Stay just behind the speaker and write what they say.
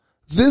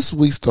This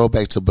week's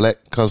Throwback to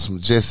Black comes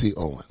from Jesse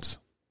Owens.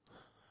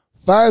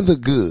 Find the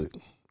good.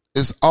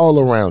 It's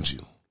all around you.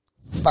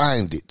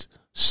 Find it.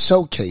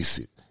 Showcase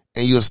it.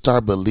 And you'll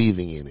start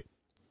believing in it.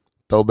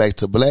 Throwback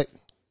to Black,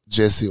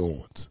 Jesse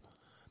Owens.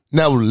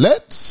 Now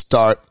let's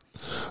start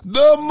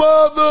the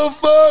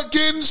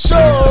motherfucking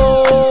show.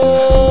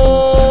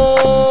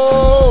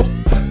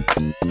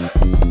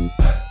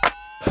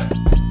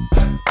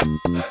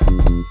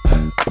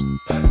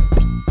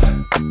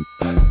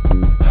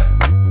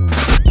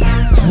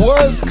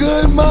 What's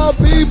good, my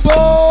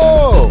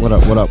people? What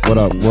up, what up, what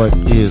up? What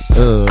is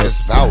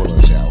It's Power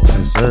Lunch Hour.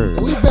 Yes, sir.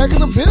 We back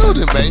in the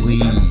building, baby.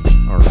 We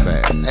are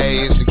back. Hey,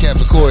 it's your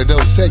Captain Corey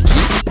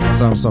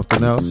Dosecki.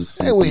 Something else.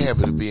 Hey, we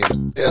happy to be in the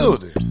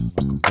building.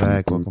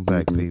 Welcome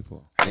back,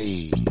 people.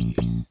 Hey.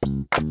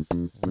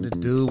 What it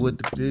do, what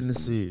the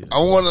business is. I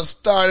want to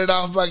start it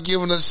off by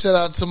giving a shout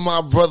out to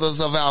my brothers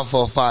of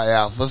Alpha Phi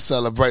Alpha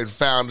celebrating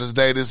Founders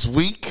Day this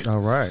week. All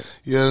right.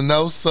 You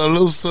know,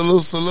 salute. It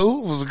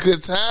was a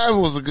good time.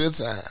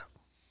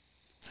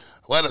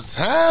 What a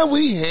time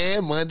we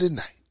had Monday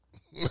night.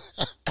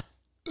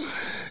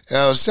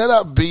 Shout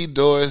out B.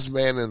 Doris,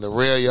 man, in the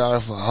rail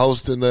yard for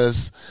hosting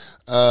us.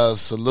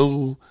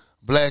 Salute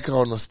Black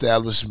owned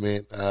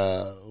establishment.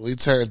 We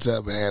turned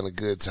up and had a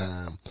good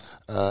time.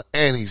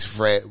 And he's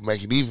frat,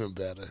 make it even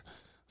better.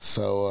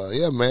 So,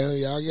 yeah, man,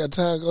 y'all got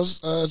time, go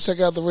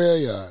check out the rail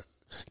yard.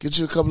 Get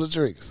you a couple of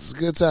drinks. It's a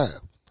good time.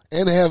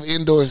 And they have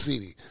indoor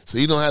seating, so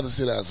you don't have to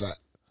sit outside.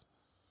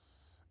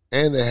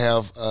 And they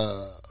have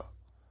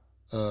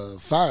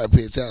fire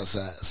pits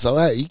outside. So,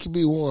 hey, you can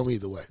be warm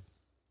either way.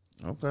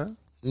 Okay.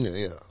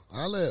 Yeah.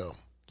 I'll let them.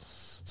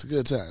 It's a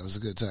good time.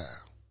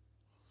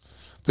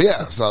 But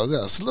yeah, so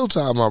yeah, salute to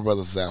all my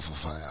brothers Alpha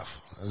Phi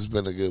Alpha. It's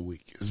been a good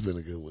week.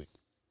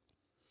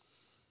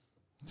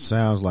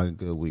 Sounds like a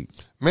good week.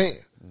 Man,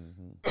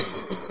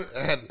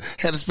 I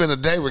had to spend a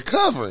day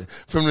recovering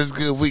from this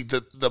good week.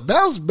 The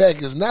bounce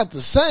back is not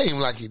the same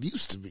like it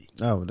used to be.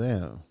 Oh,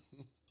 damn.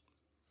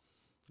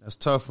 That's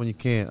tough when you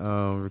can't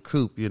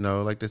recoup, you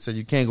know. Like they said,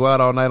 you can't go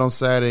out all night on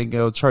Saturday and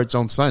go to church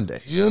on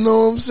Sunday. You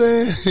know what I'm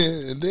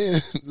saying? And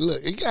then, look,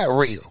 it got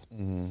real.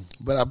 Mm-hmm.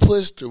 But I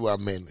pushed through, I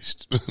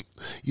managed.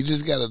 You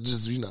just got to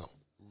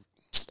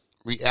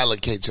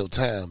reallocate your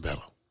time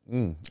better.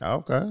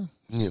 Okay.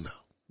 You know.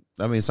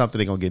 I mean, something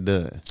ain't going to get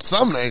done.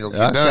 Something ain't going to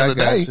get done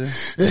today.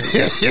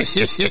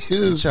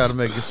 Try to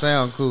make it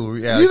sound cool.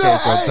 Reallocate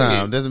your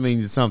time. Doesn't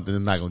mean something is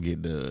not going to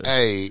get done.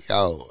 Hey.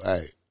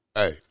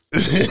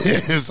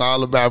 It's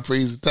all about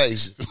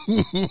presentation.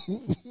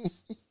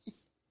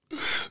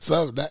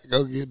 Something not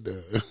going to get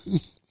done.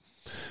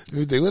 Let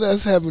me think, what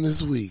else happened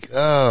this week?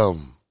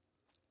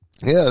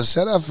 Yeah,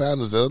 shout out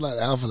Founders. There was a lot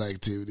of alpha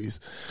activities.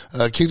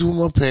 Kicked with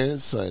my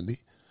parents Sunday.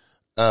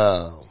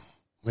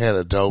 We had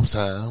a dope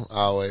time.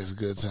 Always a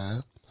good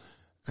time.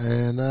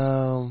 And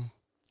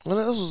what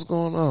else was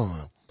going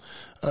on?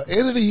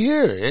 End of the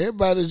year.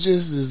 Everybody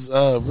just is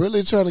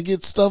really trying to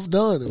get stuff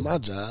done in my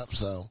job.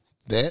 So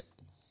that.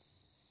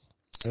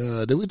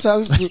 Did we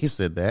talk? He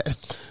said that.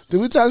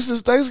 Did we talk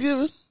since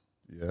Thanksgiving?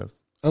 Yes.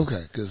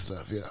 Okay, good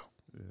stuff. Yeah.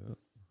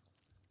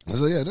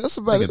 So yeah, that's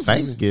about it.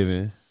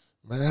 Thanksgiving.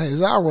 Man,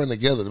 it's all run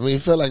together. I mean,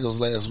 it felt like it was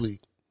last week.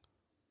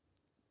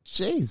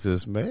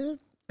 Jesus, man.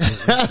 It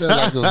felt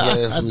like it was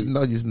last week. I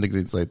know you niggas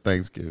didn't say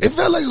Thanksgiving. It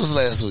felt like it was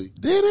last week.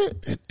 Did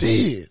it? It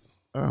did.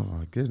 Oh,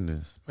 my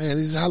goodness. Man,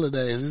 these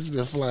holidays, it's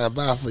been flying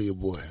by for your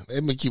boy.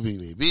 They've been keeping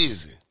me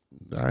busy.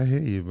 I hear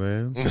you,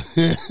 man.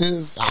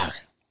 Sorry.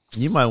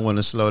 You might want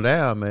to slow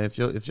down, man. If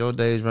your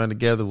days run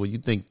together, well, you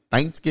think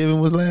Thanksgiving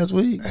was last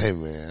week? Hey,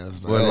 man.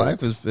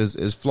 Life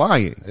is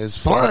flying.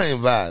 It's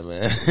flying by,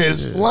 man.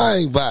 It's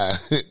flying by.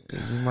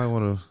 You might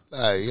want to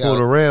pull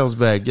the rails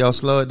back. Y'all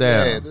slow it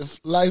down. Man,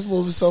 life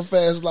moving so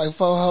fast like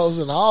four hoes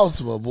in the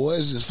Altima, boy.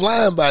 It's just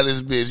flying by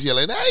this bitch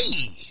yelling,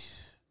 hey!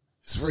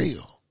 It's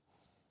real.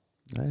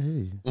 I hear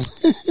you.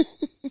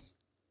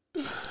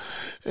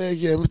 Hey,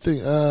 yeah, let me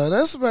think.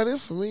 That's about it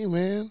for me,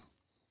 man.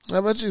 How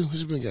about you? What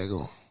you been got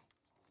going?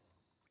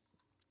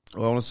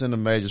 Well, I want to send a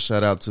major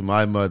shout out to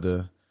my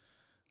mother,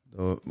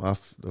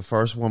 the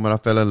first woman I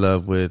fell in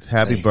love with.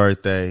 Happy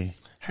birthday.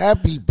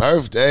 Happy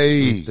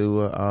birthday.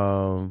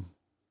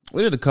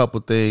 We did a couple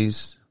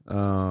things,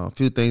 a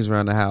few things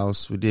around the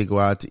house. We did go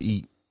out to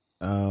eat,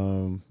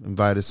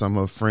 invited some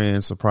of her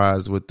friends,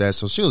 surprised with that.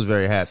 So she was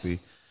very happy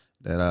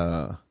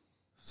that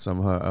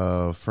some of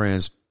her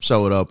friends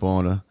showed up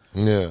on her.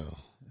 Yeah.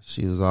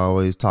 She was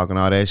always talking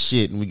all that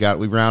shit, and we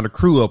round the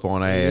crew up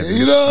on her ass.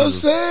 You know what I'm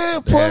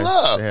saying? Pull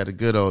up. They had a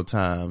good old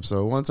time.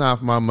 So one time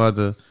for my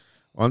mother,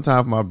 one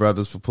time for my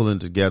brothers for pulling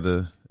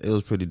together. It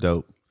was pretty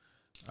dope.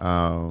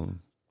 So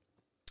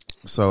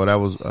that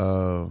was,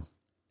 I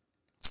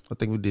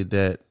think we did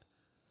that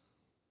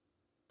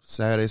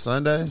Saturday,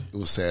 Sunday. It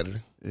was Saturday.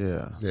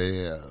 Yeah.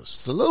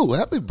 Salute.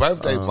 Happy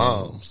birthday,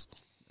 moms.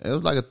 It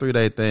was like a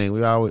 3-day thing.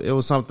 It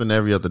was something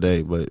every other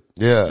day, but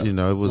yeah, you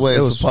know, it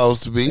was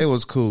supposed to be. It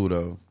was cool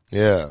though.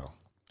 Yeah.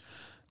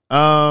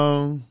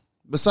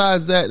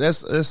 Besides that,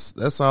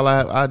 that's all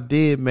I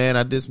did, man.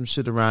 I did some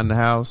shit around the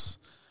house.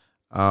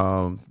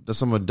 There's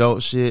some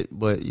adult shit,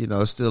 but you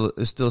know, it's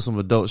still some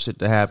adult shit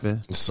to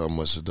happen. So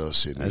much adult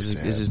shit needs to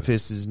happen. It just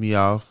pisses me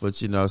off,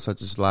 but you know,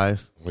 such is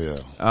life. Yeah.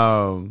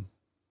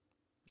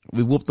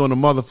 We whooped on the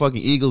motherfucking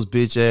Eagles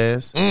bitch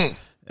ass.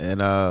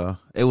 And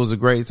it was a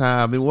great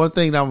time. I mean, one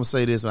thing that I'm gonna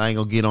say this, I ain't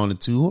gonna get on it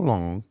too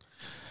long.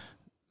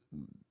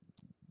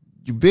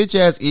 You bitch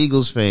ass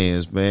Eagles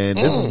fans, man,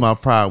 this is my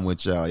problem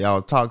with y'all.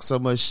 Y'all talked so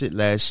much shit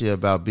last year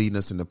about beating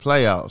us in the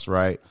playoffs,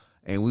 right?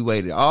 And we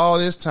waited all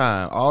this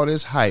time, all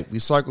this hype. We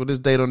circled this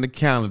date on the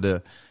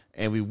calendar,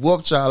 and we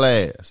whooped y'all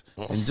ass.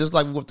 And just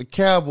like we whooped the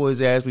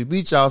Cowboys ass, we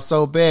beat y'all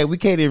so bad, we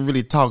can't even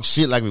really talk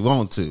shit like we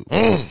want to.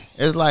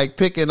 It's like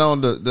picking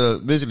on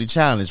the mentally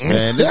challenged,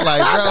 man. It's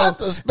like,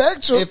 bro, the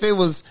spectrum. If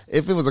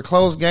it was a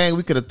close game,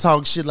 we could have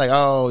talked shit like,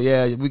 oh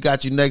yeah, we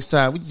got you next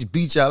time. We just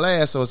beat y'all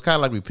ass, so it's kind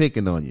of like we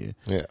picking on you.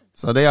 Yeah.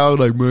 So they all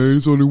like, man,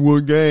 it's only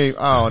one game.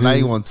 Oh, now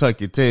you want to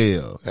tuck your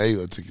tail.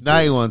 Now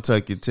you want to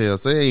tuck your tail.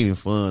 So it ain't even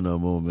fun no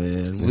more,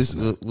 man.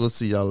 We'll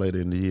see y'all later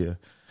in the year.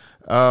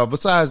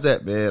 Besides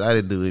that, man, I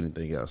didn't do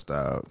anything else,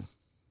 dog.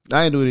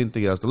 I didn't do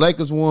anything else. The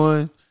Lakers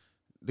won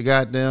the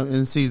goddamn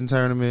in-season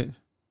tournament.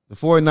 The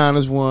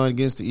 49ers won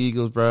against the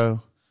Eagles,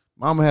 bro.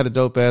 Mama had a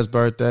dope-ass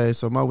birthday,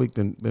 so my week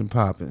been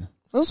popping.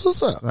 That's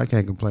what's up. I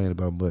can't complain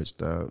about much,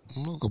 dog.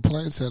 No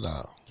complaints at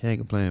all. Can't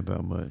complain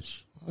about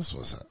much. That's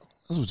what's up.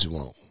 That's what you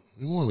want.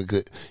 You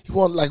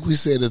want, like we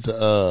said at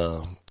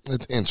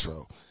the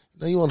intro,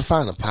 you want to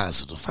find a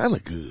positive, find a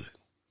good.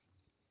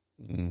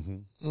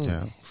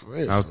 Yeah. For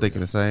real, I was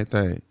thinking the same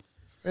thing.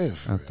 Yeah,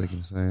 I was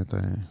thinking the same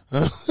thing.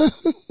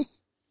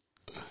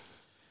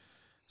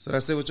 So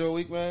that's it with your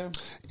week, man?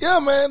 Yeah,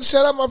 man.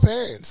 Shout out my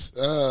parents.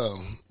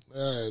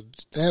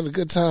 They had a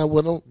good time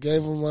with them.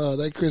 Gave them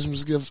their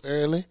Christmas gifts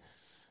early.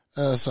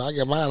 So I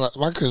got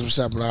my Christmas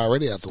shopping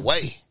already out the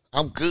way.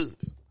 I'm good.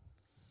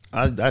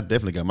 I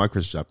definitely got my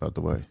Christmas shop out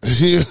the way.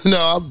 You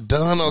know, I'm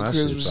done on My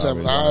Christmas shit's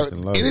shopping.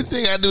 already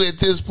Anything I do at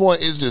this point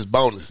is just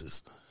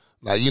bonuses.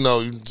 Like, you know,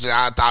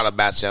 I thought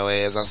about your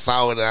ass. I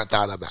saw it and I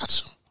thought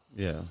about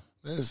you. Yeah.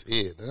 That's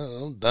it.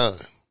 I'm done.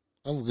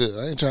 I'm good.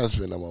 I ain't trying to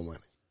spend no more money.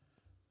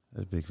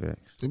 That's big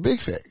facts. The big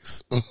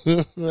facts.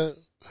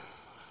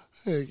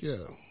 Heck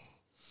yeah.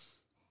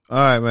 All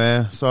right,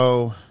 man.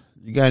 So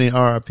you got any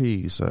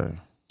RIPs, sir?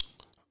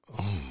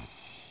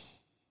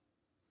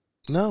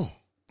 No.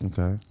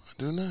 Okay. I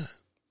do not.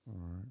 All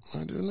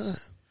right. I do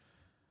not.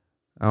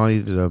 I don't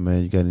either, though,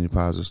 man. You got any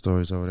positive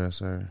stories over there,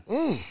 sir?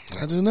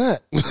 I do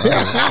not.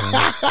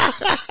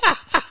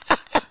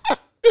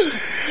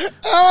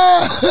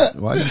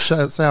 Why you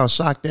sound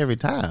shocked every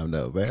time,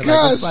 though, man?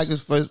 Like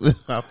it's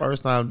my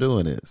first time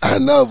doing this. I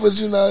know, but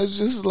you know, it's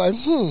just like,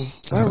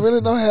 I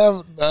really don't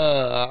have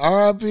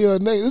RIP or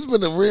negative. It's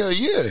been a real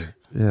year.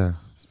 Yeah.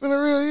 It's been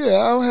a real year.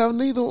 I don't have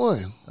neither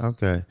one.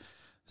 Okay.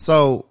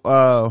 So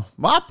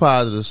my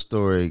positive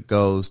story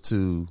goes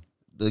to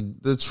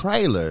the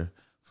trailer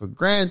for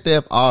Grand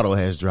Theft Auto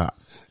has dropped.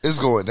 It's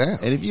going down.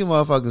 And if you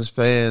motherfuckers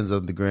fans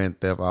of the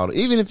Grand Theft Auto,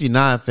 even if you're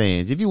not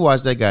fans, if you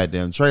watch that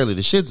goddamn trailer,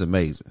 the shit's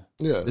amazing.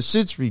 Yeah. The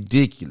shit's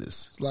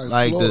ridiculous. It's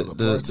like Florida,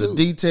 the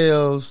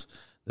details,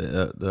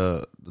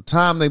 the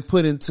time they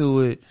put into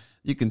it,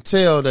 you can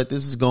tell that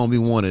this is gonna be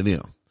one of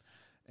them.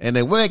 And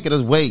they making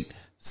us wait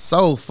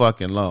so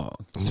fucking long.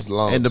 It's a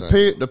long and time.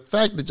 The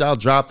fact that y'all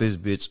dropped this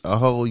bitch a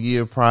whole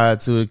year prior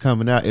to it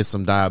coming out is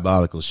some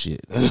diabolical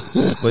shit.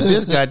 But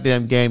this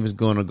goddamn game is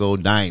gonna go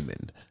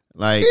diamond.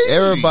 Like, easy.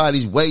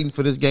 Everybody's waiting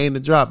for this game to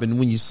drop. And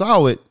when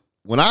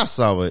I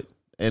saw it,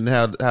 and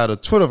how the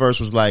Twitterverse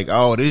was like,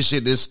 oh, this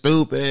shit is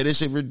stupid, this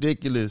shit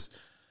ridiculous.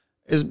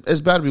 It's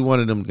about to be one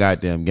of them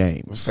goddamn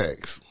games.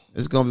 Facts.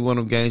 It's gonna be one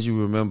of them games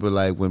you remember,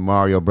 like when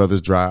Mario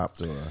Brothers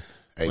dropped, or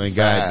 85. when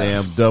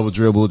goddamn Double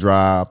Dribble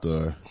dropped,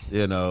 or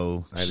you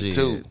know, 92.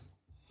 shit,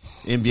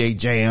 NBA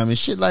Jam and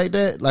shit like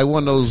that. Like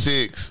one of those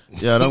 6.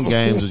 Yeah, them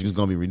games are just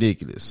gonna be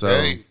ridiculous. So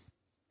Hey.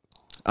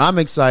 I'm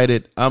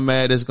excited. I'm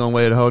mad it's gonna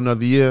wait a whole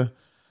nother year,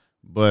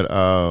 but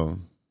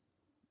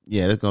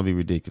yeah, that's gonna be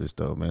ridiculous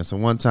though, man. So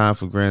one time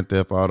for Grand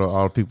Theft Auto,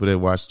 all the people that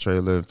watch the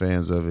trailer and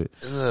fans of it,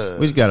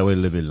 we just gotta wait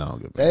a little bit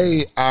longer, man.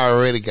 They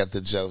already got the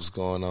jokes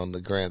going on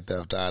the Grand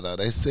Theft Auto.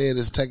 They said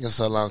it's taking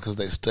so long because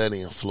they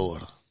study in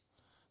Florida.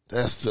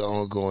 That's the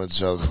ongoing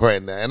joke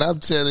right now. And I'm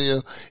telling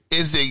you,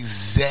 it's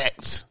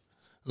exact.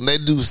 When they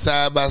do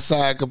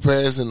side-by-side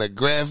comparison, the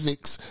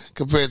graphics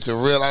compared to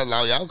real life,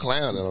 like, y'all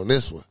clowning on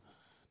this one.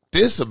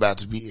 This about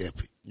to be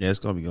epic. Yeah, it's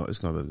gonna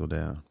go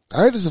down. I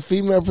heard it's a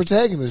female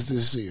protagonist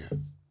this year.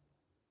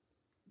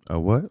 A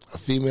what? A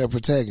female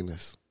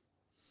protagonist.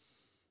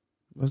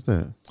 What's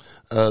that?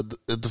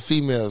 The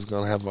female is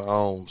going to have her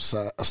own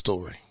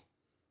story.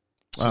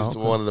 She's Oh, okay.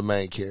 one of the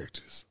main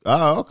characters.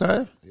 Oh,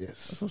 okay.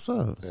 Yes. That's what's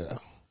up. Yeah.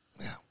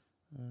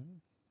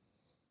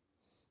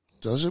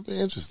 So it should be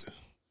interesting.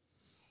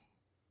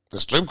 The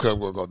strip club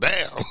will go down.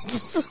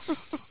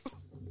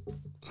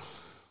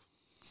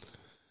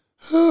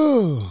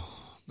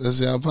 That's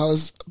your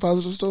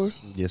positive story?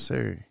 Yes,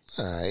 sir.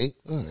 All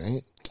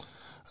right.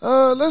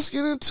 Let's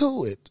get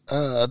into it.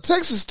 A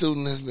Texas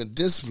student has been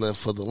disciplined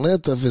for the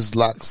length of his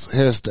locks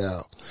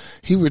hairstyle.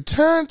 He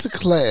returned to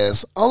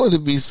class only to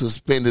be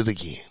suspended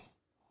again.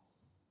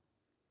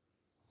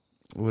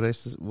 What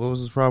was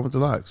his problem with the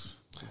locks?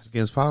 It's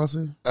against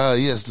policy?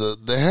 Yes, the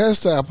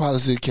hairstyle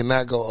policy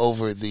cannot go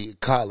over the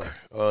collar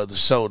or the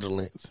shoulder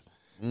length.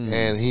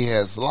 And he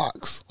has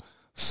locks.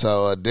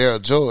 So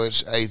Daryl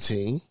George,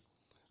 18,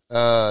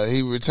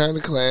 he returned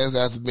to class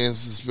after being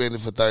suspended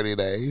for 30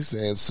 days.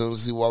 And as soon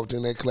as he walked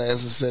in that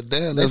class and sat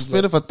down, they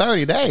suspended for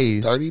 30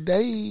 days. 30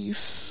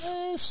 days.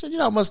 Man, shit, you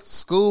know how much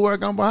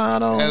schoolwork I'm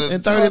behind on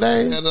in 30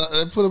 days? And,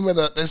 they put him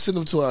they sent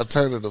him to an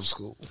alternative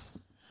school.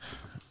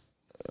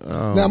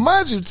 Now,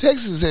 mind you,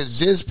 Texas has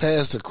just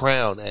passed the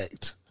Crown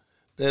Act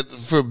that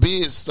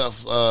forbids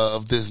stuff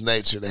of this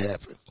nature to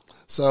happen.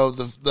 So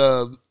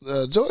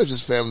the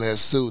George's family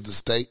has sued the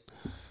state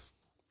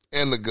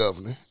and the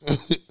governor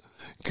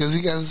because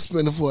he got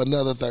suspended for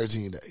another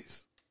 13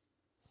 days.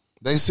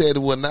 They said it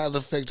will not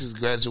affect his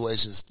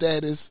graduation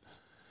status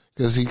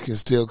because he can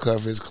still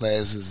cover his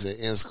classes and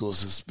in-school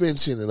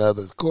suspension and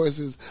other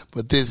courses,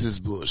 but this is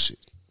bullshit.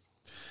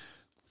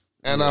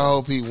 And I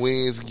hope he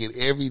wins and get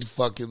every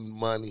fucking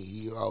money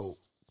he owed.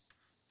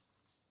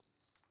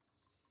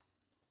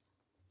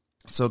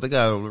 So they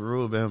got a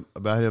rule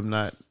about him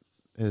not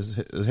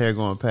his hair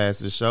going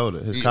past his shoulder,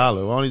 his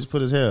collar. Why don't he just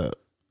put his hair up?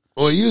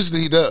 Well,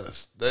 usually he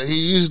does.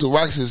 He usually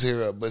rocks his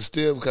hair up, but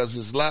still because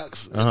it's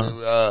locks,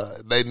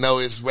 they know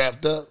it's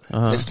wrapped up,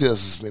 they still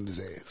suspend his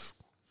ass.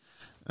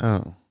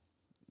 Oh.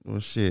 Well,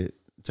 shit.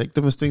 Take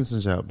the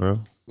distinctions out,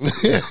 bro.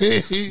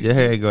 Your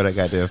hair ain't go that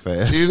goddamn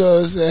fast. You know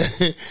what I'm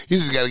saying? You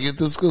just got to get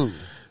through school.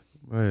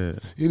 Man.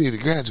 You need to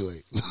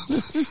graduate.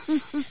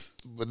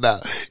 But nah,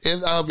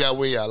 I hope y'all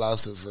win y'all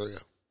lawsuit for real.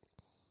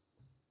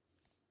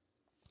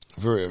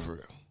 For real, for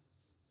real.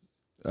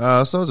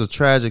 So it's a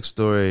tragic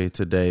story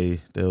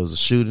today. There was a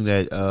shooting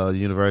at the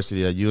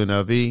university at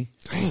UNLV.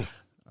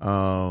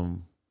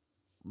 Damn.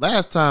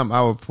 Last time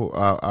I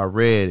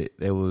read it,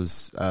 there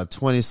was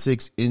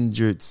 26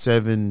 injured,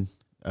 7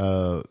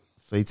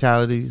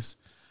 fatalities.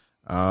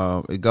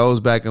 It goes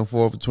back and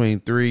forth between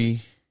 3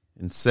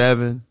 and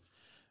 7.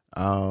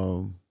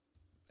 And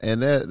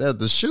that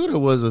the shooter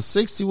was a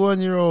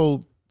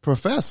 61-year-old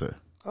professor.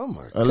 Oh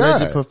my God.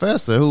 Alleged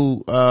professor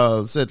who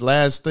said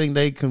last thing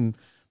they can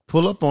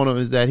pull up on him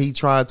is that he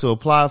tried to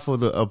apply for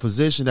a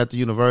position at the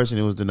university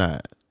and was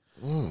denied.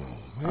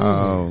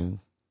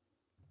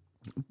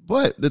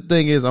 But the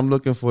thing is, I'm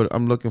looking for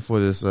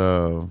this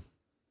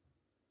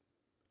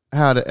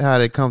how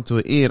they come to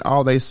an end.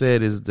 All they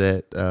said is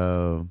that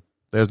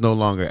there's no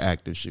longer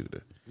active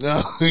shooter.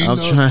 No, they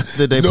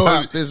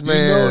pop this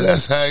man. You know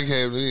that's how it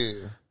came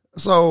in.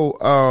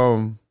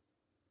 So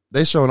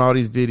they showing all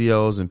these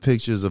videos and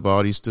pictures of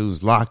all these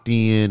students locked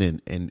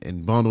in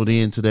and bundled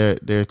into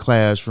their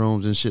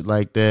classrooms and shit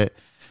like that.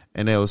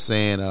 And they were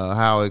saying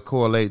how it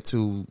correlates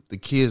to the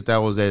kids that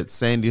was at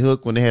Sandy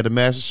Hook when they had the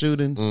mass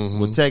shooting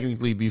would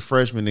technically be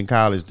freshmen in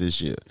college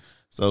this year.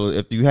 So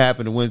if you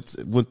happen to went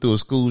through a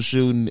school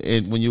shooting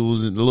and when you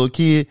was a little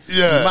kid,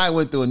 you might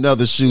went through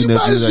another shooting. You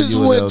might just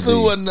went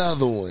through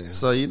another one.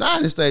 So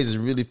United States is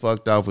really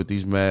fucked off with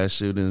these mass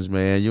shootings,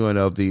 man.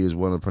 UNLV is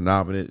one of the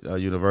predominant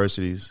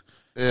universities.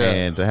 Yeah.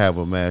 And to have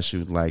a mass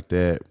shooting like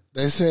that.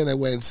 They saying they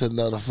waiting to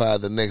notify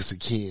the next of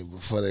kin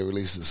before they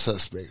release the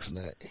suspect's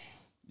name.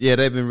 Yeah,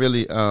 they've been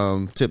really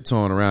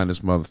tiptoeing around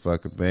this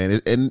motherfucker,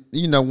 man. And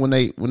you know, when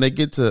they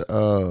get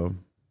to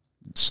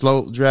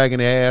slow dragging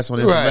their ass on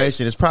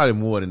information, it's probably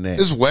more than that.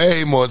 It's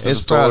way more to the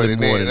story than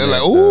that. They're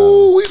like,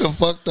 ooh, we done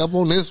fucked up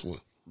on this one.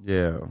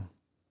 Yeah.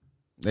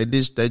 They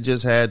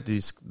just had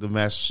the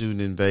mass shooting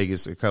in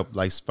Vegas a couple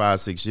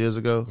 5-6 years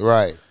ago.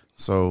 Right.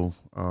 So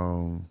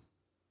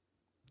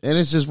and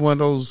it's just one of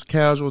those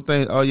casual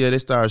things. Oh yeah, they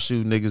started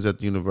shooting niggas at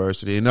the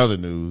university and other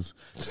news.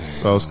 Damn.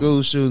 So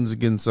school shootings are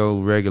getting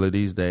so regular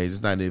these days.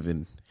 It's not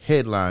even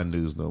headline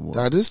news no more.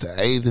 Now, this is the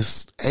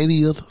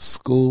 80th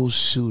school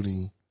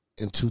shooting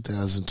in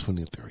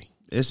 2023.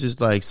 It's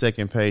just like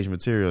second page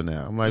material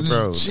now. I'm like,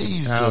 bro,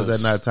 Jesus. How is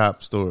that not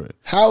top story?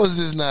 How is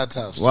this not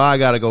top story? Well, I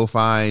got to go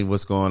find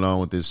what's going on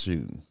with this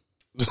shooting.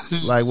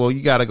 Like, well,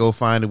 you got to go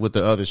find it with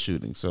the other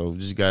shooting. So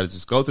you got to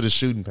just go to the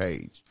shooting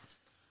page.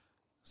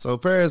 So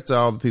prayers to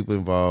all the people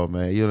involved,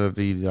 man. You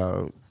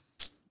know,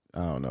 I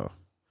don't know.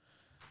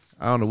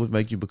 I don't know what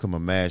make you become a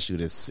mass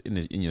shooter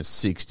in your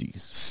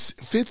 60s.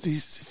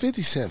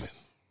 57.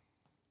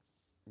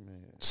 Man.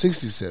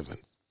 67.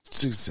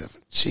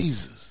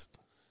 Jesus.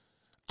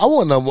 I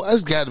want to know more.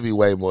 There's got to be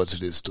way more to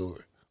this story.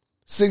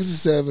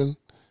 67.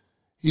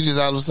 You just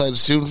all of a sudden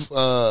shooting,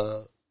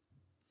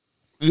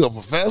 you a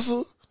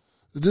professor?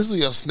 Is this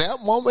when your snap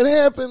moment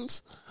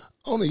happens?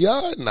 On the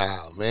yard?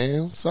 Nah,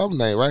 man.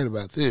 Something ain't right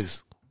about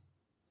this.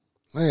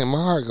 Man,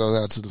 my heart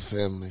goes out to the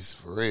families,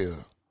 for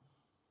real.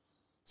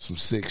 Some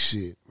sick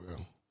shit, bro.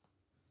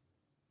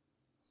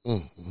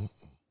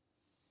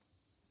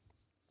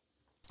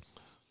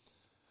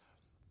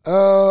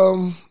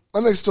 My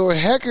next story,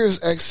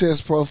 hackers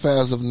access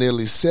profiles of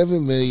nearly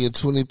 7 million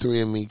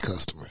 23andMe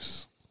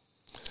customers.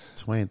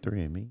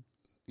 23andMe.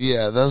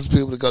 Yeah, those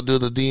people that go do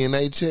the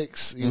DNA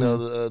checks, you know,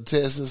 the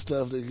tests and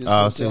stuff.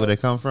 Oh, see where they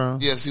come from?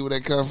 Yeah, see where they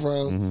come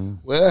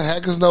from? Well,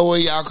 hackers know where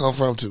y'all come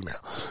from too now.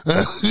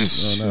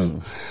 Oh, no.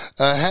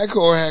 A hacker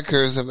or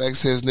hackers have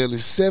accessed nearly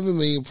 7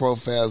 million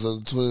profiles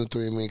of the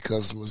 23andMe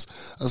customers.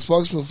 A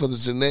spokesman for the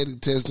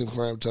genetic testing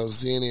firm told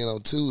CNN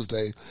on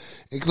Tuesday,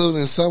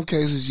 including in some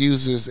cases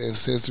users'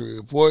 ancestry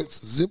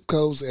reports, zip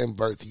codes, and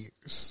birth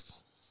years.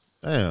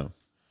 Damn.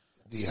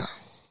 Yeah.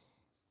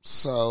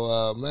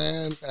 So,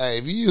 man, hey,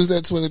 if you use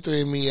that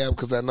 23andMe app,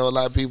 because I know a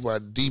lot of people are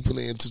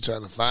deeply into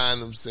trying to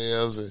find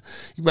themselves, and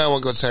you might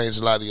want to go change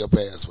a lot of your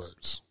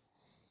passwords.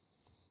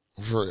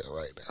 For real,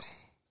 right now.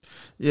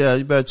 Yeah,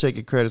 you better check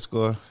your credit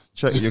score.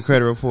 Check your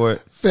credit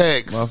report.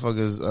 Facts.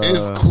 Motherfuckers.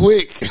 It's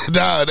quick.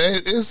 Dog,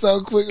 it's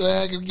so quick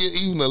that I can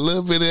get even a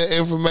little bit of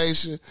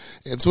information.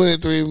 And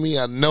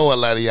 23andMe, I know a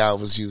lot of y'all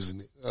was using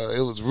it.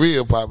 It was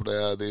real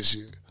popular this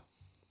year.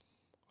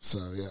 So,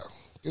 yeah.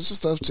 Get your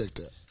stuff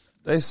checked out.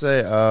 They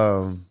say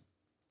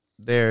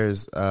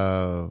there's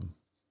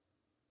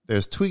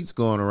tweets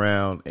going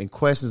around and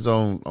questions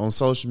on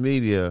social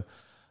media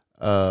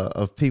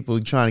of people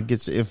trying to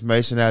get the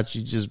information out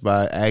you just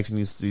by asking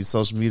these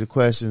social media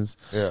questions.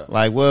 Yeah.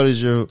 Like, what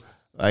is your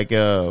what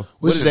did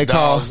they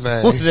call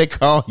name? What did they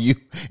call you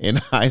in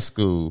high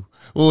school?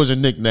 What was your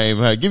nickname?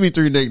 Give me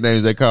 3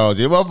 nicknames they called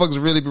you.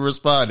 Motherfuckers really be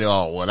responding.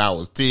 Oh, when I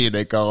was 10,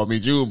 they called me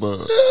Junebug. Yeah,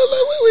 like,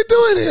 what are we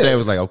doing here? They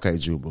was like, okay,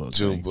 Junebug.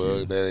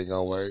 Junebug, that ain't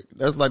gonna work.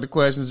 That's like the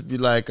questions be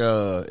like,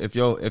 if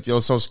your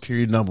social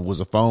security number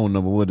was a phone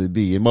number, what would it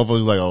be? And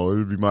motherfuckers like, oh, it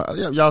would be my.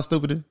 Y'all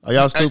stupid? Are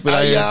y'all stupid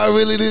out here? Y'all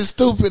really this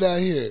stupid out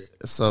here?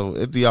 So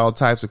it'd be all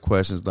types of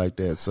questions like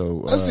that.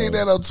 So I seen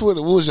that on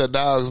Twitter. What was your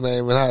dog's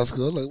name in high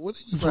school? I'm like, what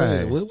are you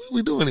playing? Right. What are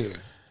we doing here?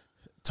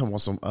 Talking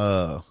about some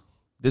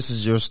this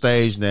is your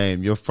stage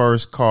name, your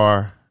first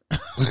car,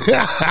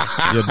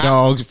 your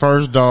dog's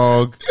first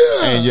dog,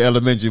 and your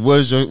elementary.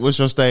 What's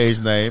your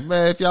stage name?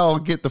 Man, if y'all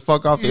don't get the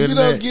fuck off the If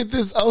internet. you don't get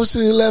this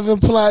Ocean 11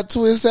 plot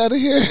twist out of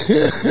here.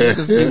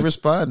 Niggas keep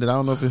responding. I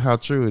don't know how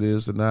true it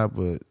is or not,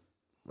 but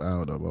I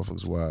don't know.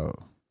 Motherfuckers wild.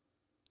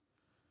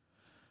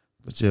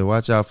 But yeah,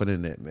 watch out for the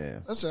net,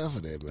 man. Watch out for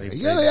that, man.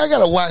 Y'all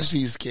gotta watch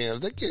these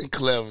scams. They're getting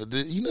clever.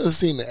 You never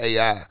seen the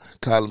AI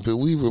calling people.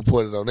 We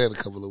reported on that a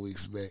couple of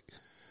weeks back.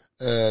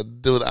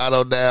 Doing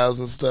auto dials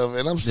and stuff,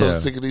 and I'm so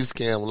sick of these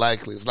scam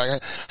likely. It's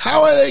like,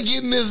 how are they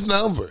getting this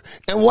number?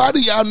 And why do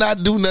y'all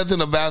not do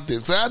nothing about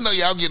this? I know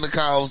y'all getting the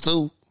calls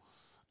too.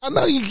 I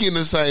know you getting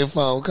the same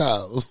phone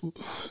calls.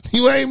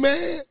 You ain't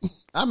mad?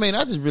 I mean,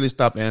 I just really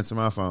stopped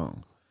answering my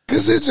phone.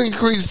 Cause it's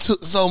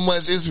increased so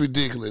much, it's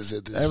ridiculous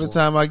at this point. Every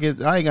time I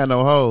ain't got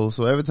no hoes,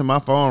 so every time my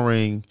phone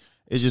ring,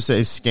 it just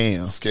says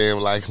scam. Scam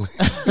likely.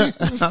 I'm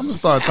gonna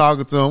start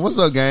talking to him. What's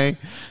up, gang?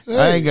 Hey.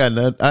 I ain't got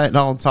nothing. I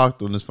don't talk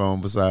to him on this phone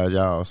besides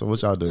y'all. So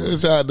what y'all doing?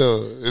 What y'all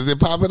doing? Is it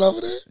popping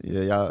over there?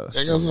 Yeah, y'all.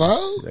 Y'all got some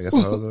hoes? Y'all got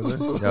some hoes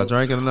over there? Y'all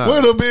drinking or not?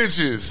 Where the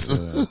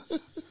bitches?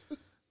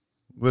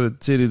 Where the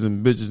titties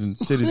and bitches and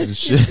titties and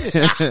shit?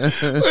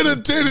 Where the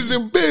titties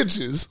and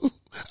bitches? I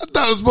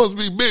thought it was supposed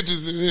to be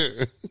bitches in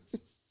here.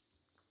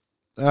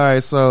 All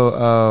right,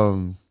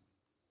 so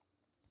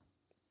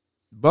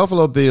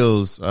Buffalo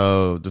Bills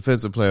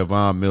defensive player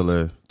Von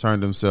Miller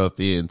turned himself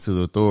in to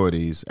the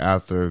authorities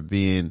after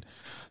being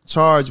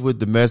charged with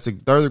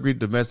third-degree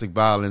domestic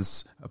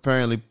violence,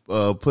 apparently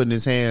putting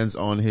his hands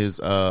on his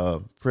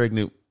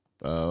pregnant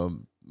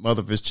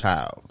mother of his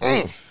child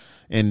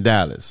in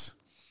Dallas.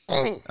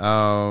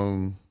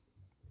 A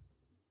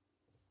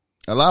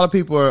lot of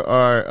people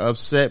are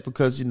upset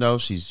because, you know,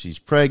 she's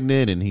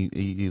pregnant and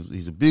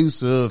he's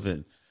abusive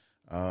and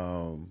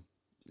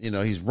you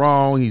know, he's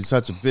wrong. He's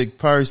such a big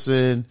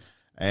person.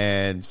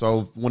 And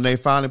so when they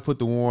finally put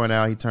the warrant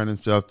out, he turned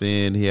himself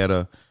in. He had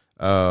a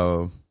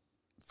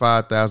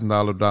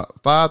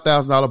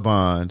 $5,000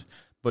 bond.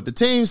 But the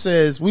team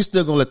says, we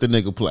still going to let the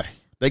nigga play.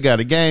 They got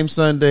a game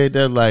Sunday.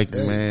 They're like,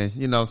 man,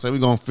 you know, so we're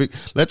going to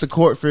let the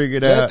court figure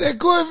it out. Let the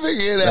court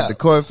figure it out. Let the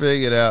court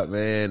figure it out,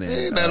 man. And,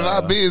 ain't none of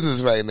our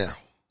business right now.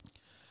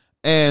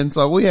 And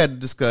so we had a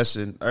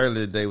discussion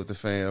earlier today with the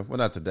fam. Well,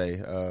 not today.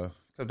 A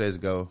couple days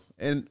ago.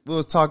 And we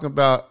was talking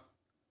about,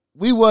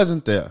 we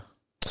wasn't there.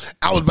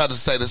 I was about to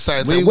say the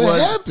same thing. What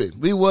happened?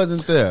 We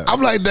wasn't there.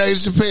 I'm like Dave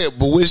Chappelle,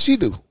 but what'd she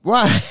do?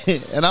 Right.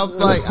 And I was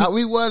like,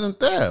 we wasn't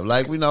there.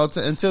 Like, you know,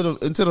 until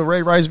the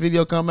Ray Rice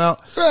video come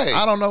out, right.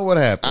 I don't know what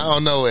happened. I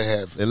don't know what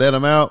happened. They let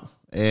him out,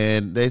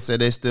 and they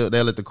said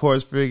they let the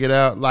courts figure it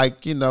out.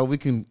 Like, you know, we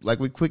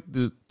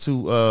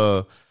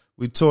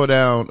tore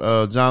down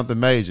Jonathan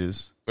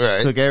Majors.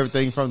 Right. Took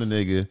everything from the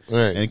nigga,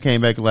 right. And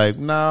came back like,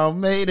 no,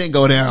 man, he didn't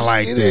go down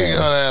like that. He didn't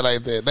go down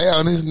like that. They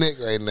on his neck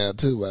right now,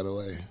 too, by the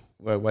way.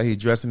 Why he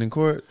dressing in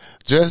court?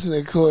 Dressing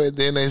in court.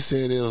 Then they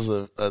said it was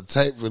a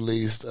tape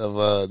released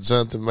of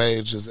Jonathan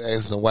Majors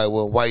asking the white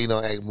woman, why you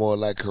don't act more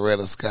like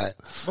Coretta Scott?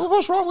 Well,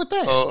 what's wrong with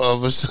that?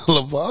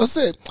 Michelle Obama. I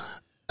said,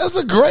 That's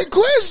a great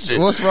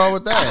question. What's wrong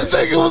with that? I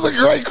think it was a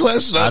great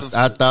question.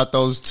 I thought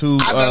those two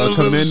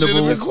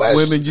commendable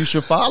women you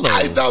should follow.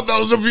 I thought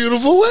those are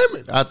beautiful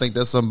women. I think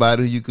that's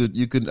somebody who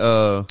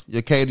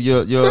you cater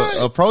your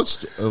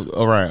approach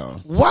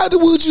around. Why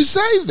would you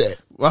save that?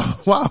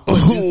 Why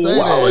would you say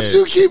Why that? would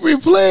you keep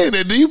replaying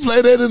it? Do you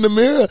play that in the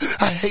mirror?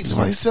 I hate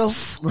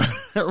myself.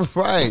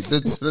 Right.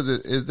 Does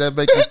that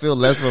make you feel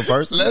less of a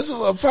person? Less of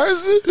a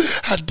person?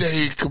 How dare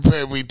you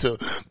compare me to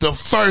the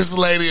first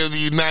lady of the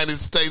United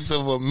States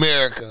of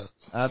America?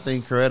 I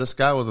think Coretta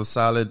Scott was a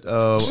solid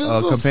She's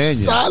companion.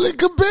 Solid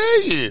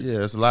companion. Yeah,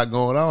 there's a lot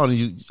going on.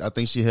 I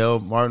think she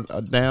held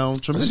Martin down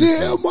tremendously. She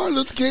held Martin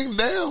Luther King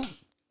down.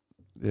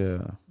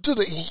 Yeah. To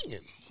the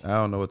end. I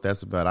don't know what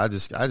that's about. I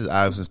just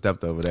obviously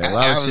stepped over that. A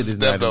lot of shit is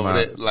not in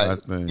my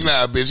thing.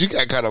 Nah, bitch, you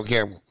got caught on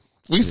camera.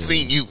 We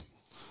seen you.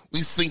 We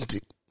synced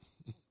it.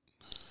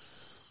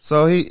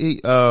 So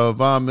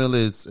Von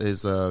Miller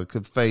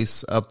could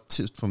face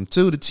from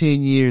 2 to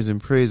 10 years in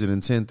prison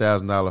and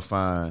 $10,000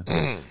 fine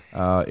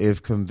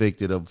if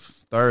convicted of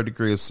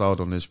third-degree assault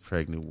on this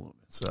pregnant woman.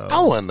 So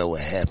I want to know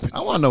what happened.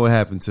 I want to know what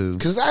happened too.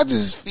 Because I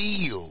just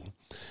feel.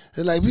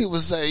 And like people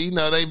say,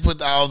 they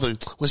put all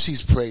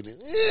she's pregnant.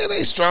 Yeah,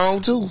 they strong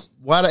too.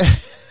 Why they?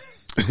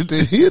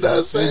 You know what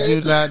I'm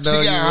saying? Did you not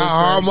know she got her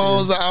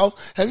hormones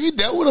out. Have you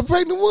dealt with a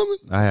pregnant woman?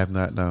 I have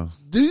not, no.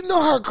 Do you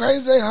know how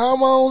crazy their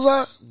hormones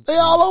are? They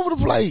all over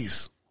the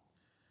place.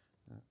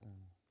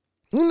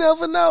 You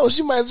never know.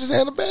 She might have just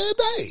had a bad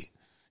day.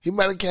 He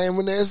might have came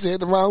in there and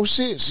said the wrong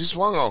shit. She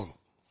swung on him.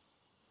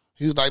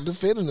 He was like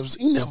defending him.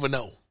 You never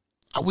know.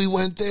 We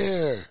went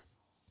there.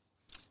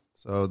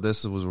 So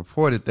this was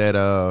reported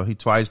that he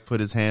twice put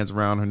his hands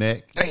around her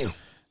neck. Damn.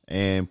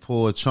 And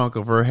pulled a chunk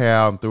of her hair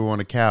out and threw her on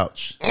the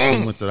couch.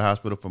 She went to the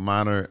hospital for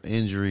minor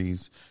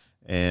injuries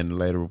and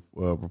later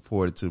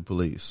reported to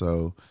police.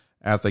 So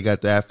after they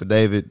got the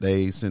affidavit,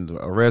 they sent an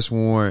arrest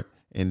warrant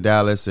in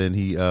Dallas and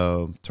he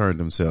turned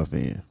himself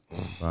in.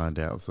 Find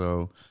out.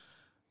 So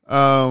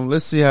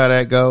let's see how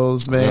that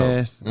goes,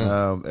 man.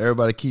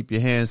 Everybody keep your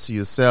hands to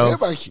yourself.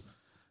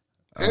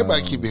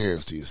 Everybody keep your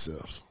hands to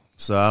yourself.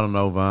 So I don't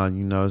know, Von.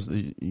 You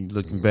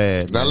looking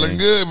bad. Not looking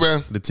good,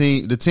 man.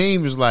 The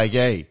team is like,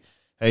 hey,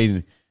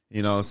 you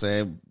know what I'm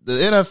saying? The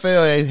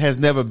NFL has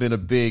never been a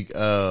big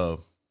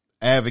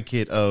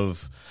advocate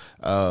of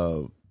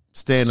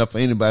standing up for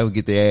anybody who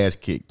get their ass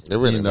kicked. They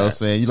really you know what I'm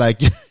saying?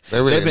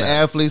 They've been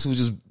athletes who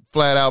just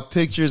flat out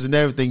pictures and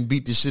everything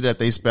beat the shit out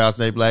their spouse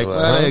and they be like,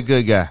 they're a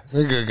good guy.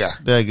 They're a good guy.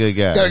 They're a good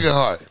guy. Got a good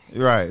heart.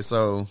 Right.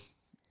 So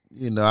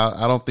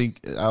I don't think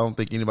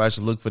anybody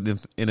should look for the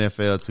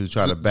NFL to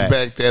try to back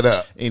that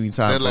up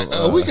anytime. They're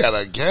like, we got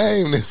a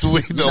game this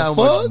week. You know how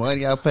much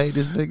money I paid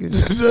this nigga?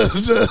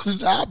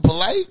 I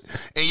polite,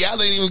 and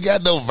y'all ain't even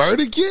got no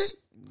verdict yet.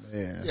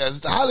 Yeah,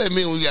 holler at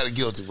me when we got a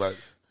guilty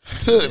verdict.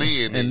 To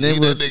the end, and then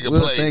we'll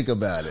think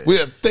about it.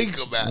 We'll think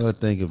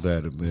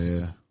about it,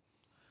 man.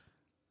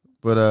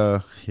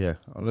 But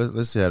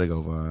let's see how they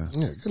go, Vaughn.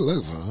 Yeah, good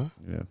luck, Vaughn.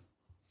 Yeah,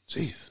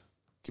 jeez,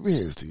 keep your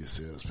hands to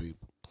yourselves,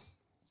 people.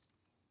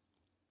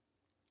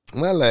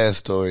 My last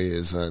story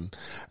is an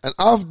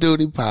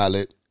off-duty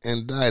pilot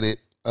indicted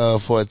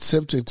for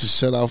attempting to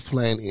shut off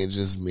plane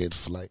engines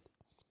mid-flight.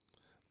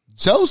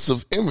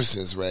 Joseph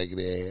Emerson's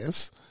raggedy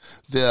ass,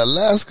 the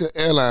Alaska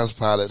Airlines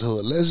pilot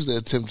who allegedly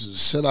attempted to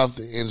shut off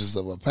the engines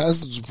of a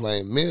passenger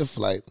plane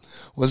mid-flight,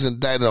 was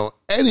indicted on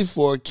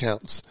 84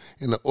 counts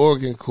in the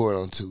Oregon court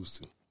on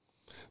Tuesday.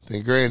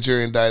 The grand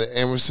jury indicted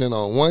Emerson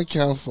on 1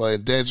 count for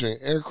endangering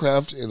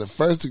aircraft in the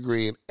first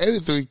degree and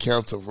 83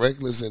 counts of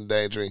reckless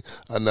endangering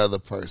another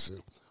person,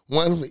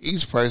 one for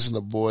each person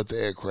aboard the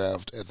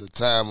aircraft at the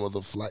time of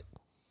the flight.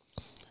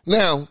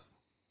 Now,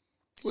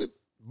 what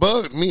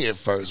bugged me at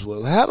first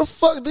was, how the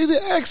fuck did he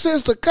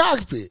access the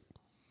cockpit?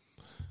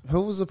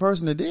 Who was the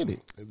person that did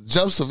it?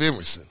 Joseph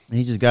Emerson.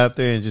 He just got up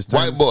there and just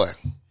white boy.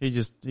 He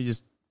just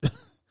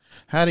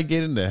how'd he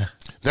get in there?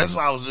 That's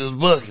why it was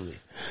bugging me.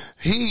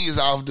 He is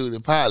off-duty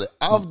pilot.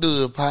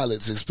 Off-duty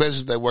pilots,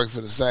 especially if they work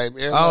for the same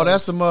airline. Oh,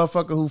 that's the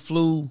motherfucker who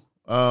flew.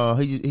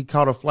 He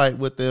caught a flight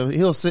with them.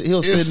 He'll sit in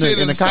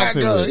the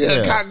cockpit.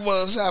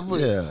 Cockpit.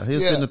 Yeah, he'll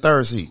sit in the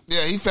third seat.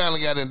 Yeah, he finally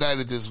got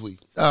indicted this week.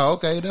 Oh,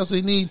 okay, that's what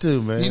he need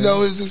to, man. You know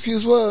what his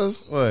excuse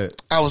was? What?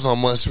 I was on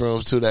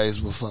mushrooms 2 days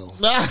before.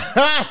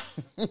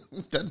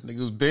 That nigga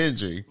was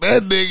binging.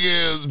 That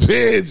nigga is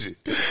binging.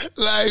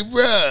 Like,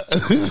 bruh.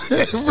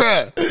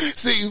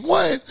 See,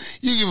 one,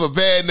 you give a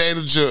bad name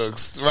to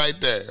drugs right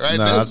there. Right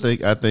no,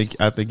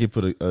 I think he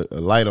put a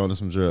light on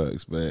some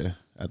drugs, man.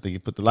 I think he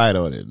put the light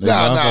on it.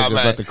 Nah, man.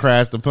 About to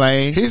crash the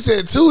plane. He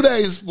said 2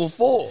 days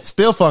before.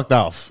 Still fucked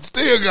off.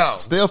 Still gone.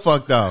 Still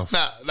fucked off.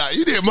 Nah,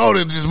 you did more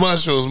than just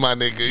mushrooms, my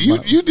nigga.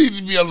 You need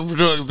to be on the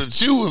drugs that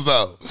you was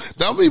on.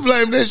 Don't be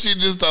blaming that shit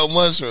just on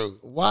mushrooms.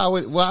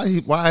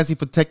 Why is he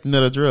protecting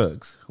other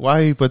drugs?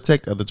 Why he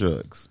protect other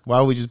drugs?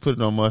 Why would you just put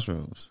it on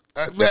mushrooms?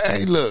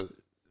 Hey, look.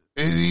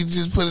 He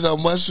just put it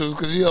on mushrooms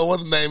because you don't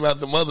want to name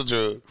out the other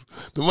drugs.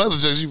 The other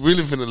drugs, you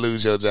really finna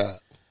lose your job.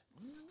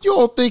 You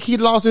don't think he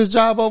lost his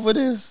job over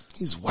this?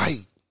 He's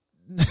white.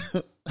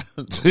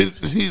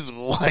 He's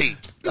white.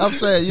 I'm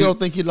saying you don't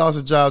think he lost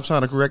a job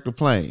trying to correct a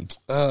plane?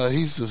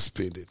 He's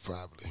suspended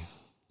probably.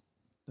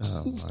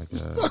 Oh my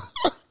God.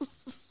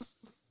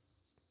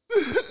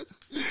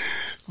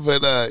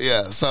 But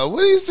yeah, so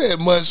when he said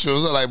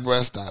mushrooms, I'm like,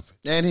 bruh, stop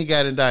it. And he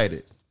got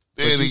indicted.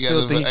 But And you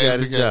still think he got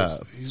his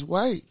job? He's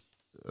white.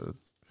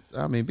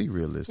 I mean, be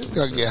realistic. He's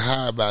gonna get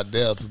hired by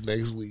Delta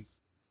next week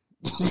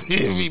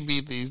if he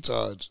beat these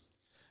charges.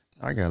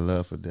 I got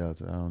love for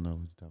Delta. I don't know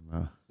what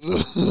you're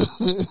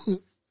talking about.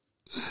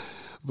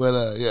 But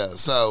yeah,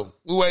 so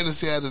we're waiting to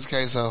see how this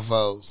case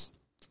unfolds.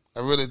 I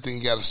really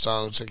think he got a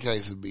strong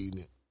case of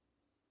beating it.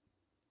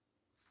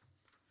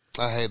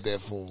 I hate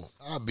that for him.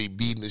 I'll be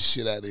beating the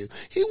shit out of him.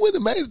 He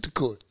wouldn't have made it to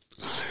court.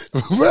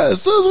 Bruh,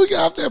 as soon as we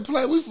got off that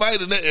plane, we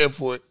fight in the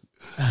airport.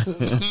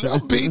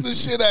 I'm beating the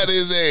shit out of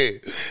his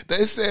ass.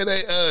 They said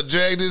they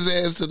dragged his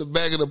ass to the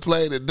back of the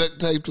plane and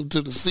duct taped him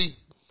to the seat.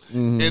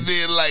 Mm-hmm. And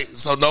then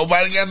so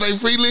nobody got their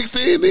free licks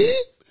in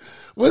it?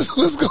 What's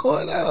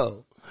going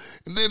on?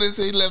 And then they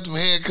said he left him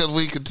handcuffed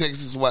where he could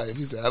text his wife.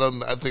 He said,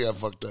 I think I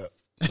fucked up.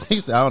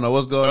 He said, I don't know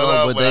what's going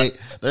on, but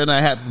they're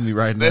not happy with me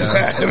right now. They're not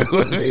happy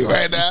with me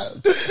right now.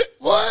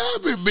 Boy,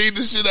 I've been beating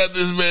the shit out of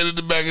this man in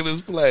the back of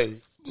this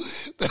plane.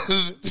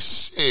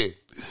 Shit.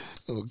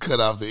 I'm gonna cut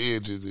off the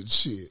edges and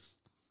shit.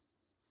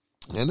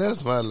 And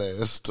that's my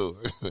last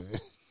story, man.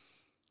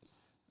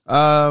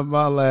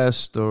 My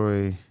last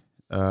story.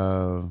 Do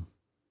I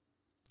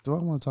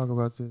want to talk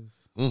about this?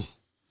 No,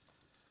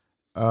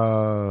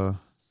 I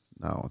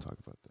don't want to talk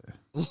about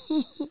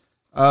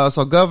that.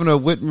 So Governor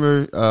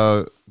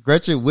Whitmer,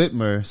 Gretchen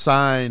Whitmer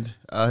signed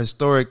a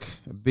historic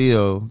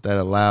bill that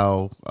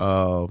allow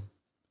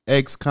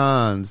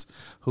ex-cons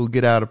who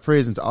get out of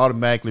prison to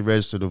automatically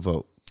register to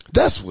vote.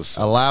 That's what's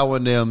up.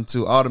 Allowing them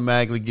to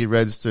automatically get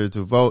registered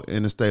to vote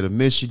in the state of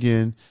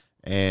Michigan.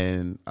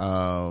 And,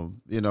 a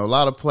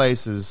lot of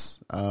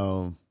places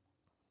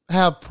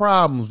have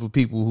problems with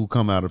people who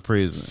come out of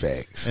prison.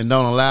 Facts. And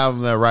don't allow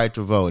them that right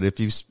to vote. If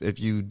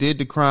you did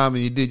the crime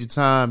and you did your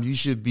time, you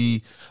should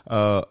be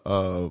a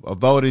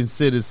voting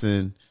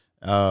citizen.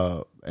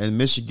 And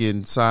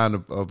Michigan signed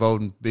a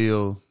voting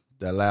bill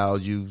that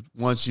allows you,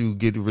 once you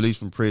get released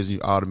from prison,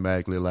 you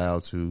automatically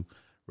allowed to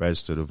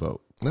register to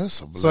vote.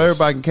 That's a blessing. So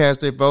everybody can cast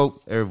their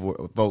vote. Every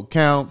vote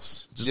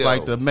counts. Just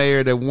like the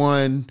mayor that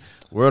won,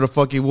 where the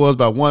fuck he was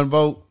by one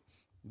vote.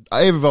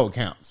 Every vote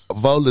counts.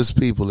 Voteless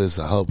people is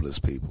a hopeless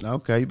people.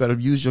 Okay, you better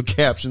use your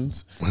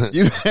captions.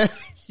 You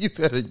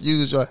better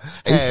use your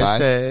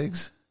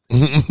hashtags.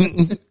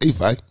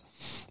 E5.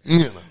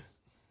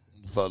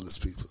 Voteless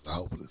people is a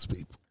hopeless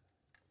people.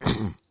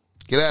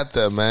 Get out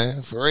there,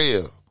 man. For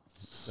real.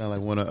 Sound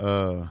like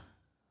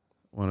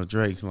one of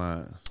Drake's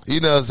lines.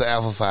 It's the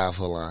Alpha 5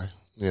 for line.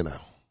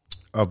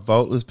 Are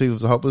voteless people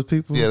to hopeless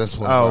people? Yeah, that's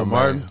one of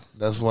our main.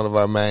 That's one of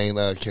our main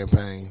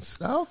campaigns.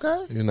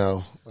 Okay.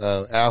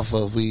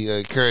 Alpha, we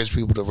encourage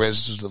people to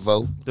register to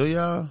vote. Do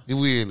y'all? We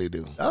really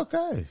do.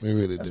 Okay. We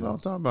really that's do. What I'm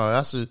talking about.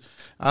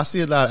 I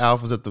see a lot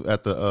of alphas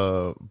at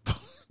the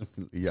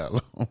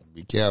y'all.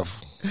 Be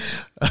careful.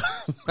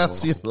 I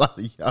see a lot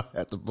of y'all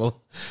at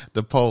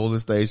the polling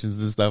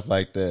stations and stuff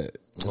like that.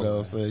 You know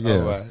what I'm saying? Yeah.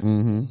 All right.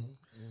 Mm-hmm.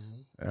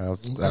 I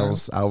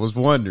was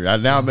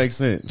wondering. Now it makes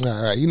sense.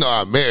 All right.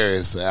 Our mayor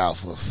is the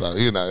Alpha, so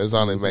it's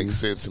only makes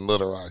sense in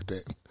Little Rock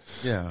that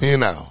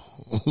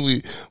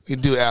we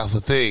do Alpha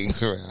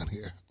things around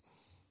here.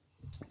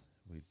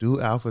 We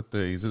do Alpha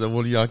things. Is that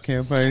one of y'all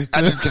campaigns too?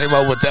 I just came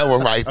up with that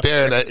one right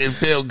there, and it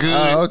felt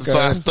good, okay. so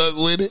I stuck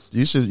with it.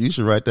 You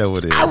should write that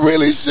one in. I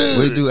really should.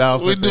 We do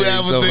Alpha things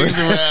around Little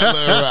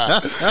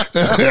Rock.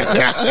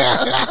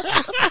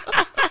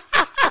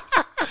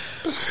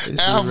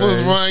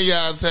 Alphas run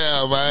y'all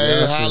town,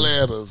 man.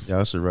 Holla at us.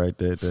 Y'all should write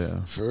that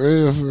down. For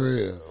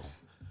real.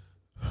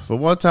 For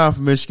one time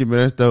for Michigan, man,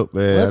 that's dope,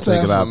 man. One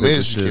time for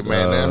Michigan,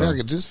 man. Now I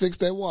could just fix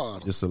that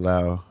water. Just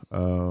allow.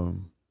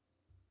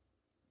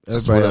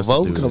 That's where the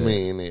vote come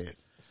in at.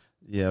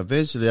 Yeah,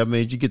 eventually. I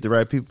mean, if you get the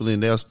right people in,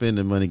 they'll spend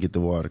the money, get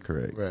the water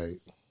correct. Right.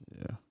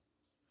 Yeah.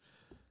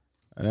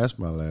 And that's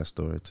my last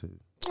story too.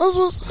 That's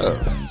what's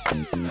up.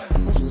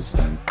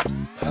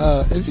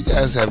 If you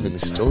guys have any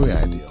story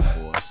idea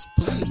for us,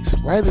 please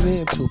write it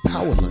in to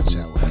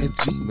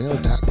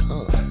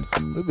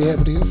powerlunchhour@gmail.com. We'll be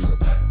happy to hear from you.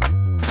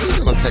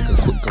 We're going to take a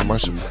quick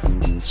commercial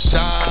break.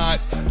 Shot.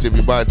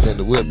 Tippy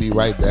Bartender. We'll be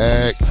right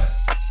back.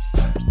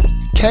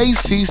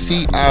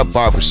 KCCI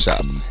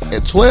Barbershop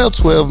at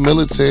 1212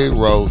 Military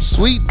Road,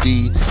 Suite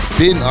D,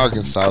 Benton,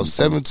 Arkansas,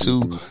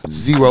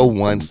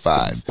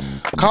 72015.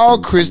 Call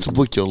Chris to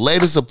book your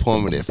latest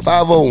appointment at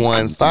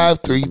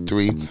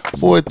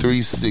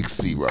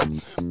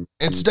 501-533-4360.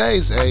 In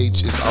today's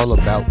age, it's all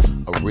about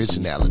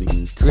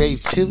originality,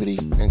 creativity,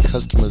 and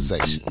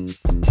customization.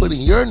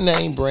 Putting your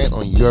name brand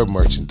on your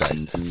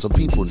merchandise so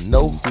people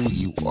know who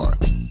you are.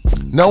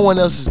 No one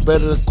else is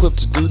better equipped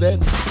to do that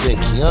than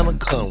Kiana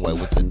Conway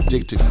with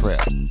Addicted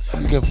Craft.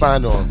 You can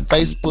find her on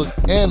Facebook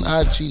and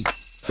IG.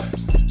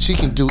 She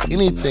can do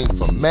anything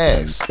from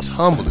masks,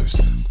 tumblers,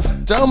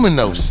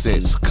 domino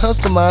sets,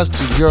 customized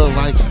to your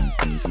liking.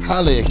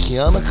 Holla at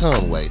Kiana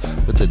Conway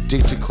with The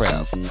Addicted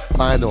Craft.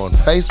 Find her on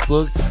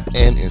Facebook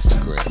and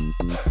Instagram.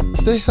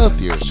 The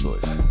Healthier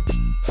Choice.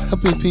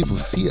 Helping people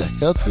see a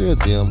healthier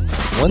them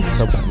one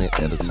supplement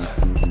at a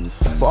time.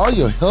 For all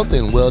your health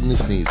and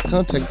wellness needs,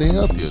 contact The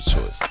Healthier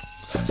Choice.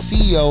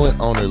 CEO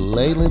and owner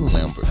Leyland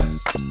Lambert.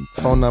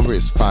 Phone number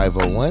is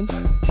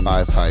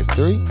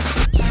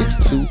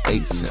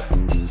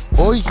 501-553-6287.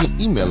 Or you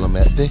can email them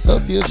at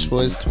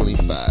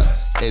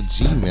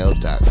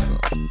thehealthierchoice25@gmail.com.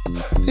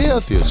 The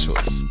Healthier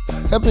Choice.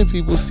 Helping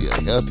people see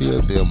a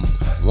healthier them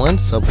one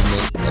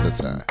supplement at a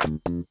time.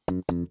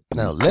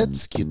 Now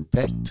let's get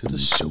back to the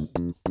show.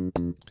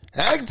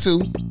 Act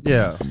 2.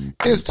 Yeah.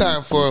 It's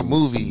time for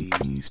movies,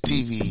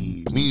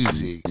 TV,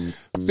 music,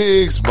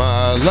 fix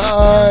my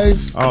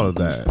life. All of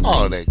that.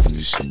 All that good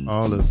shit.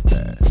 All of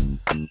that.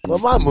 Well,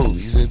 my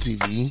movies and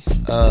TV,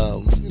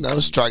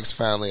 strike's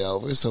finally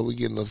over, so we're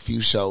getting a few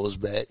shows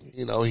back,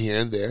 here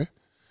and there.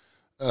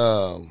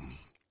 My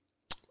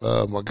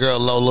girl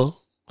Lola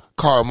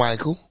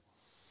Carmichael,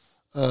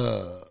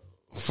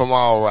 from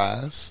All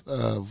Rise,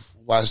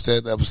 watched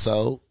that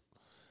episode.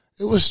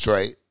 It was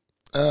straight.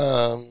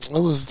 It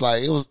was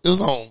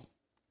on,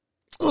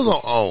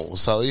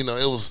 so it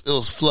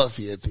was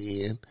fluffy at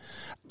the end.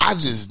 I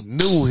just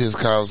knew his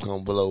car was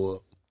gonna blow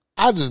up.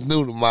 I just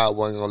knew the mob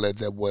wasn't gonna let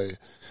that boy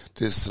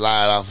just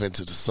slide off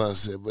into the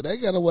sunset, but they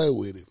got away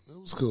with it. It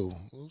was cool.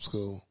 It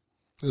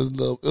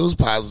was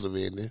positive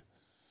ending.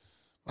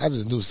 I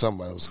just knew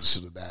somebody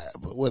should have died,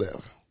 but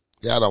whatever.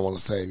 Y'all don't want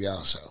to save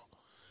y'all show.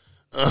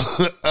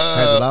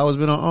 Has it always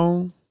been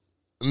on?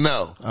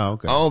 No. Oh,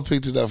 okay. I only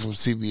picked it up from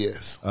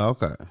CBS. Oh,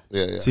 okay.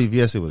 Yeah.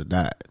 CBS, it would have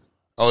died.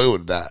 Oh, it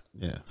would have died.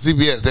 Yeah.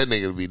 CBS, that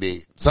nigga would be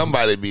dead.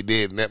 Somebody be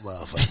dead in that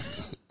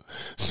motherfucker.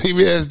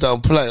 CBS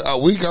don't play. Oh,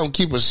 we gonna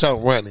keep a show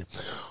running.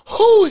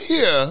 Who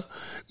here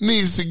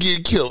needs to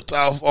get killed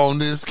off on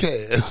this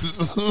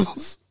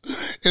cast?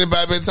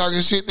 Anybody been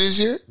talking shit this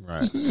year?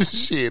 Right.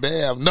 Shit, they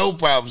have no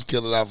problems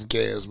killing off a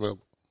cast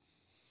member.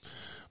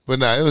 But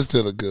nah, it was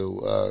still a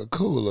good,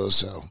 cool little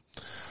show.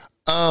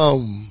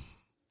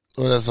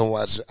 What else I'm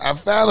watching? I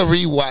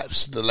finally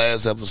rewatched the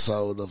last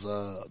episode of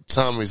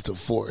Tommy's The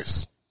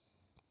Force.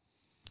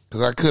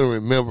 Because I couldn't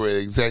remember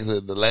exactly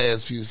the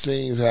last few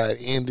scenes, how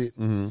it ended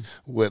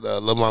with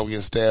Lil Mama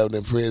getting stabbed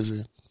in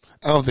prison.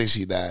 I don't think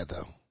she died,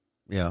 though.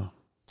 Yeah.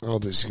 I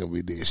don't think she's going to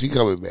be dead. She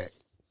coming back.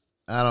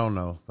 I don't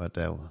know about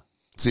that one.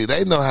 See,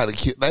 they know how to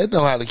kill. They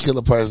know how to kill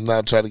a person,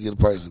 not try to get a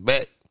person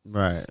back.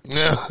 Right.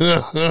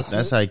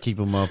 That's how you keep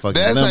a motherfucker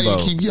That's limbo. how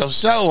you keep your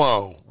show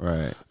on.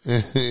 Right.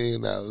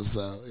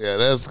 So yeah,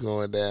 that's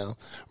going down.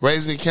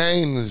 Raising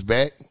Cain is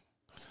back.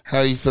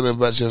 How are you feeling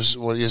about your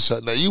show?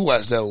 Now you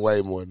watch that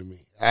way more than me.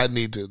 I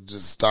need to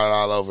just start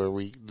all over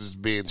and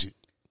just binge it.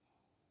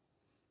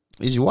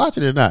 Did you watch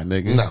it or not,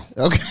 nigga? No.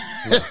 Okay.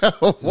 No,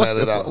 not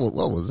at all.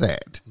 What was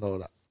that?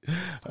 No.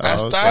 I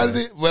started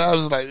it, but I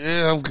was like,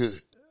 yeah, I'm good.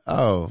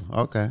 Oh,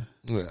 okay.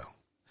 Yeah.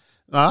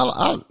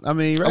 No, I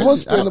mean, I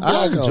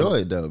enjoy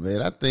it though,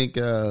 man. I think,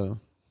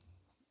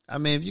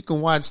 if you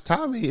can watch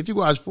Tommy, if you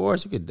watch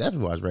Forrest, you could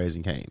definitely watch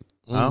Raising Cain.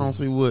 I don't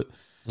see what,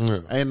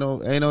 ain't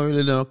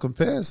no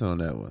comparison on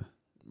that one.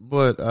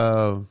 But,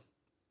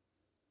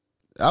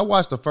 I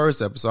watched the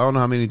first episode. I don't know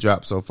how many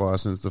dropped so far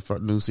since the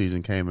new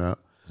season came out.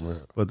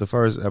 Right. But the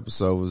first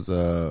episode was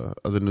of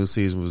the new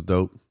season was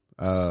dope.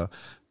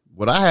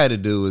 What I had to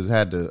do is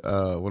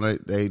when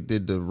they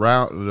did the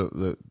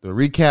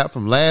recap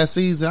from last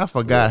season, I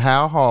forgot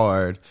how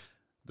hard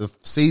the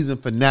season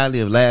finale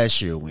of last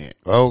year went.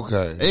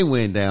 Okay. It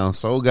went down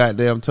so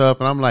goddamn tough,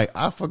 and I'm like,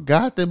 I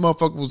forgot that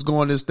motherfucker was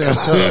going this damn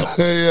tough.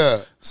 Yeah.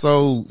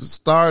 So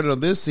start of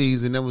this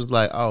season, it was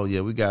like, oh yeah,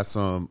 we got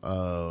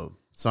a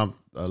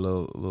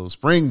little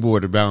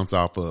springboard to bounce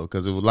off of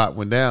because a lot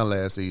went down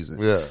last season.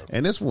 Yeah.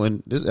 And this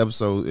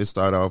episode, it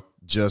started off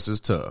just as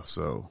tough.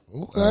 So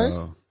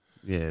okay.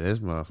 Yeah, this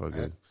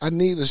motherfucker. I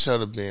need a show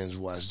to binge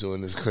watch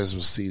during this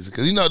Christmas season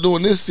because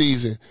during this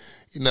season,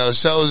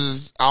 shows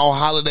is all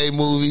holiday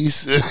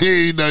movies.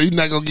 You're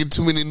not gonna get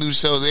too many new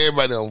shows.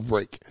 Everybody on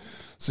break.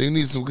 So you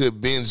need some good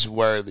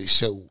binge-worthy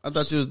show. I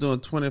thought you was doing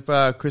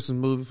 25 Christmas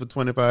movies for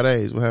 25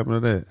 days. What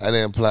happened to that? I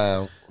didn't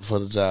apply for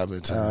the job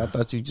in time. I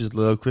thought you just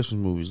love Christmas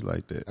movies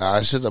like that.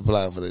 I should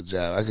apply for the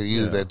job. I could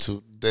use that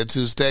two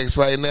stacks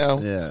right now.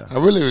 Yeah. I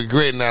really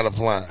regret not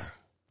applying.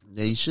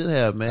 Yeah, you should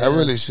have, man. I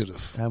really should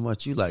have. How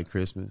much you like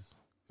Christmas?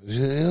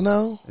 Yeah.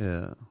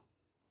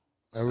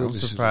 I'm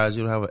surprised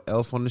you don't have an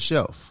elf on the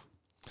shelf.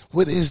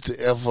 What is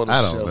the elf on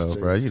the shelf? I don't know,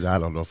 bro. I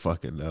don't know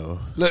fucking know.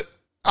 Look.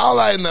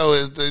 All I know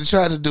is they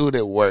tried to do it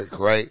at work,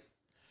 right?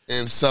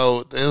 And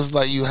so it was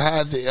like you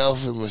hide the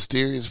elf in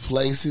mysterious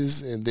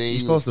places, and then you're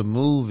supposed to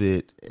move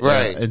it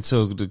right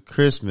until the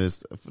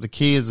Christmas. The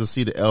kids will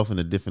see the elf in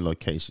a different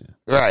location,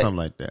 right? Something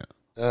like that.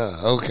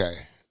 Okay.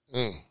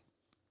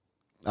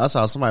 I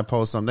saw somebody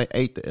post something. They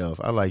ate the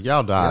elf. I like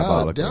y'all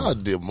diabolical. Y'all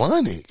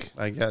demonic.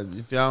 Like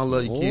if y'all don't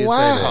love your kids,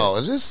 wow,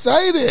 say that. Just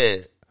say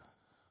that.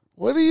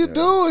 What are you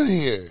doing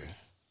here?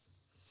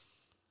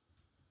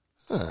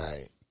 All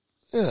right.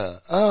 Yeah.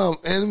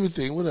 And let me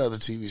think. What other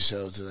TV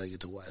shows did I get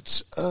to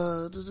watch?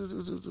 Hold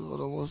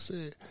on one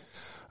second.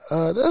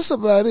 That's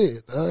about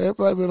it.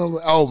 Everybody been on.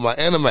 Oh, my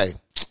anime.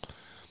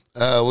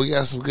 We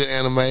got some good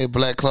anime.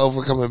 Black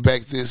Clover coming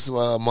back this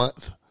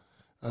month.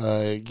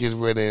 Get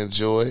ready to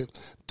enjoy it.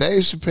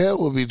 Dave Chappelle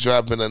will be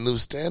dropping a new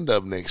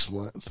stand-up next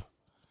month.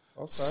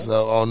 Okay.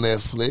 So on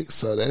Netflix.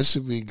 So that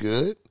should be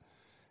good.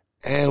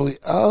 And we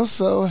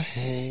also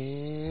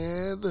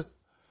had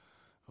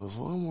was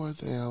one more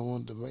thing I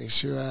wanted to make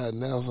sure I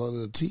announced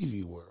on the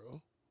TV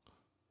world.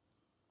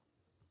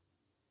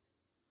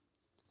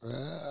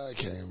 I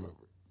can't remember.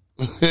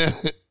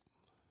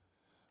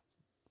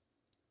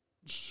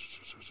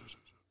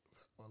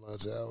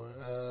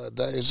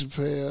 Dave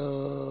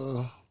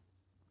Chappelle.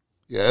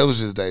 Yeah, it was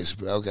just Dave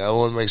Chappelle. Okay, I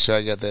want to make sure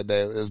I got that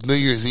day. It's New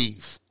Year's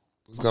Eve.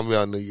 It's going to be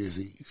on New Year's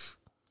Eve.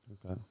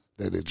 Okay.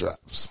 That it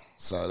drops.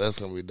 So that's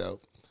going to be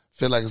dope.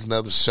 Feel like it's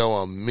another show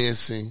I'm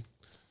missing.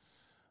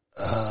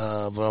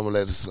 But I'm going to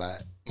let it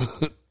slide.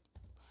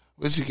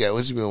 What you got?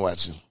 What you been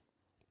watching?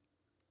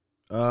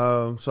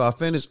 So I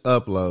finished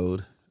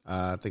Upload.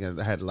 I think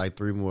I had like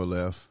 3 more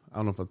left. I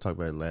don't know if I talked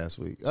about it last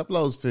week.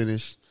 Upload's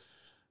finished.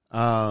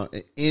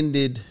 It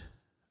ended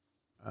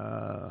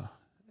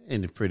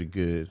pretty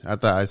good. I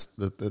thought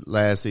the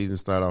last season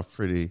started off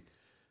pretty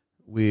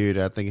weird.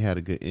 I think it had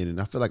a good ending.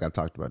 I feel like I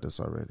talked about this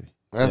already.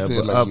 I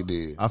feel like you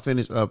did. I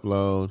finished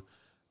Upload.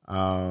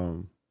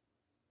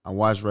 I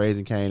watched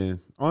Raising Kanan.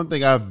 Only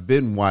thing I've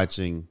been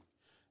watching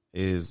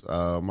is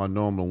my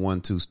normal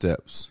 1-2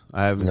 steps.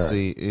 I haven't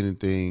seen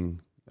anything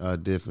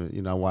different.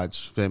 You know, I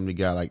watch Family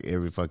Guy like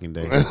every fucking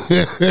day.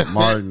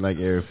 Martin like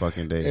every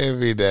fucking day.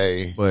 Every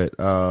day. But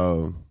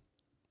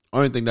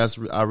only thing that's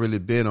I really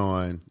been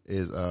on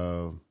is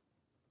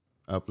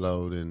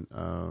Upload and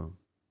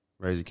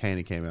Raising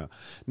Kanan came out.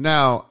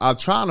 Now I'm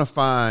trying to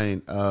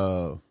find.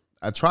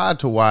 I tried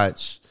to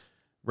watch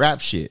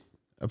Rap Shit.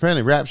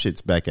 Apparently, Rap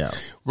Shit's back out.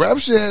 Rap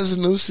Shit has a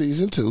new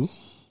season too.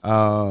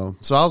 So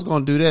I was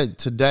gonna do that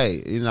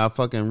today. You know, I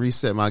fucking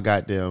reset my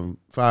goddamn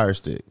Fire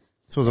Stick.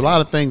 So there's a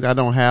lot of things I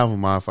don't have on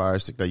my Fire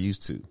Stick that I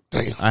used to.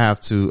 Damn. I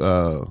have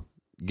to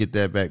get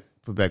that back.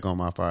 Put back on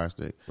my Fire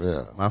Stick.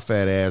 Yeah. My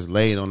fat ass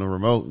laid on the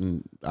remote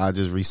and I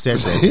just reset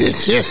that.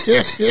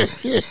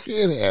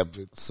 It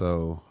happened.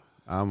 So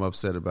I'm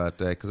upset about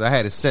that because I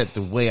had it set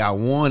the way I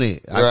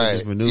wanted. I right.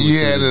 just maneuver you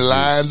had it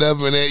lined up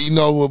and you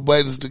know what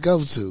buttons to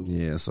go to.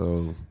 Yeah,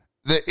 so.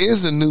 There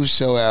is a new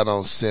show out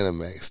on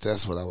Cinemax.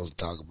 That's what I was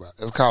talking about.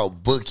 It's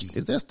called Bookie.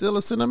 Is there still a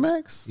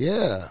Cinemax?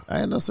 Yeah. I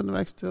didn't know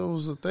Cinemax still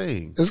was a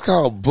thing. It's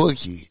called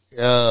Bookie.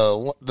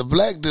 The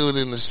black dude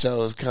in the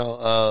show is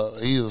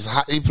called,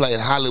 he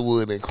played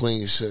Hollywood in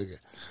Queen Sugar.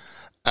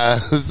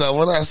 So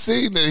when I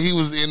seen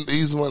that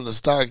he's one of the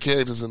star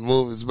characters in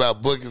movies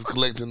about bookies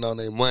collecting on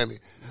their money,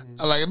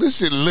 I'm like, this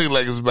shit look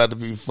like it's about to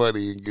be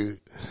funny and good.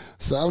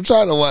 So I'm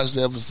trying to watch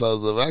the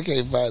episodes of it. I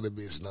can't find the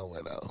bitch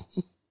nowhere though.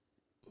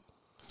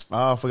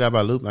 Oh, I forgot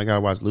about Lupin. I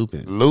gotta watch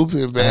Lupin.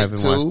 Lupin back. I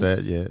haven't watched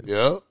that yet.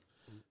 Yep.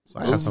 So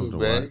I got something to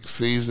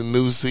watch.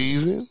 New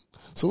season.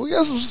 So we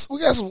got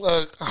some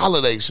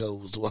holiday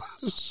shows to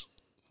watch.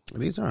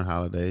 These aren't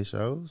holiday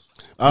shows.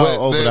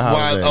 Over the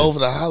holidays. Over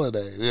the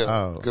holidays,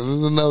 yeah. Because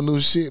there's no new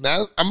shit.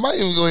 Now, I might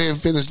even go ahead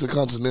and finish the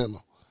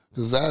Continental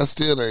because I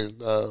still ain't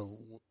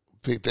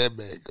picked that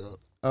back up.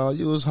 Oh,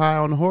 you was high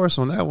on the horse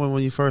on that one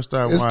when you first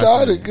started watching. It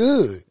started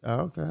good. Oh,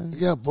 okay. It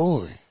got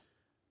boring.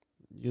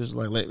 You was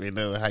like, let me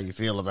know how you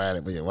feel about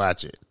it when you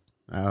watch it.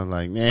 I was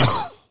like, nah.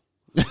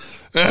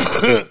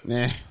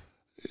 Nah.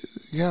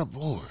 It got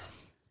boring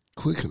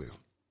quickly.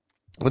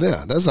 But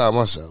yeah, that's all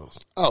my shows.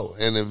 Oh,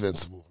 and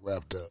Invincible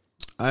wrapped up.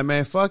 All right,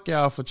 man, fuck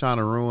y'all for trying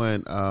to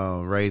ruin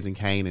Raising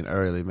Kanan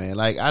early, man.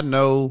 Like, I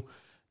know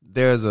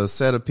there's a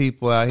set of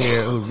people out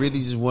here who really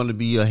just want to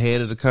be ahead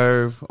of the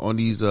curve on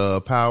these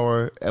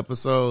power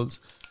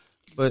episodes.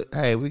 But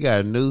hey, we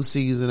got a new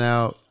season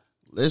out.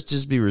 Let's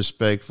just be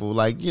respectful.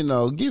 Like, you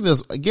know, give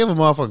them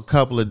off a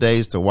couple of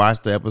days to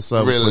watch the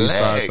episode before you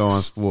start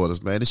throwing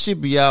spoilers, man. It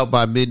should be out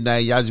by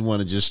midnight. Y'all just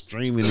want to just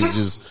stream it and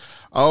just,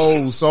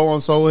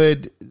 so-and-so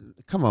had.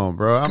 Come on,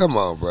 bro.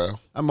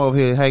 I'm over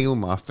here hanging with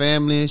my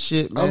family and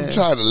shit, man. I'm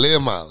trying to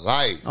live my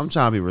life. I'm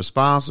trying to be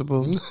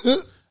responsible.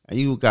 And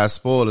you got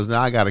spoilers.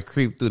 Now I got to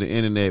creep through the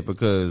internet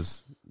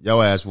because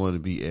your ass wanted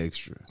to be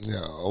extra. Yeah,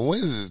 on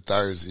Wednesdays and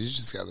Thursdays, you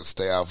just got to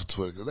stay off of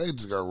Twitter because they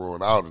just got to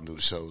ruin all the new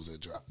shows that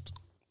dropped.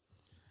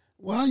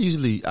 Well, I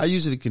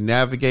usually can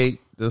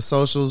navigate the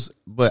socials,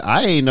 but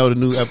I ain't know the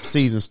new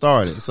season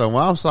started. So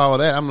when I saw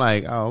that, I'm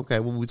like, oh, okay,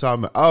 what we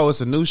talking about? Oh,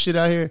 it's a new shit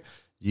out here?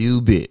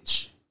 You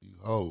bitch.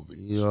 Oh,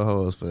 bitch. You a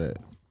hoes for that.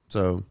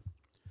 So,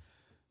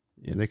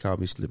 yeah, they call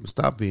me slipping.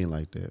 Stop being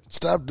like that.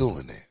 Stop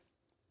doing that.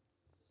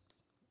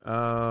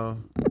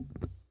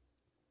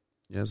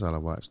 Yeah, that's all I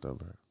watched, though,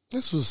 bro.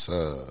 This was,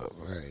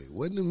 right.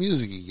 What new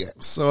music you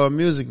got? So,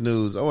 music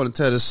news. I want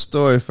to tell this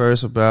story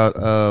first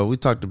about, we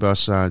talked about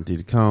Sean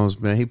Diddy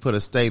Combs, man. He put a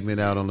statement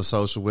out on the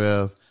social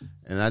web,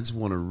 and I just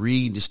want to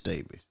read the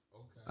statement.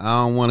 Okay.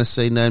 I don't want to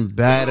say nothing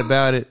bad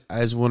about it.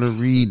 I just want to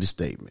read the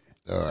statement.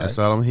 All right. That's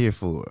all I'm here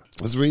for.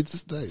 Let's read the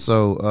statement.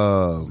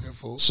 So,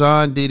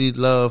 Sean Diddy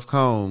Love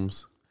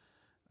Combs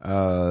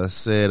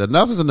said,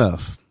 enough is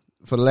enough.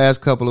 For the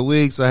last couple of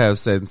weeks, I have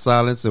sat in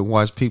silence and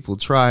watched people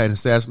try and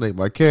assassinate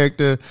my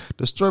character,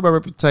 destroy my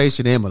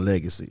reputation and my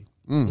legacy.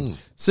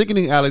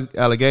 Sickening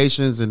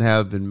allegations and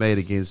have been made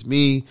against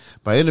me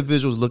by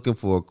individuals looking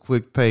for a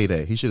quick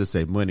payday. He should have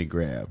said money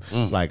grab,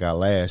 like our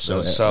last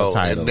show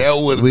title. And that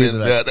would have been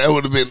that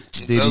would have been.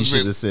 Diddy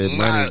should have said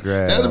money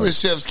grab. That would have been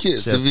Chef's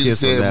Kiss if he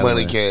said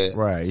money cash.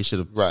 Right. He should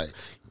have. Right.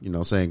 You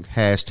know, saying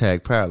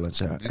hashtag Power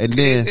Lunch Hour. And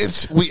then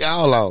we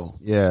all on.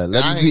 Yeah.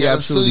 Let me be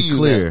absolutely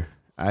clear.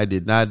 I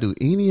did not do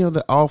any of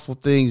the awful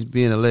things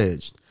being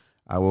alleged.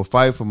 I will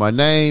fight for my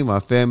name, my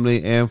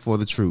family, and for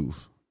the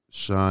truth.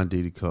 Sean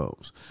Diddy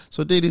Combs.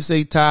 So Diddy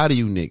say, tired of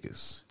you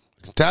niggas.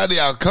 Tired of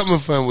y'all coming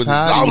from with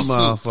tired these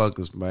lawsuits.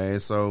 Motherfuckers, man.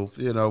 So,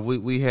 you know,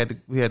 we had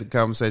the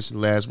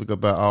conversation last week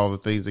about all the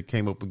things that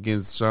came up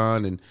against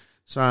Sean, and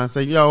Sean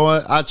said, you know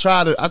what? I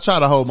try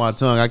to hold my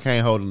tongue. I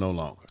can't hold it no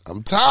longer.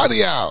 I'm tired of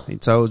y'all. He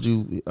told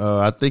you,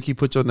 I think he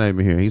put your name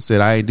in here. He said,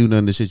 I ain't do none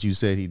of the shit you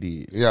said he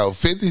did. Yo,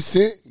 50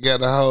 Cent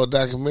got a whole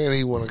documentary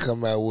he want to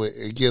come out with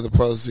and give the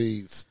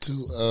proceeds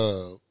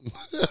to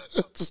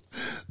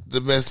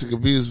domestic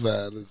abuse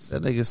violence.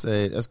 That nigga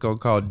said that's gonna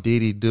call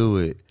Diddy Do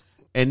It.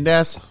 And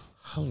that's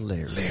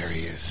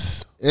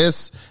hilarious.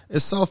 It's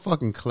so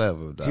fucking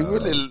clever, dog. He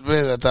really,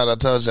 man, I thought I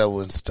told you I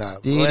wouldn't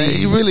stop. Man,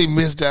 he really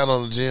missed out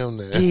on the gym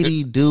there.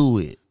 Diddy Do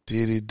It.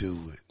 Diddy do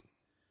it.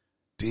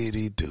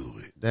 Diddy do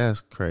it.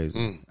 That's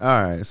crazy. All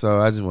right, so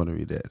I just want to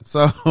read that.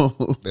 So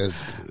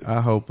that's good.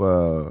 I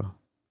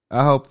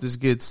hope this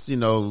gets,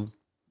 y'all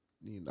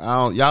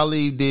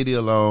leave Diddy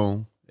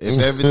alone.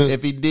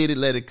 If he did it,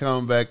 let it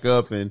come back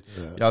up, and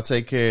y'all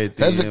take care of it.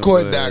 That's the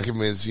court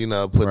documents,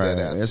 put that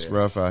out. It's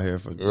rough out here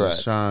for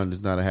Sean.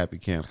 Is not a happy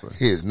camper.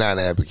 He is not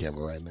a happy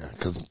camper right now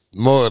because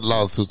more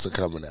lawsuits are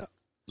coming out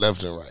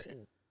left and right.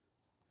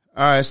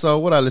 All right, so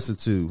what I listened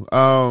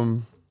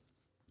to,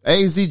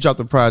 AZ dropped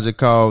a project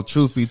called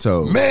Truth Be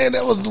Told. Man,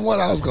 that was the one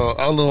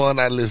only one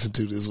I listened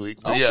to this week.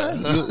 Okay. Yeah,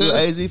 you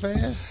AZ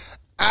fan?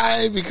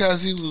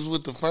 Because he was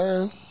with the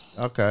firm.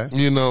 Okay.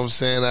 You know what I'm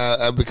saying?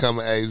 I become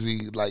an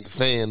AZ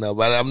fan though,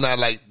 but I'm not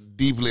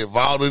deeply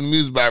involved in the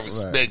music, but I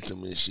respect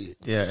him and shit.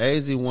 Yeah,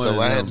 AZ one. So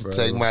I had to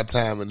take my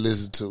time and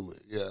listen to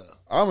it. Yeah.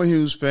 I'm a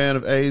huge fan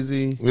of AZ.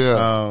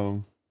 Yeah.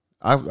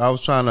 I was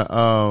trying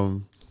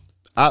to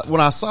when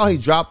I saw he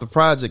dropped the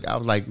project, I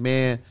was like,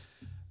 man,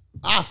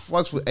 I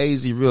fucks with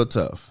AZ real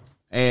tough.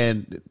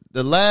 And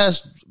the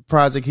last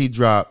project he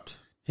dropped,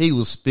 he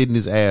was spitting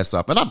his ass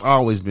off. And I've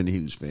always been a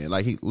huge fan.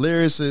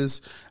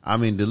 Lyricist,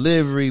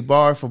 delivery,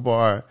 bar for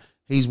bar,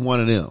 he's one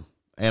of them.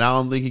 And I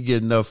don't think he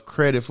get enough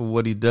credit for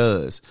what he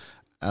does.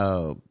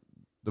 The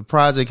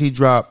project he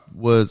dropped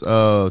was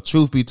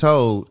Truth Be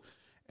Told.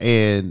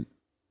 And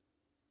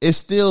it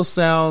still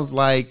sounds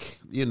like,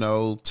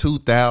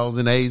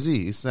 2000 AZ.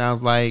 It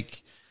sounds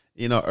like,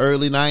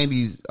 early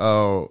 90s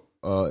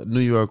New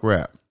York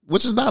rap,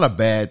 which is not a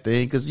bad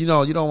thing because, you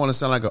don't want to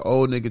sound like an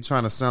old nigga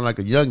trying to sound like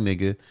a young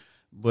nigga.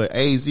 But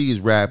AZ is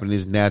rapping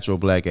his natural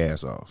black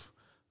ass off.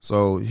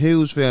 So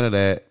huge fan of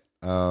that.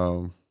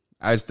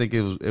 I just think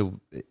it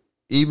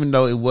even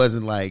though it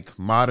wasn't like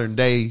modern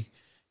day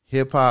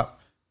hip hop,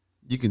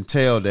 you can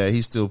tell that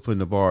he's still putting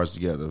the bars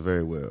together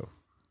very well.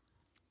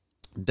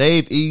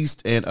 Dave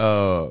East and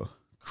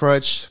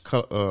Crutch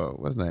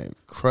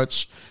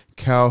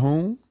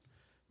Calhoun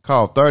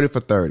called 30 for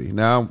 30.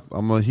 Now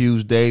I'm a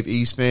huge Dave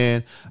East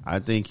fan. I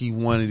think he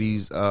one of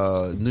these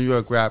New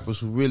York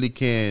rappers who really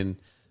can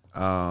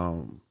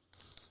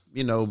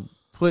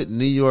put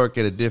New York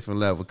at a different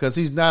level because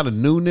he's not a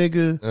new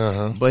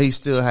nigga, but he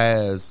still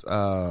has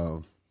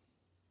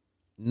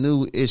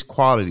new-ish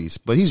qualities.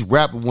 But he's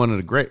rapping one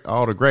of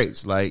all the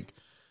greats, like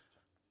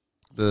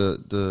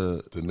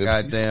the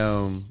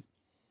goddamn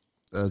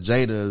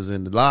Jada's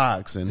and the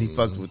Locks, and he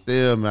fucked with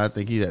them. And I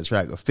think he had a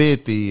track of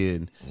 50,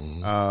 and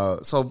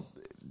so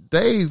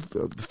Dave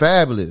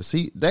fabulous.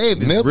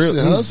 Dave is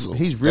real.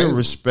 He's real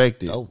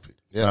respected. Dope.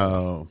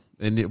 Yeah,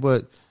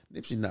 but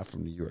Nipsey's not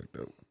from New York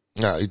though.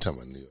 No, you talking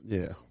about New York?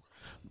 Yeah,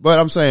 but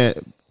I'm saying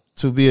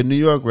to be a New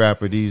York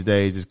rapper these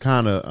days is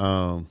kind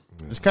of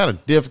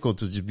difficult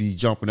to just be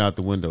jumping out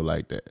the window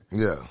like that.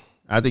 Yeah,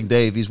 I think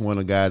Dave, he's one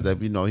of the guys that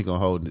he gonna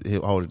hold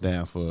it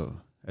down for,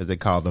 as they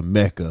call the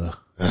Mecca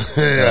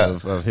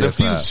of the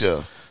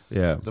future.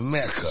 Yeah, the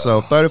Mecca.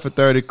 So 30 for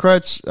 30,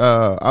 Crutch.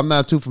 I'm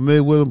not too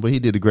familiar with him, but he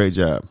did a great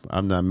job.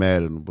 I'm not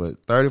mad at him,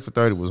 but 30 for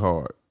 30 was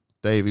hard.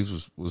 Dave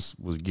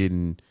was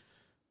getting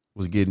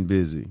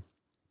busy.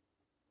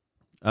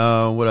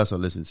 What else I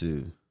listened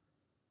to?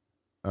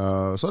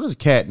 So there's a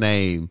cat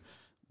named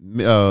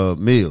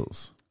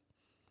Mills,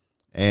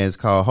 and it's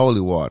called Holy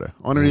Water.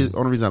 Only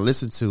reason I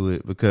listened to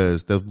it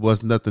because there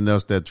was nothing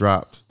else that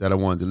dropped that I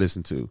wanted to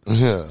listen to.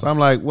 Yeah. So I'm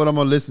like, what I'm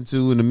gonna listen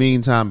to in the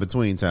meantime,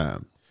 between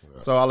time.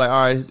 Right. So I'm like,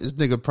 all right, this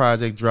nigga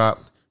project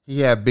dropped. He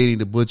had Benny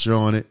the Butcher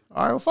on it.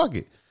 All right, well, fuck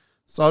it.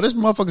 So this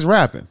motherfucker's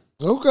rapping.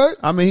 Okay.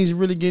 He's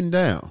really getting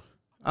down.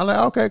 I'm like,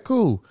 okay,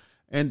 cool.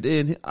 And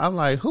then I'm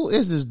like, who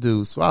is this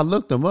dude? So I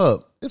looked him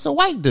up. It's a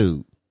white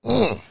dude.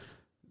 And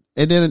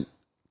then,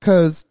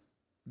 because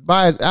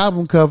by his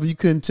album cover, you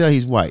couldn't tell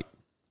he's white.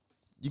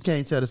 You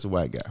can't tell this a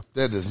white guy.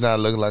 That does not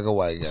look like a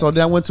white guy. So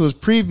then I went to his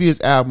previous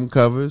album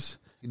covers.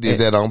 He did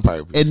that on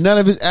purpose. And none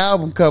of his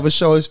album covers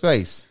show his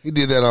face. He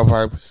did that on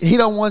purpose. He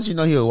don't want you to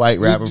know he a white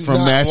rapper from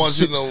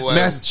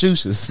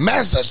Massachusetts.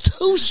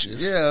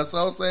 Massachusetts. Yeah, so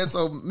I'm saying,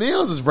 so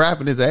Mills is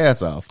rapping his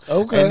ass off.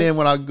 Okay. And then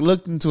when I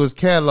looked into his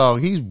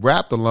catalog, he's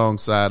rapped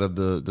alongside of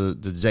the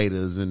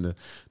Jadas and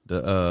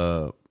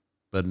the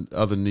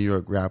other New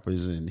York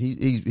rappers, and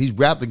he's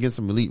rapped against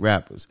some elite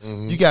rappers.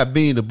 Mm-hmm. You got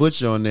Benny the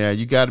Butcher on there.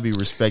 You got to be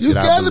respected. You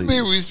got to be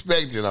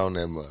respected on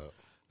that mug.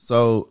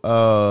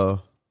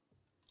 So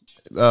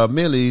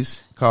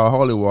Millie's called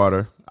Holy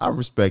Water. I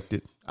respect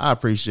it. I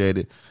appreciate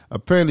it.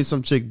 Apparently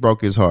some chick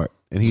broke his heart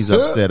and he's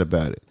upset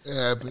about it. It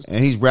happens.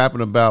 And he's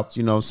rapping about,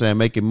 you know what I'm saying,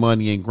 making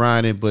money and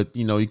grinding, but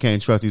you know, you can't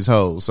trust these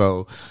hoes.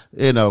 So,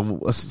 you know,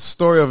 a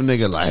story of a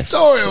nigga life.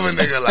 Story of a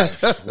nigga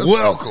life.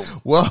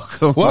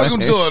 Welcome man.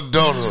 to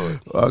adulthood.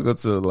 Welcome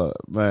to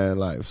man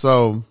life.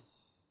 So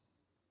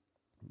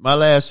my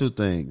last two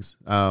things,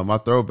 my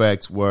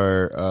throwbacks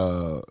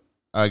were,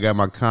 I got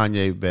my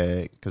Kanye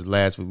bag because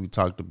last week we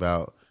talked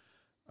about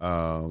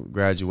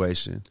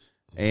Graduation,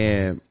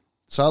 and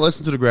so I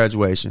listened to the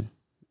Graduation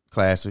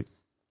classic.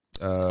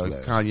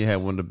 Kanye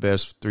had one of the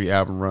best 3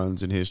 album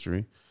runs in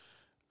history.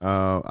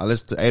 I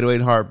listened to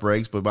 808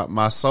 Heartbreaks, but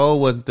my soul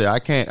wasn't there.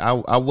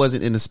 I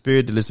wasn't in the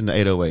spirit to listen to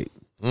 808.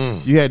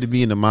 You had to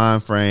be in the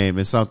mind frame,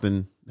 and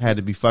something had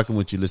to be fucking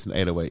with you listening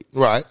to 808.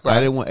 Right. I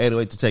didn't want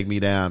 808 to take me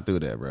down through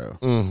that, bro.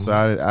 Mm-hmm. So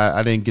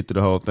I didn't get through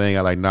the whole thing.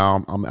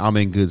 I'm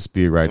in good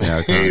spirit right now.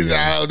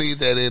 I don't need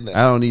that in there.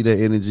 I don't need that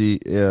energy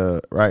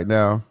right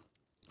now.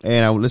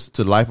 And I would listen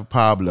to Life of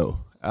Pablo.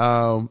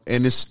 And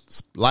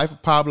this Life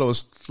of Pablo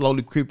is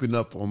slowly creeping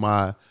up on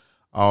my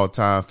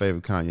all-time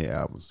favorite Kanye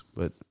albums.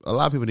 But a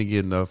lot of people didn't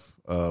get enough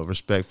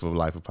respect for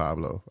Life of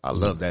Pablo. I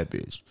love that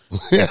bitch.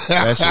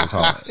 That shit was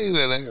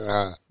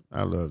hard.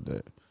 I love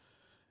that.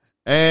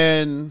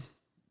 And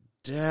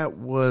that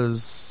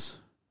was,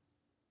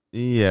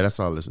 that's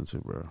all I listened to,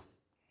 bro.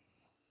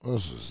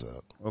 What's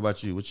up? What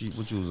about you? What you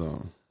was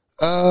on?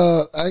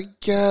 I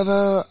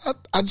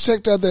I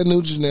checked out that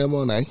new Janelle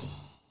Monáe.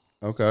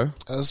 Okay.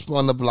 I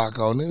spun the block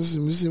on it. Let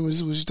me see what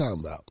you talking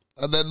about.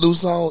 That new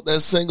song, that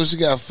single she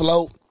got,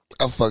 Float,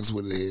 I fucks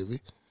with it heavy.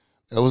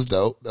 That was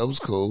dope. That was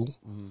cool.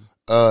 Mm-hmm.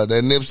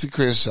 That Nipsey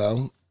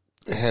Crenshaw,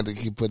 I had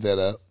to put that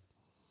up.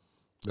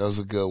 That was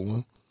a good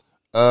one.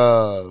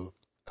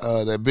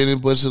 That Benny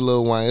Butcher,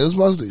 Lil Wayne. It was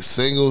mostly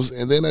singles,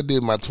 and then I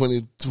did my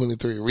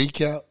 2023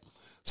 recap.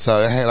 So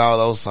I had all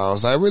those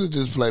songs. I really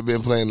just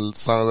been playing the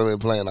songs I've been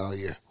playing all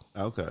year.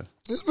 Okay.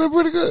 It's been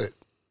pretty good.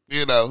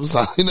 You know,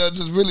 so,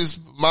 just really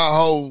my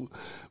whole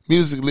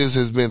music list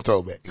has been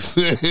throwbacks.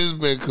 It's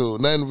been cool.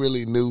 Nothing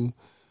really new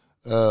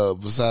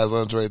besides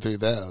Andre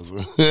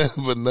 3000,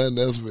 but nothing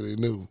else really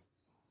new.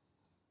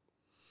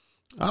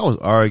 I was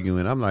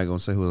arguing. I'm not going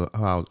to say who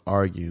I was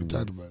arguing.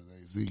 Talked about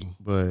AZ.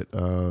 But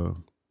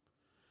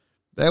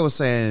they were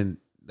saying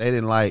they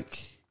didn't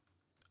like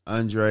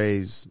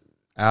Andre's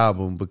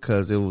album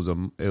because it was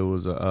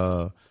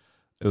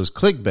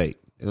clickbait.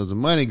 It was a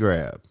money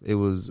grab. It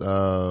was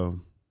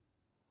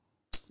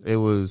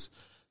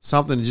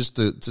something just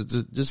to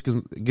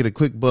get a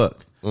quick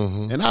buck.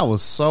 Mm-hmm. And I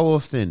was so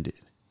offended.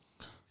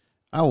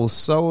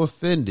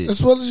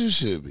 As well as you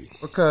should be.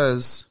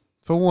 Because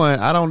for one,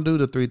 I don't do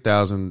the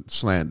 3000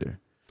 slander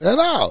at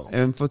all.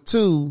 And for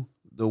two,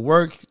 the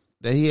work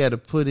that he had to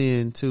put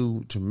in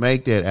to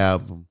make that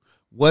album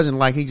wasn't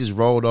like he just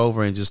rolled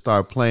over and just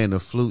started playing the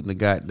flute in the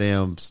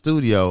goddamn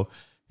studio.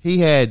 He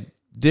had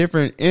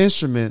different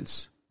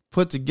instruments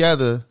put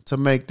together to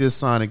make this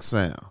sonic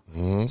sound.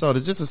 Mm-hmm. So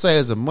just to say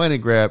it's a money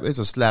grab, it's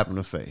a slap in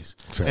the face.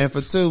 Fact. And for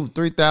two,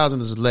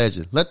 3000 is a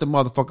legend. Let the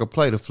motherfucker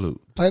play the flute.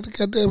 Play the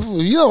goddamn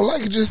flute. You don't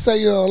like it, just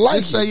say you don't like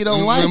it. Say you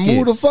don't like it.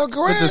 Move the fuck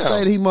around. But to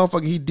say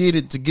that he did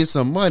it to get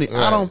some money,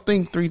 right. I don't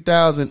think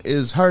 3000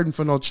 is hurting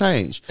for no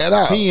change. At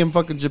all. He in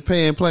fucking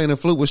Japan playing the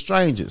flute with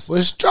strangers.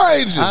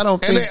 I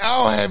don't think. And they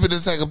all happy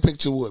to take a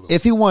picture with him.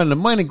 If he wanted a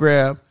money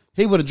grab,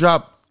 he would have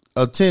dropped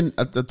a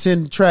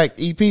 10 track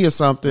EP or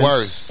something.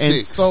 Worse, and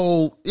 6.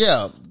 sold,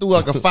 do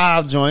like a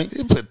 5 joint.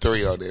 He put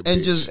 3 on there, and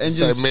bitch. just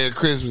say Merry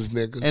Christmas,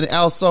 niggas. And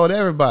outsold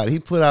everybody. He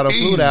put out a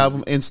flute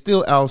album and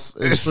still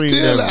outstreamed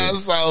everybody.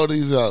 Outsold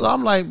these others. So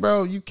I'm like,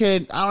 bro, you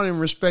can't. I don't even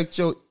respect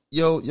your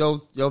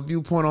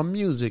viewpoint on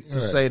music to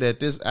say that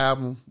this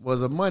album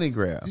was a money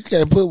grab. You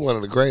can't put one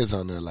of the greats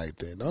on there like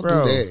that. Don't do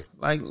that.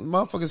 Like,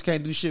 motherfuckers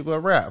can't do shit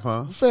but rap,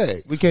 huh?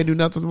 Facts. We can't do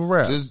nothing but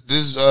rap.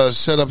 Just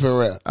shut up and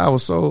rap. I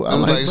was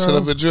like, shut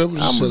up and dribble.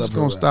 I'm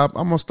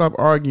gonna stop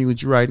arguing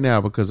with you right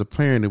now because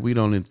apparently we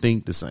don't even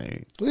think the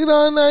same. We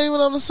don't even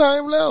on the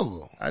same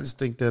level. I just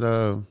think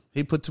that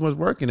he put too much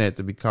work in that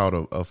to be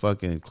called a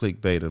fucking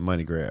clickbait or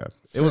money grab.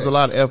 It was a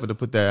lot of effort to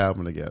put that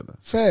album together.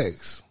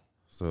 Facts.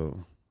 So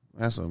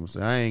that's what I'm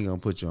saying. I ain't gonna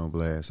put you on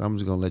blast. I'm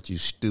just gonna let you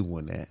stew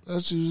on that.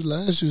 Let you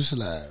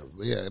slide.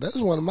 But yeah,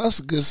 that's one of my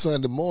good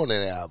Sunday morning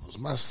albums.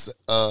 My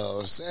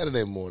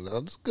Saturday morning.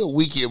 It's a good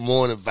weekend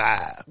morning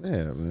vibe.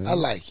 Yeah, man. I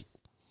like it.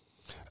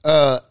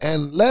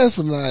 And last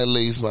but not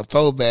least, my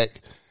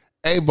throwback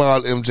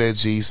A-Ball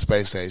MJG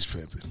Space Age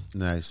Pimpin'.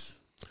 Nice.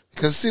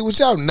 Because, see, what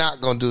y'all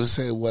not going to do is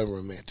say it wasn't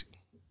romantic.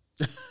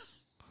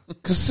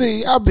 Because,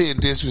 see, I'm being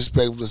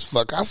disrespectful as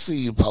fuck. I see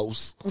you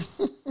post.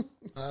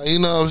 You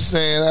know what I'm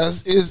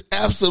saying? It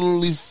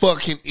absolutely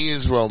fucking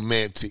is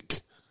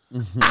romantic.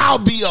 Mm-hmm. I'll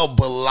be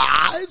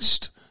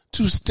obliged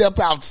to step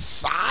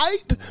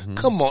outside. Mm-hmm.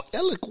 Come on,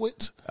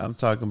 eloquent. I'm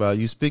talking about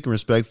you speaking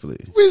respectfully.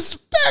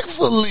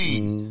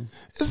 Respectfully. Mm-hmm.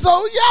 So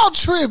y'all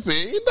tripping.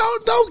 You know,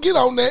 don't get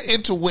on that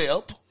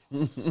interweb.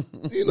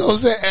 You know what I'm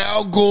saying?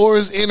 Al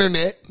Gore's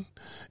internet.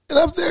 And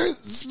up there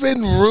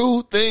spitting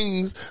rude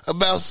things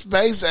about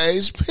space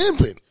age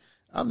pimping.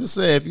 I'm just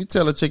saying, if you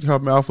tell a chick her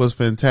mouth was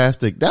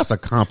fantastic, that's a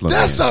compliment.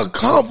 That's a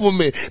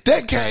compliment.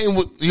 That came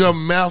with your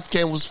mouth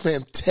game was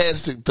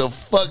fantastic. The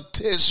fuck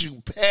test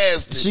you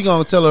passed it. She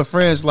gonna tell her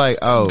friends like,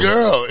 oh,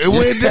 girl, it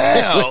went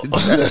down. You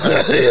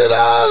know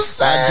what I'm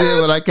saying? I did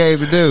what I came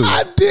to do.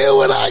 I did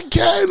what I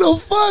came to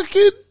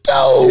fucking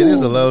do. It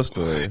is a love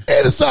story.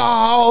 It's a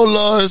whole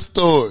love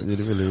story. It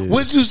really is.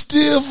 Would you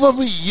steal from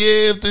me?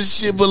 Yeah, if this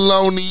shit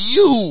belong to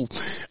you.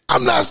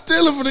 I'm not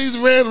stealing from these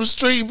random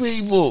street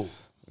people.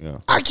 Yeah.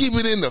 I keep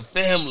it in the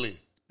family.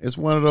 It's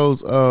one of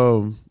those.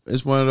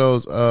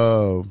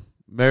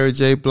 Mary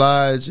J.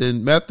 Blige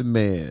and Method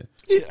Man.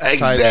 Yeah,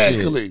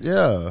 exactly.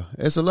 Yeah,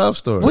 it's a love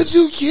story. Would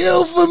you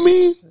kill for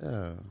me?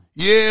 Yeah.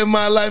 Yeah,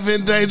 my life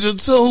in danger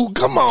too.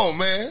 Come on,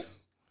 man.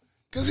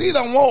 Because he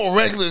don't want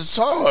reckless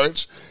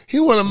charge.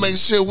 He want to make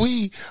sure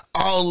we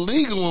all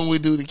legal when we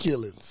do the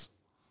killings.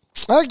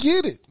 I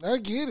get it.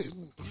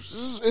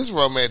 It's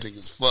romantic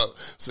as fuck.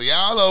 So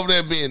y'all over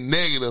there being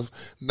negative,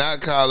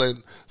 not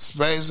calling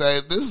Space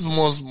Age. This is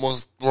one of the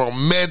most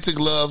romantic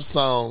love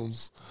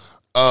songs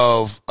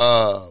of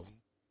our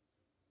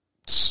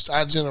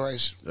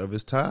generation. Of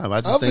its time.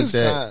 I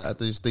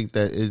just think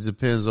that it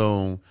depends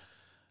on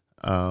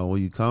where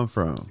you come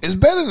from. It's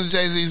better than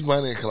Jay-Z's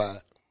Bonnie and Clyde.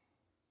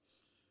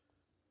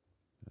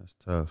 That's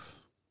tough.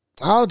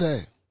 All day.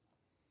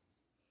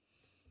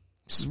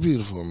 It's a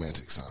beautiful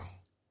romantic song.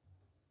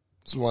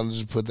 Just wanted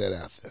to put that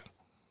out there.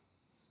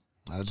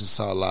 I just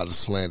saw a lot of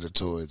slander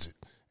towards it.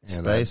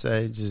 And Space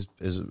Age is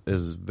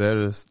a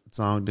better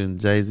song than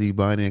Jay-Z,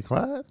 Bonnie and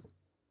Clyde?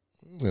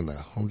 You know,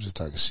 I'm just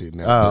talking shit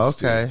now. Oh,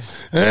 okay.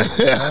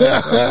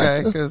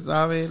 Okay, because,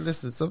 I mean,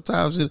 listen,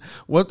 sometimes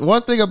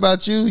one thing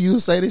about you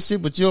say this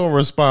shit, but you don't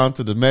respond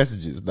to the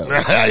messages, though.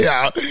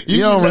 Yeah, you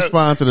don't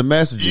respond to the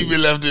messages. You be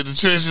left in the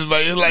trenches,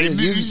 but you're like,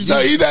 so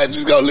you not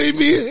just gonna leave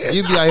me here?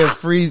 You be out here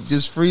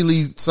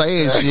freely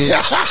saying shit,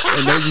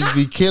 and they just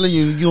be killing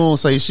you. You don't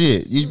say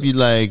shit. You be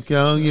like,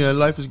 oh, yeah,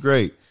 life is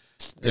great.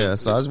 Yeah,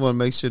 so I just want to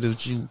make sure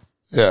that you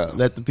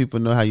let the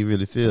people know how you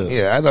really feel.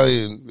 Yeah, I don't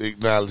even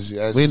acknowledge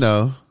you. We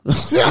know.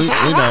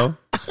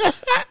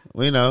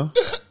 We know.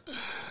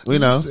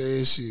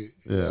 Saying shit.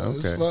 Yeah, okay.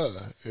 It's fun,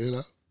 you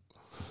know.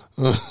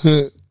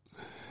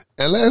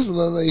 And last but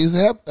not least,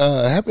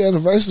 happy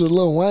anniversary to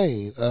Lil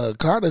Wayne.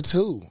 Carter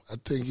 2. I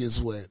think it's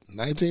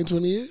 19,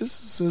 20 years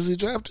since he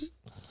dropped it?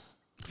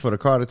 For the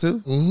Carter 2?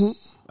 Mm-hmm.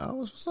 Oh,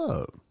 what's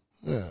up?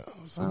 Yeah.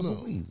 Sounds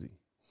for Weezy.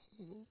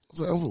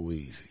 Sounds for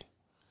Weezy.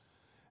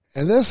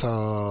 And that's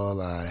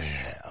all I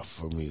have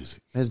for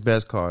music. His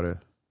best Carter.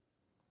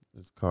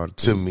 It's Carter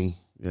 2. To me.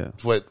 Yeah.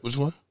 Wait, which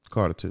one?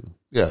 Carter 2.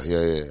 Yeah.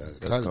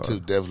 Carter 2,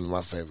 definitely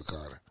my favorite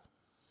Carter.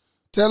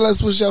 Tell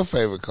us what's your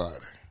favorite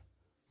Carter.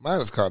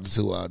 Mine is Carter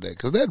 2 all day,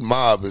 because that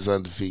mob is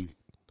undefeated.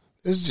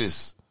 It's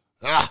just,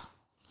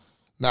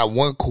 not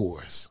one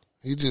chorus.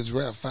 He just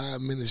rapped 5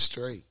 minutes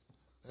straight.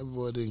 That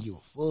boy didn't give a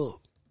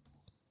fuck.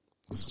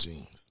 It's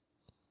genius.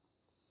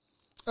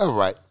 All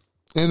right.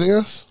 Anything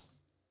else?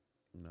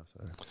 No,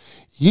 sir.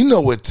 You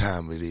know what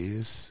time it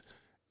is.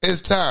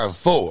 It's time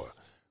for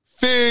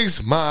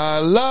Fix My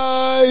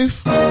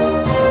Life.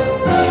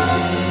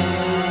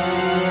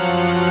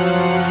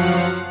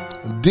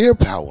 Dear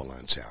Power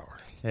Lunch Hour.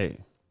 Hey.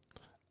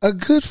 A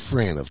good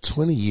friend of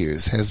 20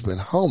 years has been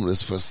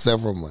homeless for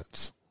several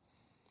months.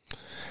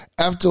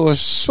 After a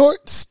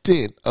short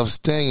stint of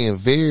staying in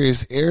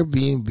various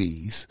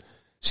Airbnbs,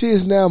 she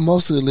is now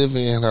mostly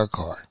living in her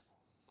car.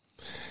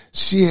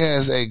 She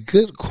has a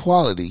good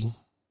quality,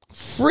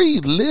 free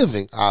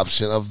living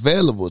option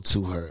available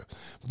to her,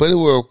 but it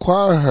will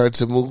require her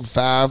to move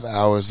 5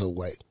 hours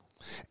away.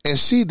 And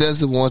she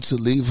doesn't want to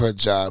leave her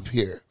job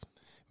here.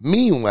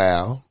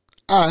 Meanwhile,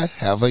 I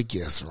have a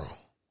guest room.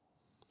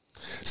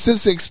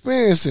 Since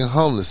experiencing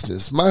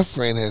homelessness, my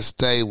friend has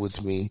stayed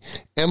with me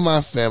and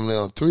my family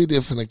on 3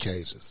 different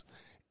occasions,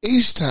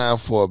 each time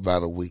for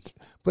about a week,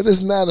 but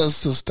it's not a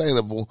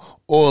sustainable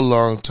or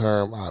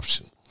long-term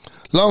option.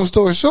 Long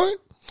story short,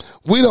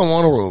 we don't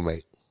want a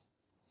roommate.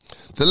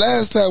 The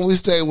last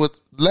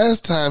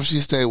time she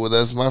stayed with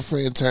us, my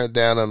friend turned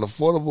down an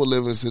affordable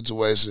living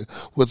situation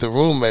with a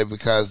roommate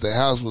because the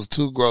house was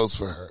too gross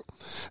for her.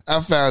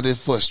 I found it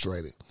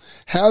frustrating.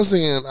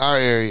 Housing in our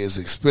area is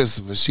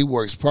expensive and she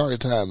works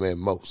part-time at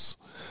most.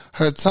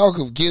 Her talk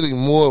of getting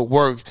more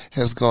work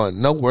has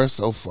gone nowhere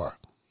so far.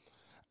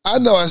 I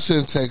know I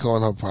shouldn't take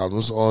on her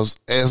problems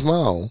as my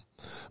own,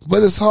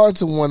 But it's hard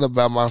to wonder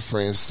about my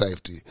friend's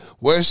safety.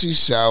 Where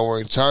she's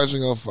showering,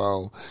 charging her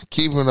phone,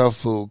 keeping her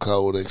food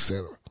cold,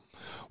 etc.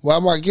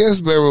 While my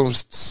guest bedroom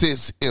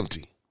sits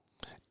empty.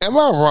 Am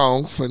I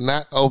wrong for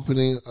not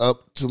opening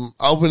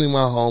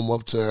my home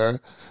up to her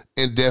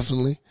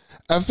indefinitely?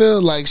 I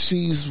feel like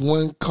she's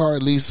one car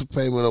lease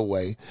payment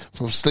away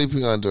from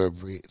sleeping under a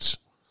bridge.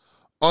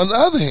 On the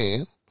other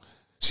hand,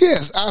 she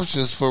has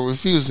options she's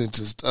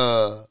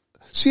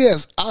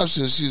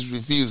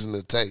refusing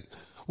to take.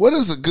 What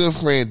does a good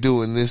friend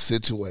do in this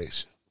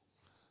situation?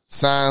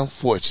 Sign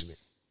Fortunate.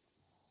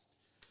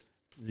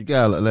 You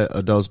gotta let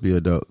adults be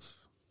adults.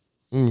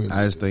 Really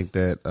I just think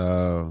that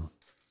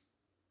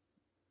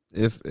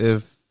if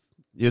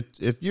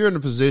you're in a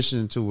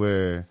position to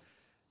where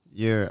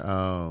you're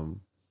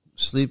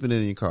sleeping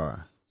in your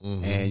car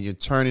and you're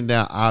turning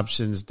down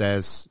options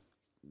that's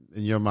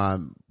in your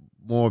mind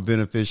more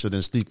beneficial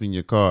than sleeping in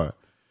your car,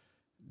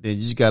 then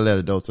you just gotta let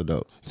adults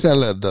adult. You gotta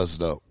let adults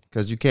adult.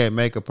 Because you can't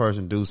make a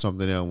person do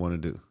something they don't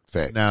want to do.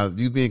 Fact. Now,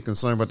 you being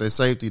concerned about their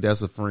safety,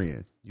 that's a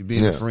friend. You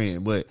being a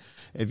friend. But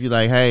if you're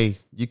like, hey,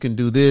 you can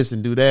do this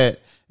and do that,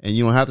 and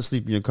you don't have to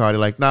sleep in your car, they're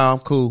like, nah, I'm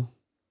cool.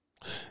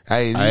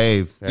 Hey,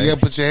 you gotta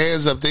put your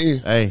hands up there.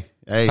 Hey.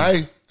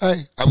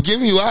 I'm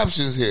giving you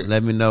options here.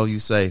 Let me know you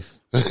safe.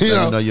 Let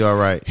me know you're all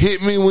right.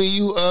 Hit me when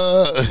you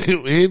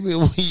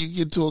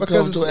get to a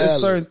comfortable alley.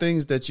 It's certain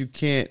things that you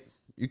can't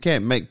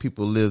make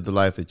people live the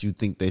life that you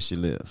think they should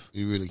live.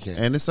 You really can't.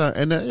 And it's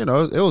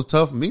it was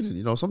tough for me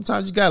to,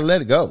 sometimes you gotta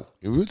let it go.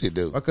 You really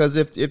do. Because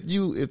if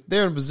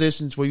they're in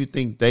positions where you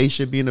think they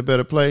should be in a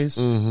better place,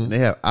 and they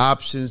have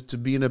options to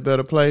be in a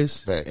better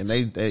place, Facts. and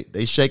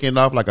they shaking it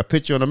off like a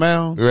pitcher on the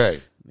mound, Right.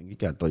 you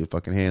gotta throw your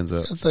fucking hands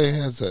up. Throw your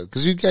hands up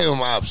because you gave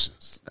them options.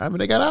 I mean,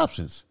 they got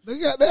options. They're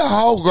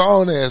whole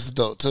grown ass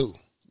adult too.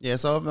 Yeah,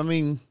 so I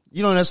mean,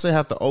 you don't necessarily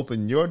have to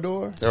open your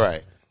door,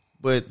 Right.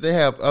 but they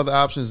have other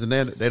options and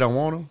they don't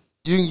want them.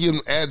 You can give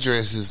them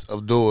addresses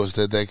of doors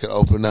that they can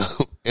open up.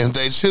 And if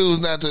they choose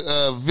not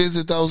to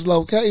visit those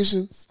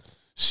locations,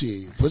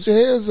 shit, put your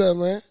hands up,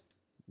 man.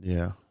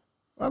 Yeah.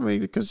 I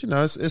mean, because,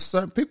 it's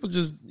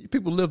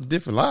people live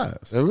different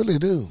lives. They really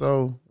do.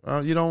 So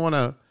you don't want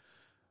to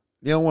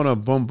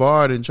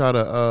bombard and try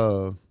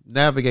to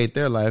navigate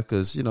their life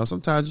because,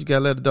 sometimes you got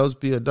to let adults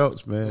be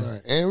adults, man.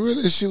 Right. And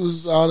really, if she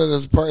was all that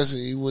as a person,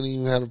 you wouldn't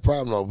even have a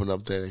problem opening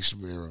up that extra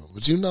bedroom.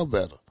 But you know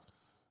better.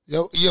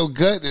 Your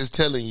gut is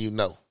telling you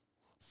no.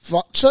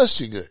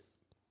 Trust your gut.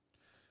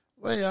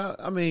 Well, yeah,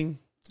 I mean,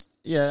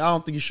 I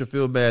don't think you should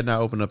feel bad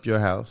not opening up your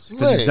house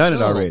because Right. you've done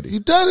it already.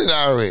 You've done it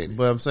already.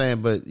 But I'm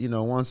saying,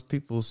 once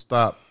people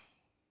stop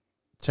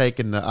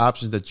taking the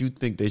options that you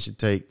think they should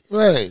take,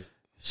 Right.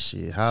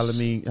 shit, holler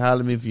me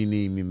if you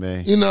need me,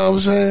 man. You know what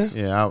I'm saying?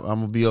 Yeah, I'm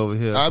gonna be over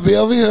here. I'll be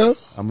over here.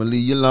 I'm gonna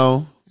leave you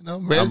alone.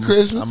 Merry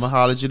Christmas. I'm gonna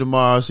holler at you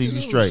tomorrow, see if you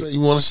straight. You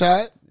want a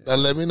shot? Now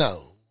let me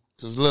know.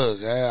 Cause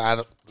look, I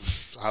don't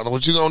know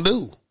what you gonna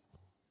do.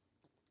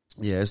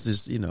 Yeah, it's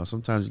just,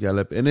 sometimes you gotta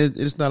let, and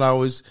it's not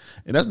always,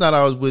 and that's not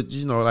always with,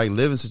 like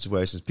living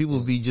situations.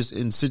 People be just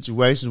in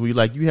situations where you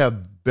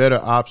have better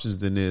options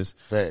than this.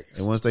 Facts.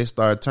 And once they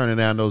start turning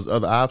down those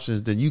other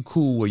options, then you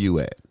cool where you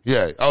at.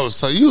 Yeah. Oh,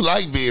 so you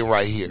like being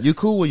right here. You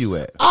cool where you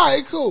at. All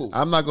right, cool.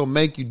 I'm not gonna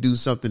make you do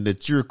something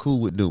that you're cool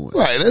with doing.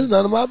 Right. That's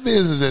none of my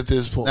business at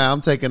this point. Now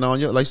I'm taking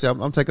on your, like I said,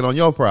 I'm taking on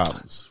your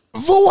problems.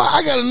 For what?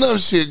 I got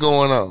enough shit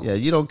going on. Yeah,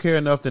 you don't care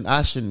enough, then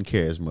I shouldn't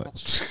care as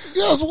much.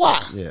 That's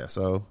why. Yeah,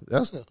 so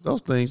that's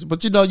those things.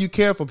 But you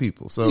care for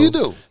people, so You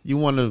do. You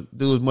want to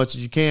do as much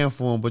as you can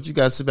for them, but you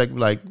got to sit back and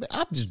be like,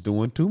 I'm just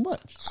doing too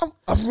much.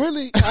 I'm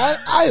really.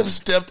 I have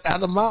stepped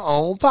out of my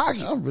own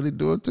pocket. I'm really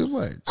doing too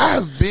much. I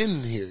have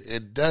been here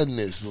and done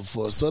this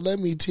before. So let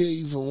me tell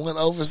you, from one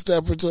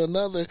overstepper to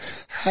another,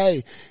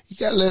 hey, you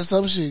gotta let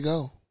some shit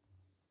go.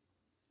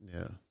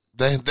 Yeah,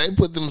 They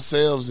put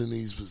themselves in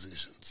these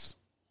positions.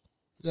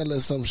 You gotta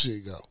let some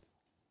shit go.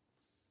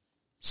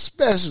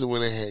 Especially when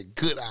they had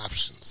good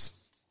options.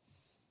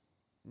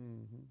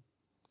 mm-hmm.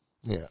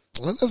 Yeah.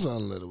 Well, that's all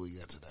the letter we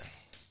got today.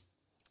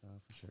 For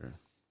sure.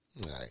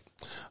 All right.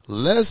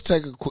 Let's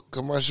take a quick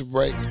commercial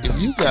break. If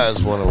you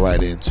guys want to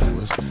write into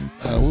us,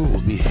 we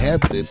will be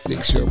happy to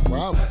fix your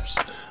problems.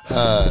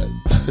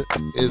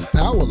 It's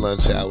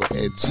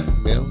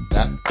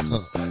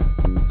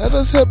powerlunchhour@gmail.com. Let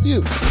us help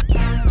you.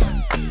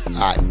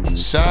 All right.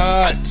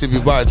 Shot Tippy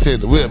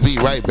Bartender. We'll be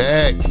right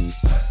back.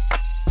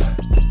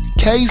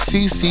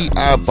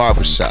 KCCI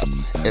Barbershop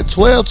at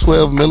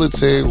 1212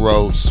 Military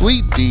Road,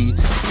 Suite D,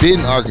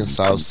 Benton,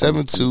 Arkansas,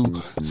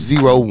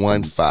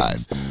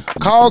 72015.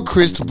 Call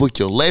Chris to book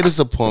your latest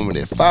appointment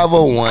at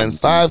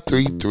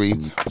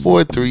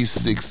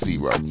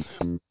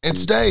 501-533-4360. In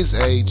today's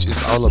age,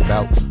 it's all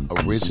about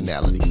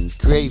originality,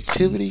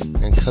 creativity,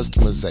 and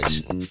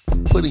customization.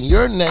 Putting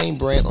your name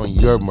brand on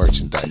your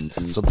merchandise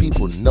so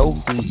people know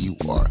who you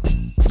are.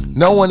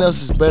 No one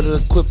else is better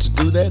equipped to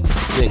do that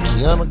than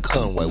Kiana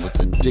Conway with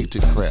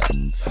Addicted Craft.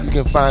 You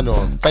can find her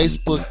on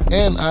Facebook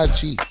and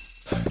IG.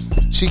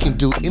 She can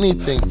do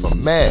anything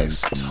from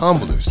masks,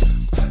 tumblers,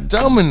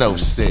 Domino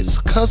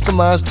sets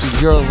customized to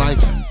your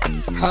liking.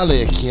 Holla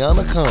at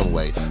Kiana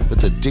Conway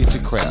with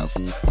Addicted Craft.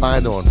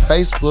 Find her on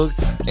Facebook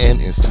and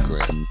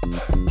Instagram.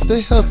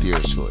 The Healthier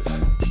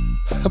Choice.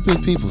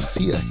 Helping people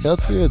see a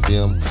healthier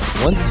them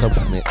one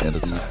supplement at a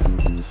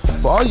time.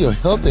 For all your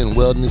health and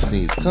wellness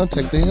needs,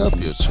 contact The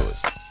Healthier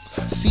Choice.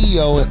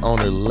 CEO and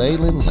owner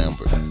Leyland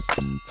Lambert.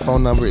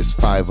 Phone number is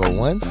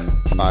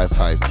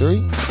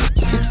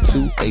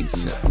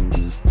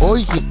 501-553-6287. Or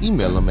you can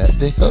email them at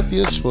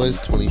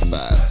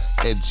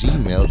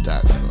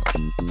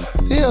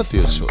thehealthierchoice25@gmail.com. The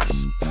Healthier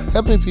Choice.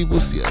 Helping people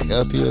see a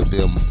healthier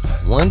them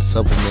one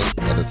supplement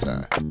at a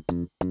time.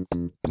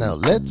 Now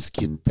let's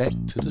get back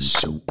to the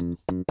show.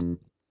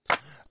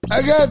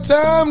 I got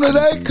time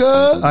today,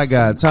 cuz. I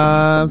got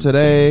time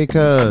today,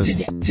 cuz.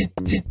 Yeah,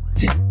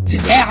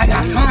 I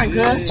got time,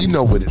 cuz. You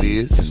know what it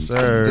is. Yes,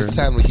 sir. It's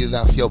time to get it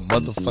off your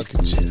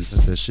motherfucking chest.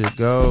 Let that shit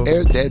go.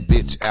 Air that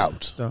bitch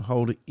out. Don't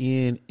hold it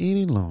in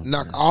any longer.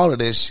 Knock all of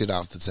that shit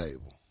off the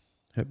table.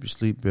 Help you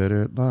sleep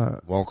better at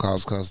night. Won't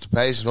cause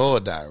constipation or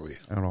diarrhea.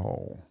 At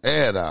all.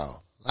 At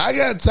all. I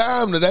got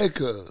time today,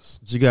 cuz.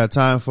 What you got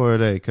time for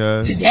today,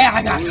 cuz? Yeah,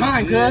 I got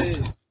time,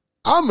 cuz.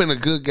 I'm in a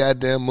good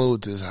goddamn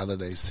mood this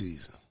holiday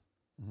season.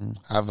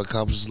 I've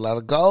accomplished a lot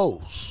of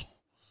goals.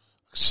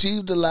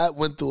 Achieved a lot,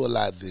 went through a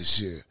lot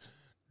this year.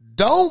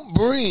 Don't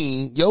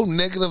bring your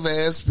negative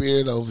ass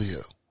spirit over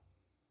here.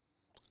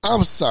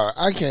 I'm sorry,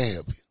 I can't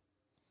help you.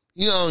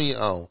 You on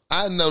your own.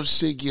 I know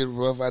shit get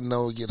rough. I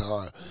know it get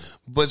hard.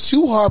 But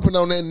you harping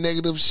on that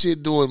negative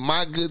shit during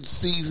my good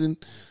season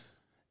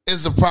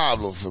is a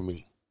problem for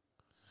me.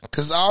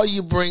 Because all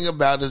you bring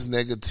about is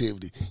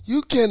negativity.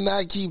 You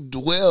cannot keep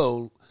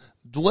dwelling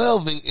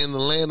in the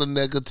land of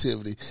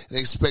negativity and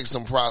expect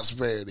some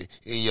prosperity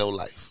in your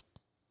life.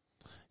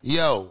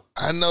 Yo,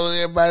 I know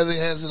everybody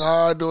has it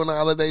hard during the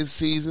holiday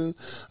season.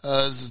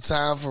 It's a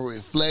time for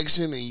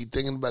reflection and you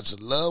thinking about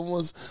your loved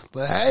ones.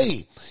 But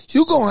hey,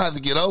 you going to have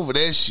to get over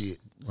that shit.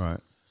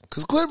 Right.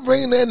 Because quit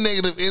bringing that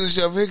negative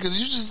energy over here because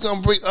you're just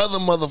going to bring other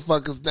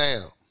motherfuckers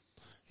down.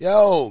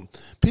 Yo,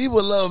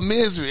 people love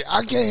misery.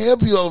 I can't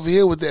help you over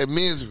here with that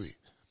misery.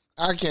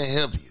 I can't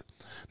help you.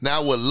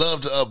 Now, I would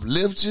love to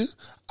uplift you.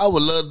 I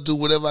would love to do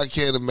whatever I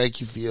can to make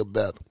you feel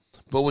better.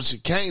 But what you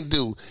can't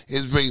do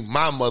is bring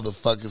my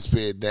motherfucking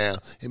spirit down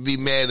and be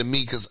mad at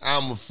me because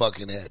I'm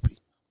fucking happy.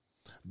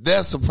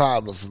 That's a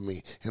problem for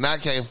me. And I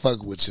can't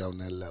fuck with you on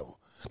that level.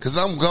 Because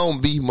I'm going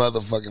to be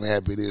motherfucking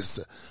happy this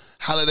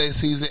holiday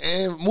season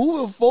and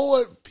moving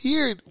forward,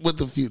 period, with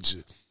the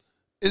future.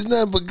 It's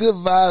nothing but good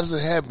vibes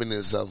and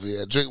happiness over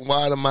here. I drink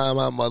water, mind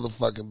my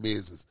motherfucking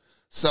business.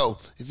 So,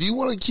 if you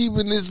want to keep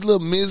in this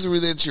little misery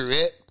that you're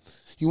at,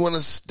 you want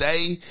to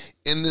stay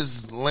in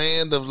this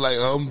land of like,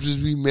 I'm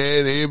just be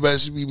mad, everybody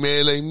should be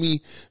mad like me,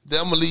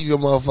 then I'm going to leave your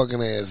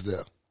motherfucking ass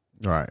there.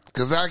 Right.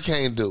 Because I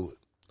can't do it.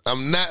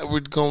 I'm not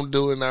going to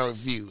do it and I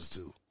refuse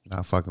to.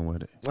 Not fucking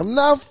with it. I'm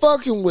not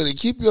fucking with it.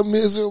 Keep your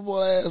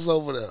miserable ass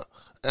over there.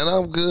 And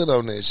I'm good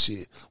on that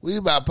shit. We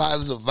about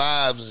positive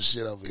vibes and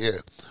shit over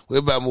here. We're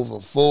about moving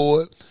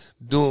forward,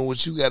 doing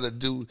what you got to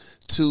do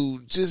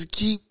to just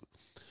keep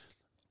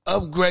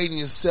upgrading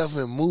yourself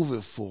and moving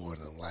forward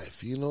in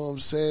life. You know what I'm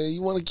saying?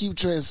 You want to keep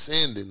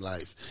transcending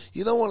life.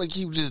 You don't want to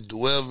keep just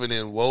dwelling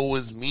in woe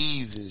is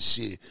me's and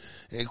shit.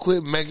 And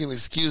quit making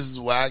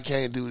excuses why I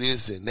can't do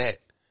this and that.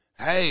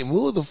 Hey,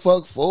 move the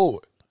fuck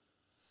forward.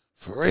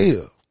 For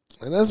real.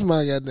 And that's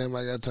my goddamn,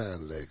 I got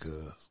time today,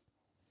 cuz.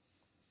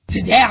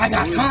 Today I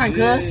got time,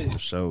 cuz.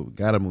 So,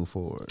 gotta move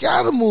forward.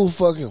 Gotta move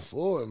fucking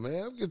forward,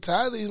 man. I'm getting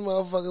tired of these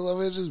motherfuckers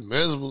over here just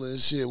miserable and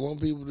shit.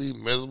 Want people to be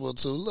miserable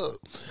too.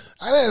 Look,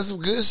 I had some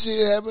good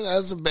shit happen. I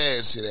had some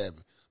bad shit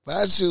happen. But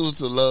I choose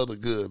to love the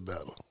good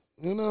better.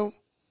 You know?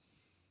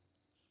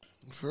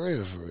 For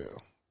real, for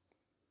real.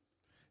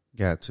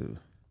 Got to.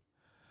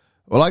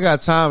 Well, I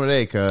got time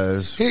today,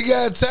 cuz. He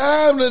got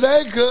time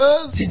today,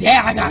 cuz. Today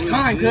I got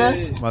time,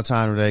 cuz. My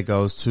time today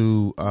goes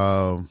to,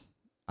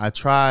 I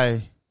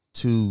try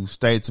to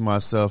stay to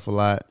myself a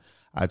lot.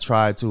 I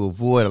try to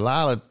avoid a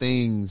lot of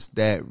things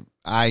that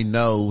I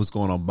know was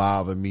going to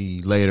bother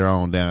me later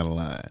on down the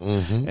line.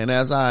 Mm-hmm. And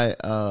as I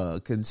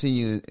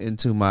continue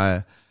into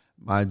my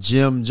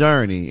gym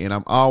journey, and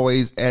I'm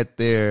always at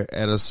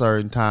a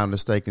certain time to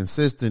stay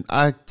consistent,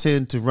 I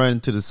tend to run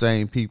into the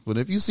same people.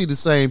 And if you see the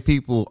same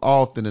people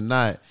often or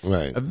not,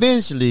 right,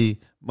 eventually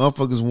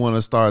motherfuckers want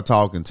to start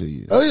talking to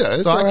you. Oh yeah,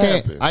 it's so gonna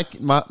happen.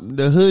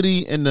 The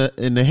hoodie and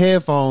the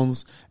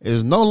headphones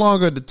is no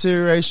longer a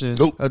deterioration.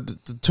 Nope. A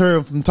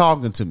deter from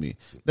talking to me.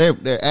 They're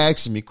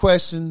asking me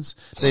questions.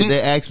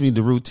 They ask me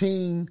the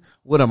routine.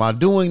 What am I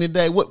doing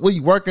today? What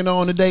you working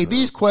on today?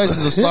 These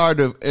questions are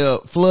starting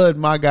to flood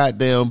my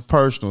goddamn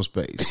personal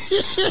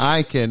space.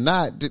 I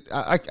cannot.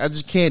 I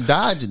just can't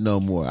dodge it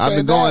no more. I've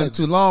been going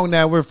too long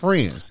now. We're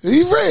friends.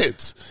 We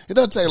friends. It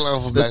don't take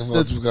long for black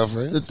folks to become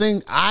friends. The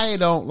thing I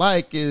don't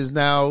like is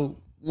now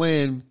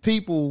when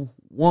people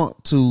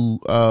want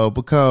to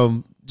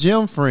become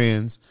gym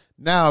friends.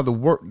 Now the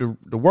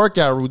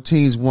workout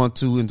routines want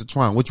to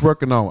intertwine. What you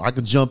working on? I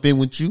can jump in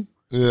with you.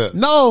 Yeah.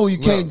 No, you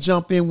can't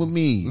jump in with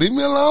me. Leave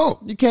me alone.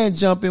 You can't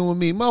jump in with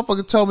me.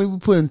 Motherfucker told me we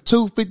putting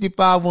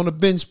 255 on the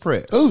bench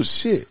press. Oh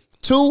shit.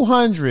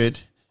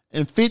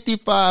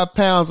 255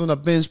 pounds on a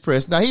bench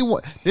press. Now he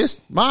want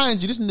this,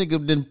 mind you, this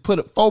nigga didn't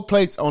put 4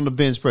 plates on the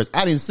bench press.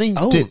 I didn't see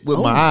it with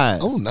my eyes.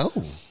 Oh no.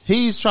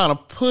 He's trying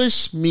to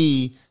push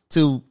me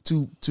to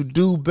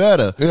do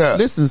better. Yeah.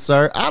 Listen,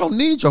 sir, I don't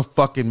need your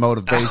fucking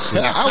motivation.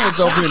 I was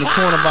over here in the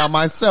corner by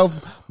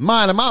myself,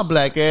 minding my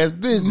black ass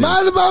business.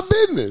 Minding my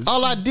business.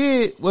 All I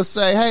did was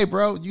say, hey,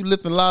 bro, you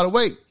lifting a lot of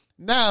weight.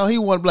 Now he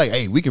want to be like,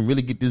 hey, we can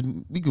really get this.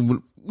 We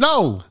can.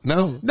 No,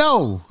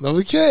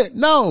 we can't.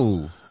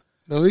 No,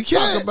 we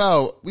can't. Talk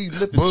about we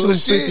lifting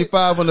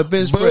 255 on the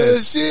bench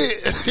press.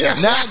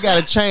 Bullshit. Now I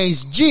gotta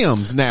change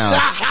gyms now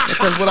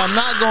because what I'm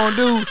not gonna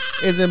do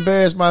is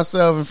embarrass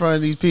myself in front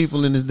of these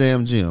people in this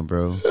damn gym,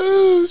 bro.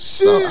 Oh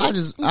shit.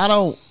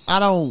 So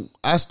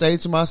I stay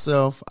to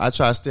myself. I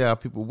try to stay out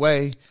of people's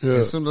way. Yeah.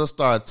 As soon as I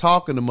start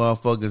talking to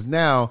motherfuckers,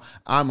 now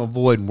I'm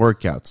avoiding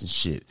workouts and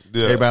shit.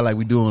 Yeah. Everybody like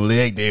we doing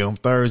leg day on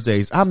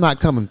Thursdays. I'm not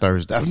coming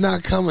Thursday. I'm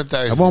not coming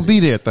Thursday. I won't be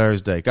there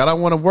Thursday. 'Cause I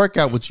don't want to work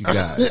out with you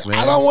guys, man.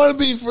 I don't want to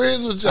be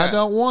friends with you. I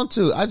don't want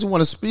to. I just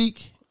want to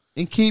speak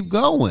and keep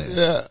going.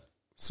 Yeah.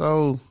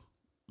 So,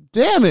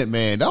 damn it,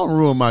 man. Don't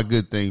ruin my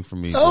good thing for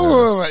me. Don't bro.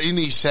 worry about it. You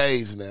need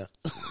shades now.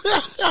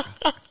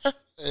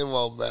 It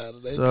won't matter.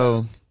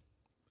 So,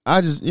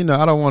 I just,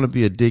 I don't want to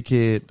be a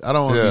dickhead. I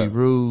don't want to be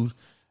rude.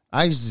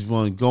 I just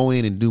want to go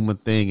in and do my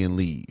thing and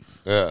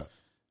leave. Yeah.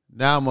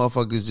 Now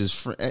motherfuckers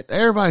just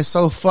everybody's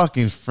so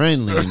fucking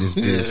friendly in this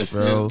bitch,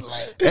 bro.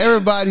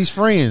 Everybody's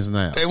friends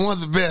now. They want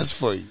the best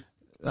for you.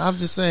 I'm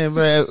just saying,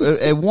 bro,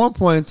 at one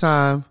point in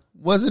time,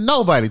 wasn't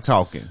nobody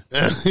talking.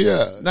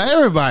 Yeah. Now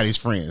everybody's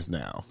friends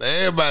now.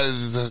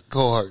 Everybody's just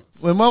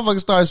cohorts. When motherfuckers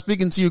start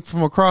speaking to you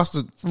from across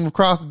the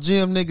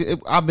gym, nigga,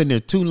 I've been there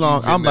too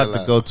long. I'm about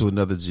to go to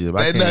another gym. I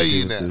They can't know deal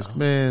you with now. this,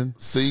 man.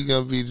 So you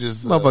gonna be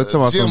just Motherfucker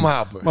talking about gym some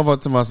hopper. Motherfucker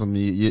talking about some.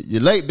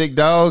 You're late, big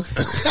dog.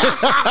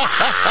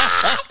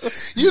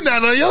 You're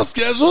not on your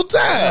scheduled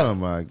time. Oh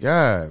my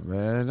god,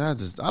 man! I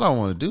don't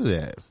want to do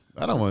that.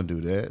 I don't want to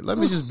do that. Let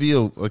me just be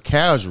a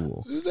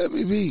casual. Just let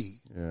me be.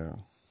 Yeah.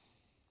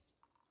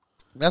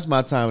 That's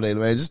my time of day,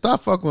 man. Just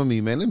stop fucking with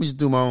me, man. Let me just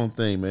do my own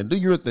thing, man. Do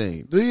your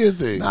thing. Do your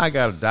thing. Now I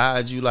gotta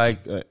dodge you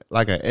like an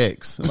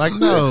ex. Like,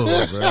 no,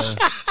 bro.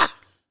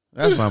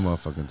 That's my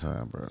motherfucking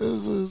time, bro.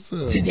 That's what's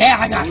up. Today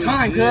I got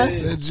time,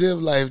 cuz. That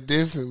gym life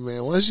different,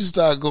 man. Once you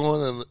start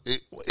going,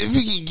 if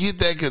you can get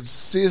that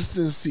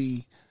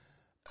consistency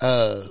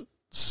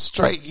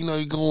straight,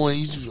 you're going,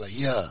 you just be like,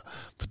 yeah.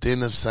 But then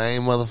the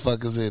same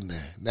motherfuckers in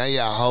there. Now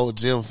you're a whole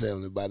gym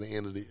family by the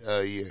end of the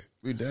year.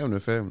 We damn near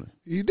family.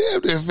 You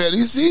damn near family.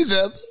 You see each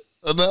other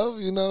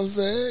enough, you know what I'm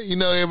saying? You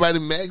know everybody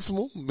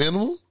maximum,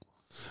 minimum.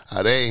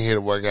 Oh, they ain't here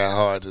to work out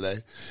hard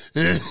today.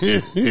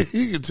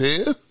 You can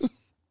tell.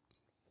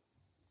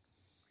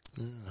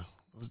 Yeah,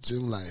 it's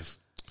gym life.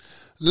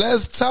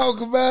 Let's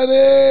talk about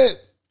it.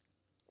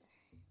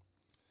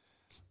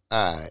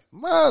 All right,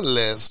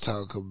 let's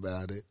talk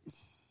about it.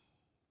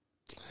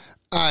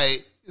 All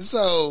right,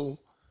 so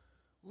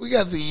we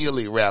got the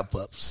yearly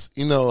wrap-ups.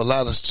 A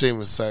lot of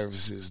streaming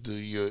services do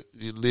your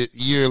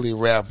yearly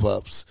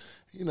wrap-ups.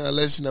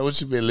 Let you know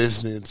what you've been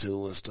listening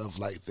to and stuff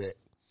like that.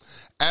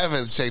 I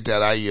haven't checked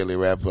out our yearly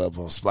wrap-up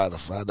on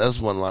Spotify. That's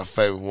one of my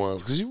favorite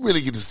ones because you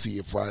really get to see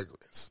your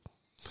progress.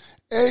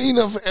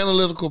 And, for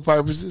analytical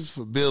purposes,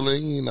 for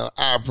building,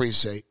 I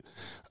appreciate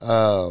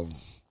the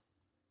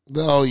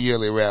whole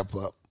yearly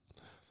wrap-up.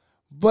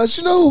 But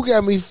you know who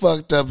got me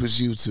fucked up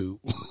is YouTube.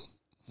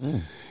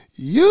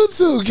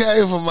 YouTube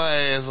came for my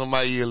ass on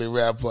my yearly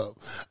wrap-up.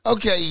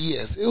 Okay,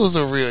 yes, it was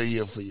a real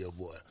year for your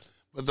boy.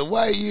 But the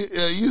way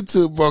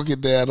YouTube broke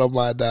it down on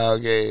my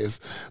dog ass,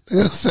 they're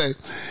going to say,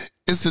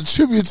 it's a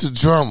tribute to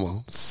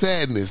drama,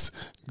 sadness,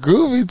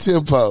 groovy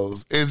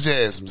tempos, and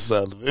Jasmine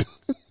Sullivan.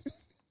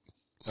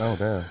 Oh,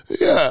 damn.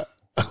 Yeah.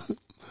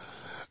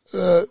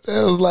 That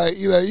was like,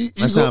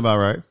 That sound about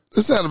right.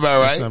 That sounded about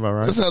right.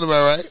 That sound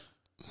about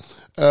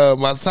right.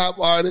 My top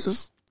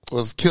artist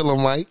was Killer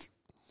Mike,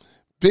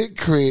 Big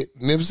Crit,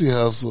 Nipsey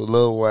Hussle,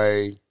 Lil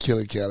Wayne,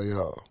 Killer Cali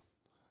Hall.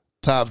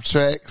 Top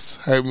tracks,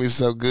 Hurt Me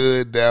So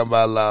Good, Down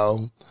by Law,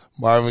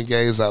 Marvin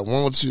Gaye's I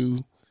Want You,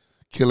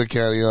 Killer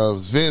Cali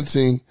Hall's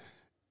Venting,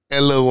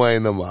 and Lil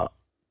Wayne Them All.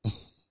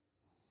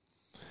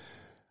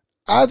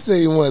 I'll tell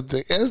you one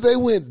thing. As they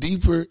went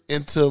deeper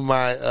into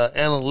my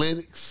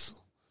analytics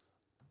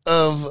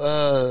of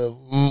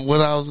what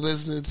I was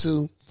listening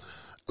to,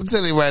 I'm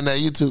telling you right now,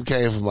 YouTube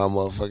came for my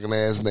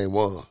motherfucking ass and they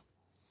won.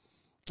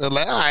 They're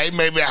like, all right,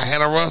 maybe I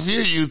had a rough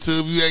year,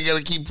 YouTube. You ain't got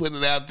to keep putting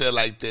it out there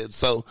like that.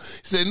 So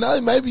he said,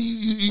 no, maybe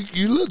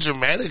you look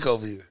dramatic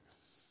over here.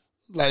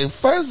 Like,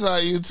 first of all,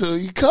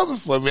 YouTube, you coming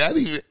for me. I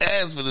didn't even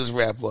ask for this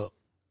wrap up.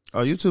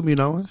 Oh, YouTube be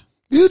knowing?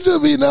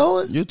 YouTube be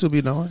knowing. YouTube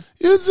be knowing?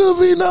 YouTube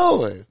be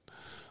knowing.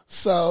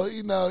 So,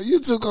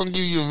 YouTube going to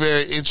give you a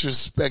very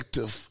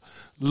introspective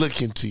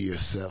look into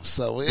yourself.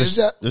 So,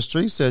 the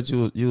street said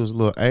you was a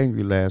little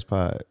angry last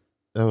pod.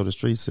 That's what the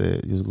street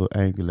said. You was a little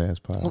angry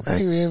last pod. I'm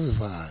angry every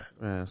pod.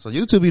 Man, so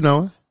YouTube be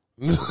knowing.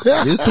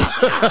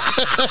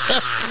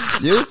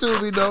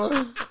 YouTube be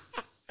knowing.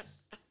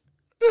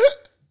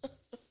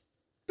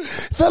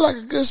 Felt like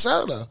a good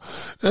show though.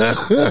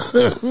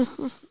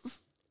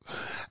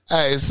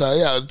 Hey,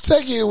 so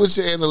check in with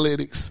your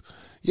analytics,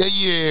 your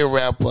year-end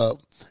wrap up,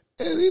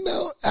 and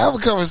have a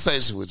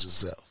conversation with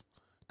yourself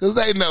because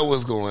they know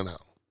what's going on.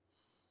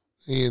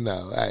 Hey,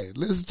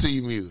 listen to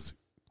your music.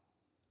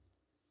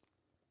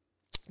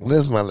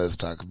 Let's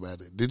talk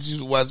about it. Did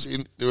you watch?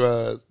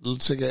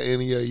 Check out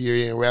any of your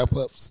year-end wrap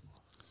ups?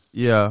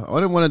 Yeah,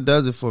 only one that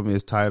does it for me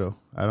is Tidal.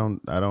 I don't.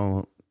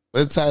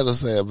 What Tidal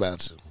say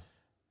about you?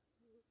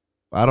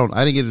 I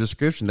didn't get a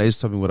description. They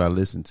just told me what I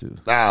listened to.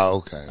 Oh,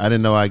 okay. I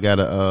didn't know I got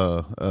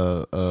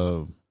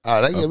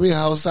they give me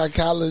whole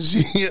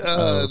psychology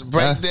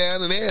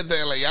breakdown and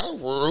everything. Like, y'all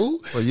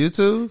rude. For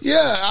YouTube?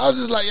 Yeah, I was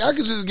just like, y'all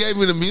could just give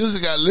me the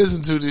music I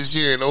listened to this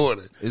year in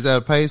order. Is that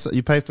a pay?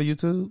 You pay for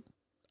YouTube?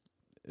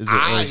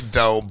 I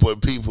don't,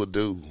 but people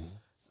do.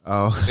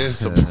 Oh,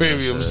 it's a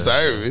premium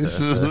service.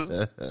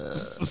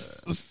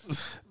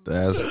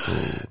 That's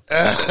cool.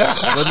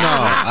 But no,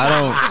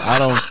 I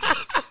don't.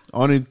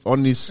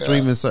 Only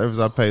streaming service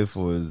I pay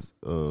for is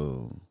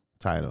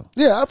Tidal.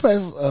 Yeah, I pay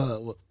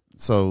for.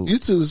 So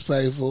YouTube is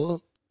paid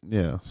for.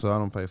 Yeah, so I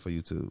don't pay for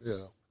YouTube.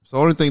 Yeah. So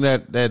the only thing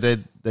that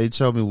they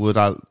showed me what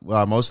I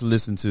mostly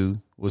listened to,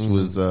 which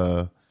was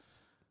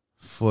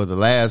for the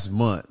last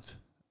month,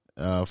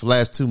 for the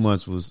last 2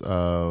 months was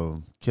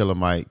Killer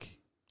Mike.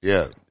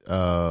 Yeah.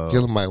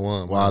 Killer Mike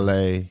won.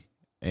 Wale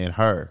and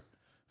Her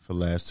for the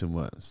last 2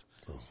 months,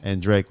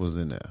 and Drake was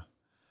in there.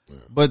 Yeah.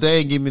 But they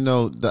ain't give me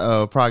no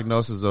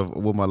prognosis of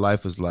what my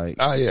life is like.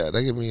 Oh yeah,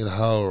 they give me in the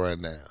hole right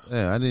now.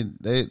 Yeah,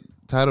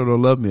 Tidal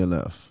don't love me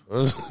enough.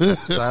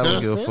 Tidal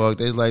don't give a fuck.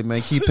 They like,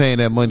 man, keep paying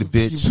that money,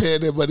 bitch. Keep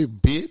paying that money,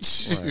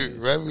 bitch.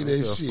 Right me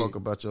that shit. Fuck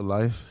about your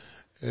life.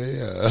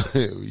 Yeah,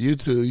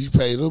 YouTube, you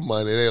pay them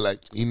money. They're like,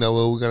 you know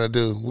what we're gonna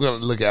do? We're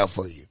gonna look out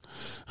for you.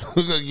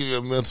 We're gonna give you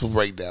a mental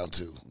breakdown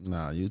too.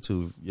 Nah,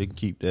 YouTube, you can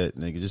keep that,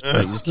 nigga.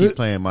 Just keep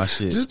playing my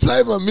shit. Just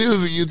play my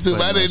music,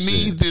 YouTube. I didn't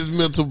need this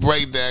mental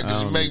breakdown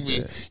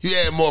because you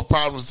add more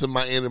problems to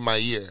my end of my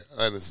year.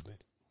 Honestly,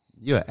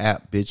 you're an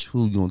app, bitch.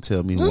 Who gonna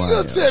tell me? Who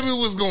gonna tell me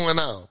what's going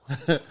on?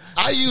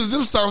 I use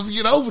them songs to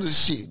get over this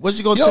shit. What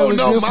you gonna tell me?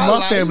 Good for my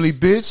family,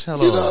 bitch.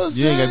 Hello. You know what I'm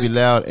saying? You ain't gotta be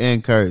loud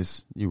and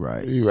curse. You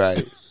right. You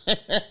right.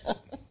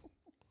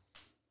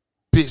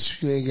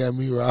 Bitch, you ain't got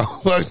me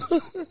wrong.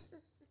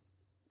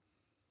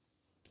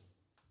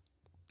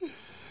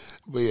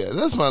 But yeah,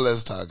 that's my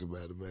let's talk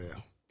about it, man.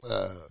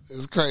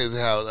 It's crazy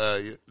how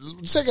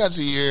check out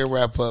your year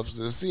wrap ups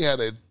and see how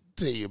they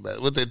tell you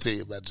what they tell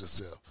you about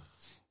yourself.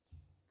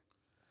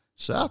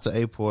 Shout out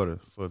to A Porter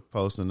for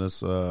posting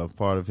this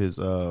part of his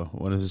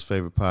one of his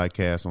favorite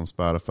podcasts on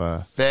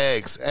Spotify.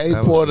 Facts. A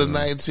Porter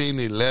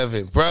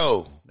 1911.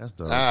 Bro. That's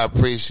dope. I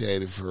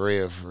appreciate it for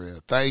real, for real.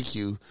 Thank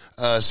you.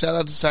 Shout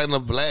out to China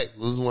Black.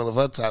 This is one of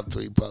her top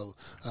 3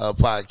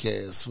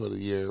 podcasts for the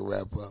year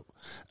wrap up.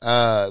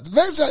 The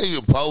fact that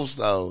you post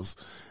those,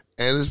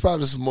 and there's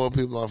probably some more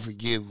people I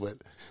forget, but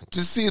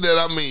to see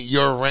that,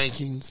 your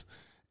rankings,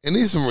 and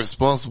these some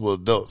responsible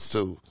adults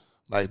too.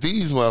 Like,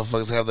 these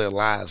motherfuckers have their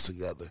lives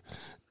together,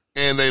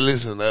 and they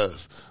listen to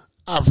us.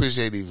 I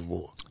appreciate it even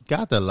more.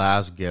 Got their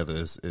lives together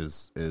is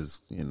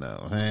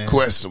man,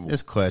 questionable.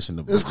 It's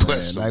questionable. It's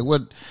questionable. Man.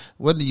 Like,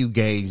 what do you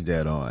gauge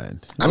that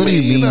on? What do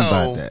you mean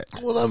by that?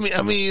 Well,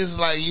 it's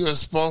like you're a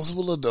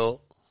responsible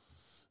adult.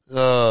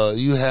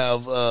 You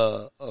have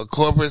a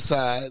corporate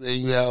side and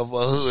you have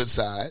a hood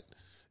side,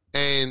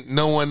 and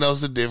no one knows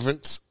the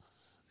difference.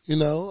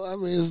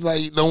 It's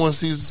like no one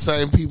sees the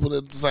same people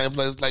at the same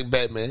place, like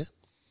Batman.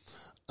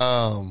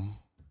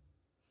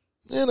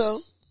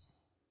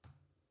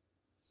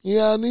 You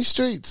out in these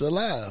streets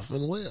alive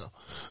and well.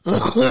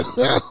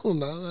 I don't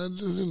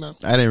know.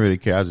 I didn't really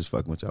care. I was just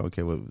fucking with y'all.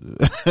 Okay,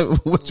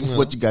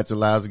 what you got your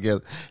lives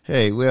together?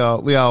 Hey, we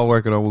all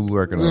working on what we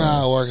working on. We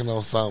all working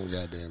on something,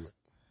 goddamn it.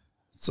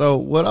 So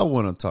what I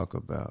want to talk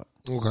about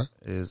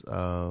is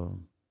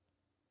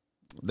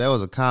there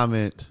was a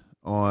comment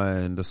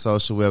on the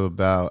social web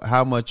about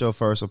how much your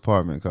first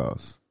apartment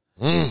costs.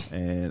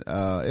 And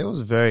it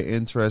was a very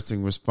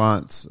interesting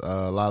response.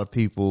 A lot of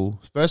people,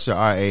 especially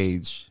our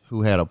age,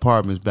 who had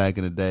apartments back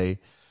in the day,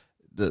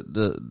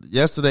 the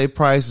yesterday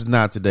price is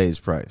not today's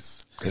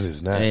price. It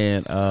is not.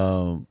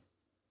 And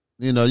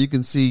you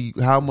can see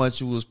how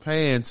much you was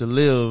paying to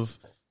live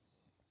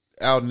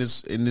out in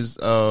this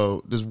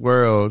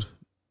world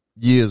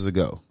years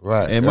ago.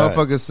 Right. And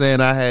motherfuckers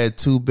saying I had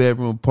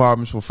 2-bedroom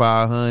apartments for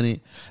 $500.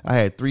 I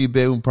had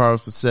 3-bedroom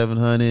apartments for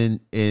 $700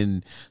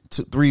 and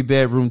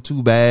 3-bedroom,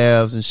 2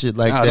 baths and shit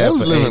like that. They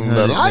was living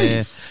the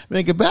life.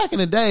 Man, back in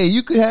the day,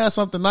 you could have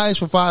something nice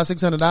for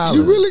 $500-$600.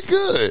 You really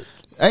could.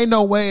 Ain't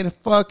no way in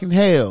fucking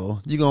hell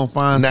you gonna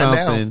find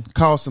something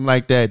costing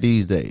like that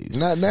these days.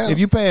 Not now. If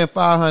you paying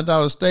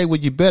 $500 stay, well,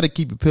 you better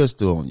keep your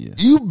pistol on you.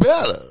 You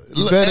better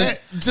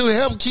to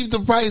help keep the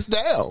price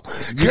down.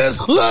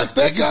 Because look,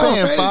 they got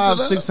paying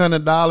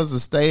 $500-$600 to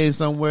stay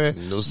somewhere.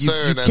 No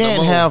sir, you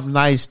can't have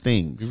nice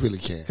things. You really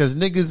can't. Because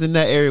niggas in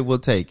that area will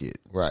take it.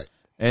 Right.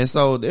 And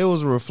so it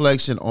was a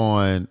reflection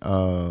on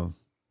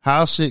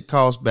how shit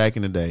cost back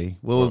in the day,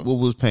 what we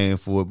was paying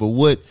for it. But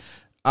what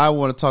I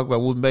want to talk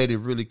about, what made it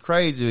really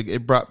crazy,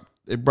 it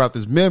brought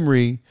this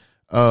memory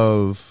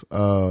of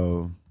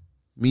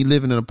me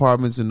living in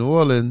apartments in New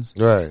Orleans,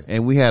 Right.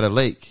 and we had a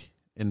lake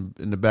in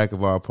the back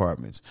of our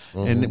apartments,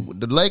 and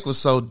the lake was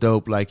so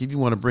dope. Like if you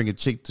want to bring a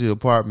chick to your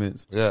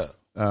apartments, Yeah.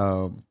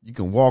 you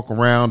can walk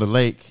around the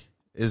lake.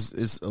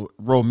 It's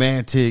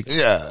romantic.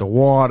 Yeah. The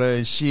water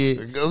and shit.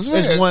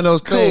 It's one of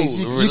those cool,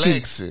 things.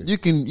 relaxing. You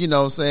can, you know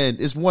what I'm saying?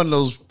 It's one of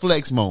those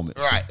flex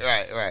moments.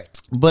 Right.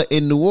 But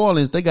in New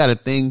Orleans, they got a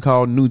thing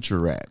called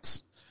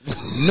Nutri-Rats.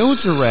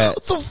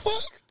 Nutri-Rats What the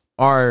fuck?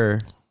 are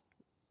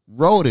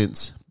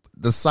rodents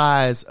the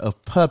size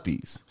of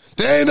puppies.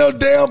 There ain't no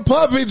damn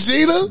puppy,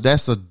 Gina.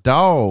 That's a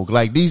dog.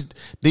 Like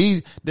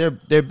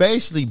they're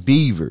basically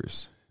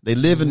beavers. They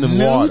live in the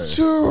water.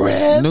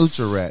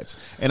 Nutri-Rats.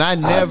 And I've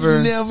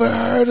never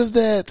heard of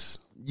that.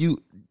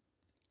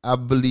 I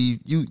believe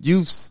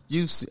you've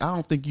seen, I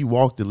don't think you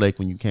walked the lake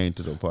when you came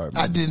to the apartment.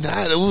 I did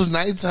not. It was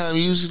nighttime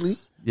usually.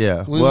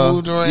 Yeah. We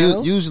moved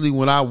around. Usually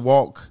when I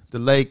walk the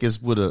lake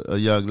it's with a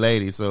young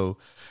lady. So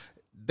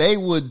they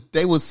would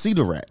see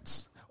the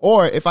rats.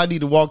 Or if I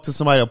need to walk to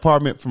somebody's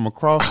apartment from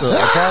across the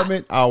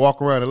apartment, I'll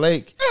walk around the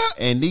lake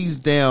and these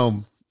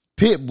damn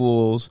pit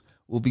bulls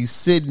will be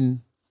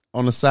sitting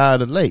on the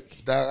side of the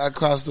lake. I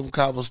crossed them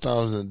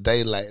cobblestones in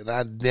daylight, and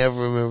I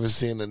never remember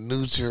seeing a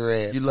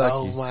Nutri-Rat. You lucky.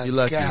 Oh my you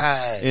lucky.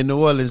 God! In New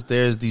Orleans,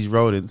 there's these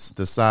rodents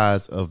the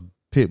size of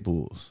pit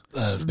bulls.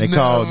 They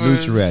call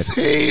Nutri-Rats.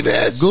 See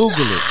that? Google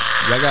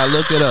it. Y'all gotta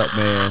look it up,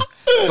 man.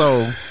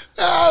 So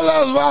I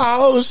lost my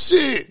whole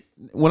shit.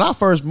 when I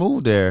first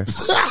moved there,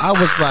 I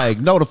was like,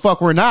 "No, the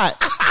fuck, we're not."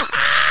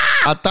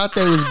 I thought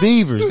they was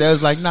beavers. They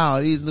was like, "No,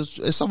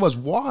 it's so much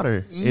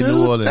water in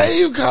New Orleans." They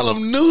you call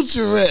them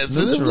Nutri-Rats.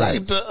 And they're like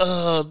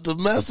Nutri-Rats. the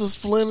master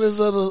splinters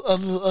of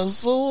the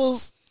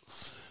sewers.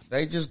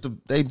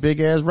 They big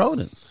ass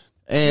rodents.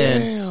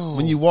 And Damn.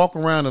 when you walk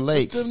around the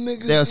lake, Them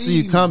niggas they'll see you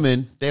eating.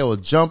 coming. They will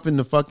jump in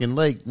the fucking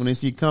lake. When they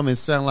see you coming,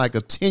 sound like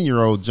a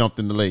 10-year-old jumped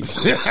in the lake.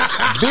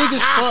 Big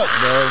as fuck,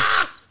 bro.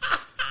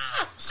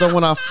 So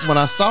when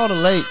I saw the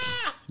lake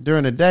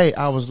during the day,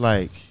 I was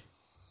like,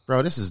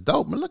 bro, this is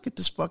dope, man. Look at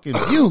this fucking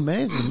view,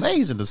 man. It's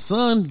amazing. The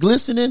sun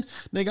glistening.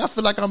 Nigga, I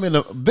feel like I'm in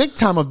a big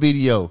time of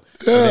video.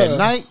 Yeah. But at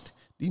night,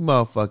 these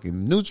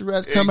motherfucking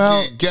Nutri-Rats come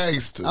out.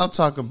 Gangster. I'm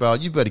talking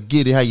about, you better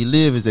get it how you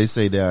live, as they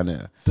say down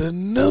there. The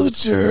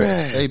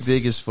Nutri-Rats. They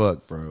big as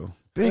fuck, bro.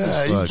 Big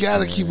as fuck. You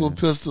gotta man. keep a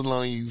pistol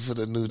on you for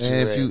the Man,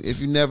 Nutri-Rats.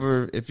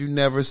 if you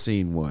never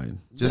seen one,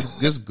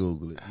 just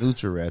Google it.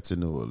 Nutri-Rats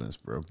in New Orleans,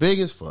 bro. Big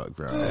as fuck,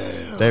 bro.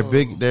 Damn. They're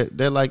big.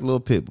 They're like little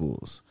pit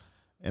bulls,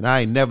 and I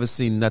ain't never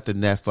seen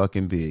nothing that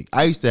fucking big.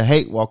 I used to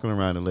hate walking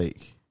around the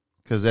lake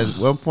because at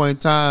one point in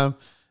time,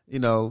 you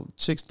know,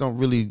 chicks don't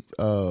really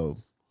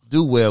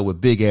do well with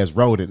big ass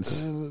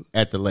rodents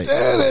at the lake.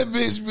 Damn, that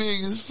bitch big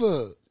as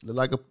fuck.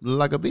 Look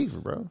like a beaver,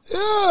 bro. Yeah,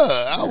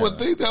 I would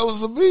think that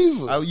was a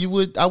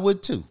beaver. I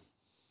would too.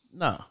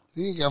 Nah,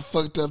 He ain't got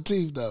fucked up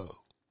teeth though.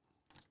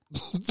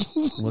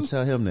 we'll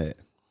tell him that.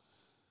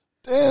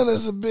 Damn,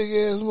 that's a big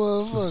ass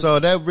motherfucker. So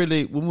that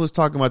really, when we was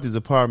talking about these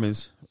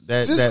apartments,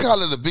 just call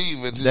it a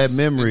beaver. Just that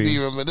memory. The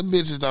beaver, man. Them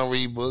bitches don't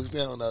read books. They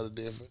don't know the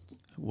difference.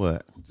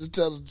 what? Just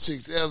tell the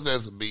chicks,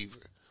 that's a beaver.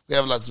 We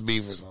have lots of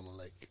beavers on the lake.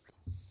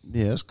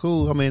 Yeah, that's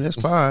cool. I mean, that's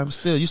fine.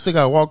 Still, you still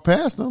gotta walk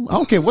past them. I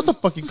don't care what the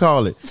fuck you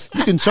call it.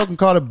 You can choke and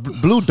call it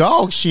blue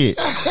dog shit.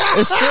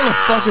 It's still a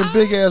fucking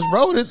big ass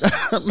rodent.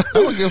 I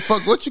don't give a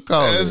fuck what you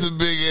call That's it. a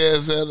big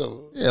ass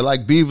animal. Yeah,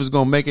 like beavers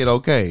gonna make it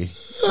okay.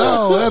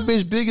 No, that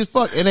bitch big as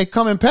fuck, and they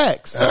come in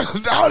packs.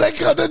 Oh, they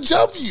come to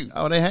jump you.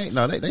 Oh, they hate.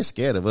 No, they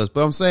scared of us.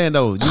 But I'm saying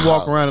though, you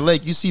walk around the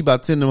lake, you see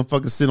about 10 of them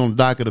fucking sitting on the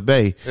dock of the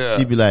bay. Yeah.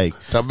 You be like,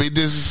 Don't be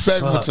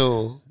disrespectful Fuck. to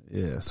them.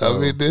 yeah. So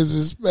Don't be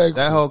disrespectful.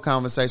 that whole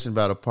conversation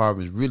about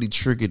apartments really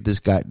triggered this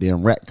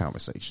goddamn rat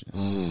conversation.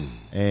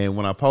 And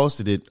when I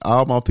posted it,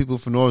 all my people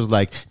from North was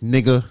like,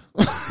 nigga,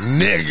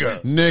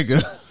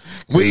 Nigga,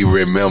 we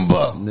remember.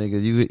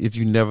 nigga, if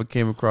you never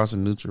came across a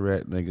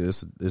Nutri-Rat,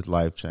 nigga, it's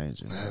life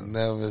changing. I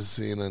never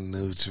seen a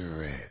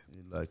Nutri-Rat.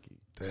 You're lucky.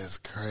 That's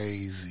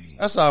crazy.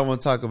 That's all I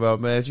want to talk about,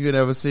 man. If you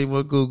never seen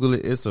one, Google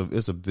it. It's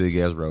a big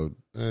ass road,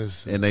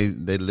 That's- and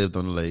they lived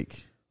on the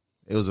lake.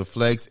 It was a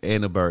flex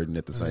and a burden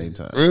at the same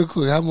time. Real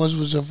quick, how much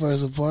was your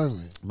first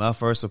apartment? My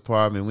first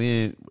apartment,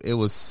 it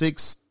was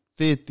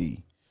 $650.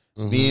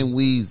 Me and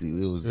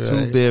Weezy, it was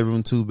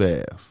 2-bedroom,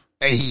 2-bath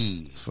Hey,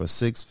 for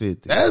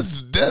 $650.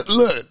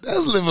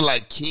 that's living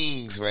like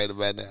kings right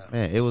about now.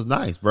 Man, it was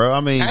nice, bro.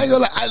 I mean, I ain't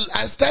gonna lie,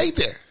 I stayed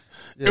there.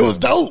 Yeah. It was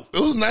dope. It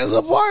was a nice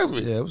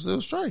apartment. yeah, it was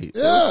straight. It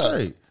Yeah. was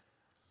straight.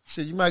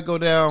 Shit, you might go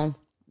down,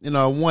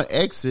 one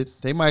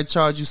exit. They might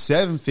charge you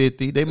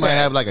 $750. They might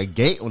Yeah. have like a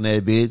gate on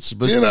that bitch,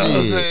 but You know what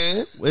I'm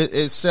shit, saying?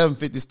 it's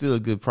 $750 still a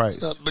good price.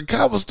 The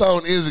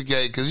cobblestone is a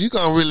gate because you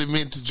gonna really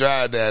meant to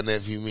drive down there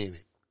if you mean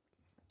it.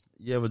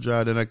 You ever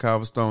drive down that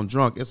cobblestone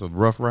drunk? It's a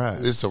rough ride.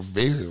 It's a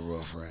very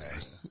rough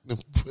ride.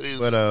 But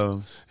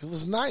it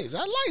was nice. I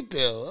liked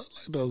that. I like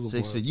those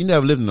apartments. you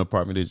never lived in an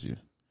apartment, did you?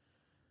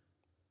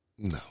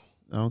 No.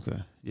 Okay.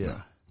 Yeah.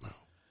 No.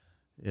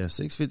 Yeah,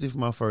 $650 for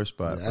my first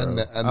spot. Yeah, Bro.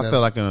 I never-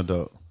 felt like an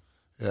adult.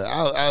 Yeah,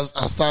 I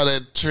saw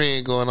that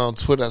trend going on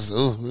Twitter. I said,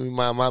 "Ooh, let me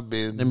mind my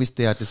business. Let me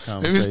stay out this Let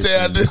conversation. me stay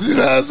out this. You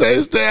know what I'm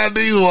saying? Stay out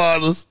these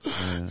waters.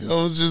 Yeah. You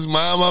know, just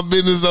mind my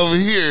business over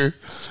here.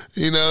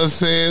 You know what I'm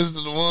saying? It's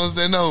the ones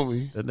that know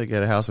me. That nigga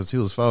had a house since he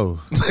was 4.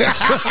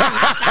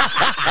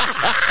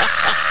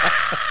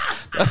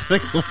 That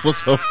nigga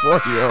was a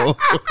 4-year-old.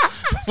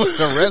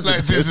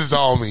 Like, this is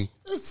all me.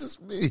 This is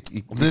me.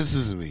 This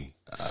is me.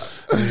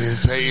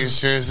 Pay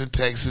insurance in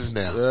Texas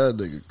now. That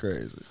nigga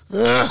crazy.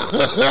 Yeah,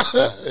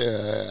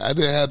 I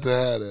didn't have to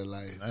have that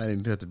life. I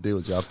didn't have to deal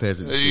with y'all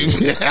peasant shit.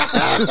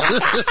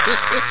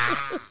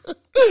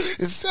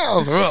 It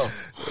sounds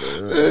rough.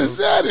 It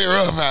sounded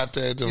rough out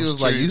there. He was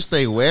like, "You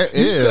stay where?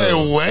 You stay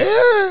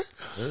where?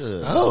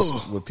 Ew.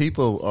 Oh, With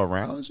people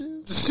around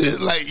you?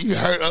 like you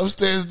heard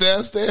upstairs,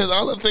 downstairs.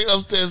 All I think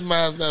upstairs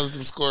miles now is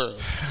some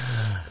squirrels.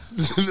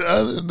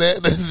 Other than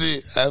that, that's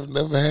it. I've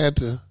never had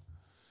to.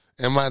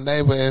 And my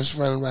neighbor in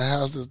front of my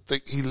house to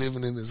think he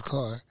living in his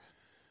car.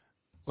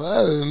 Well,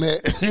 other than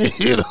that,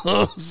 you know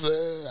what I'm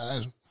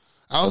saying?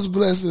 I was a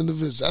blessed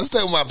individual. I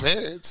stayed with my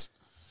parents.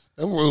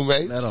 Them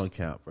roommates. That don't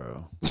count,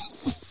 bro.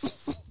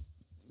 That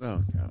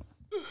don't count.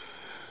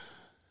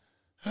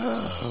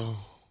 Oh,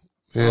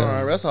 All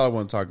yeah. right, that's all I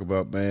want to talk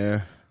about,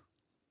 man.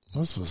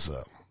 That's what's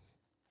up.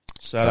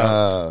 Shout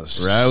out.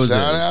 Roses.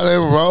 Shout out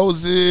and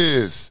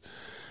roses.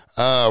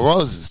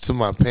 Roses to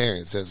my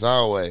parents, as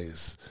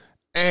always.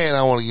 And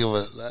I want to give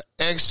an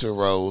extra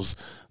rose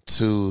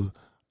to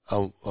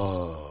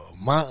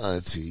my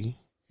auntie,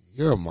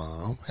 your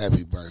mom.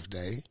 Happy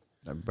birthday.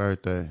 Happy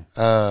birthday.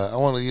 I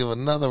want to give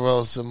another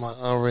rose to my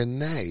Aunt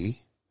Renee.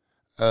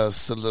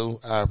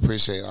 Salute. I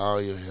appreciate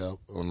all your help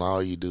and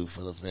all you do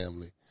for the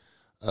family.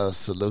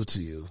 Salute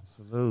to you.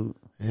 Salute.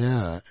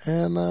 Yeah.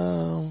 And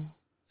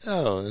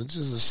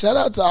just a shout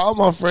out to all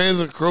my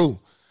friends and crew.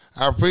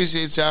 I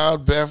appreciate y'all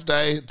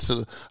birthday.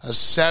 A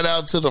shout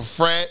out to the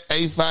frat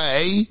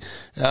A5A.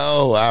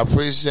 Oh, I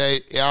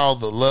appreciate y'all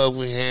the love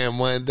we had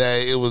one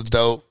day. It was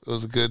dope. It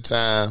was a good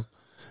time.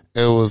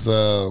 It was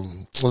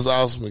an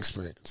awesome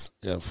experience.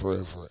 Yeah, for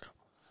real, for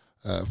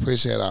real.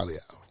 Appreciate all of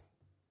y'all.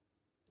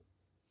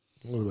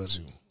 What about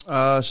you?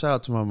 Shout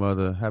out to my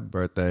mother. Happy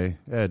birthday.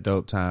 Had a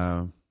dope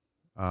time.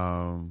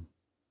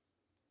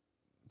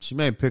 She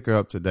may pick her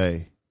up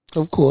today.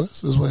 Of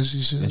course, that's why she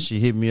should. And she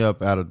hit me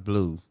up out of the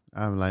blue.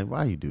 I'm like,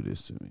 why you do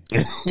this to me?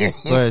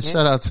 But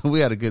shout out to,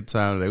 we had a good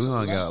time today. We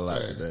hung out a lot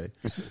today.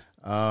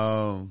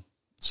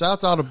 Shout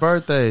out to all the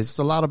birthdays. It's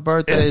a lot of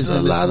birthdays. It's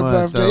a lot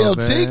of birthdays. Yo,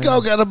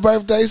 Tico got a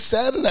birthday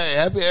Saturday.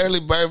 Happy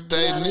early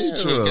birthday.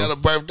 Nitra got a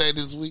birthday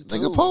this week too.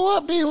 Nigga, pull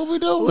up, D. What we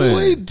doing? What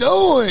we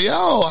doing? Yo,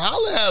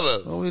 holla at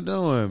us. What we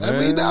doing, man? Let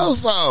me know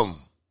something.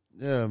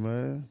 Yeah,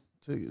 man.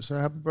 So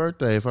happy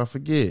birthday if I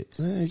forget.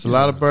 It's a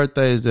lot of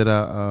birthdays that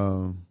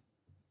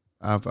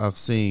I've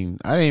seen.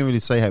 I didn't really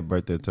say happy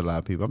birthday to a lot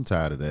of people. I'm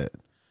tired of that.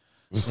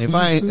 If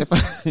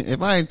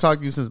I ain't talked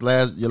to you since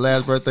your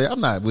last birthday, I'm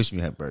not wishing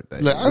you happy birthday.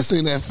 Look, I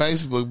seen that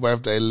Facebook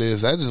birthday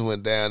list. I just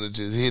went down and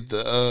just hit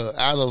the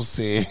auto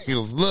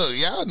singles. Look,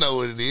 y'all know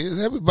what it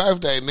is. Happy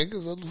birthday,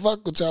 niggas.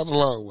 Fuck with y'all the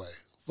long way.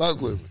 Fuck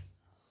with me.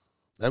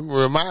 Let me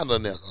remind a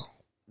nigga.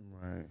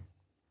 Right.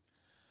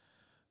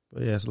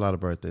 But yeah, it's a lot of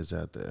birthdays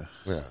out there.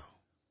 Yeah.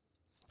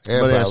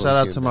 But yeah, shout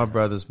out to my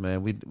brothers,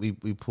 man. We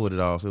pulled it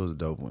off. It was a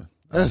dope one.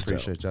 That's I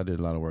appreciate y'all did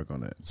a lot of work on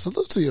that.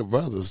 Salute to your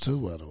brothers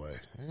too, by the way.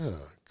 Yeah.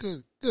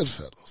 Good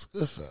fellas.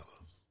 Good fellas.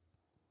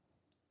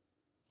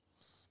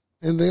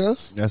 Anything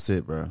else? That's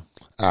it, bro.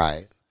 All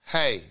right.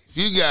 Hey, if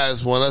you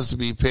guys want us to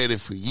be petty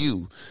for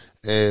you,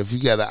 and if you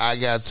got I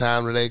got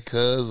time today,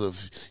 cuz,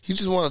 if you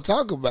just want to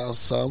talk about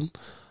something,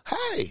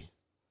 hey,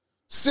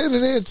 send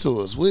it in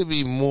to us. We'll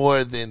be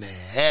more than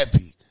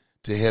happy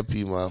to help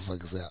you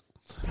motherfuckers out.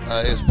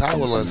 It's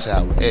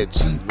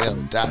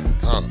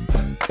powerlunchhour@gmail.com.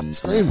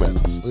 Scream at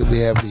us. We'll be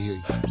happy to hear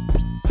you.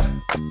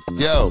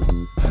 Yo,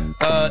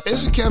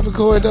 it's your Captain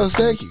Corey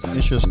Dosecki.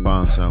 It's your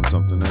sponsor on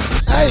something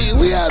else. Hey,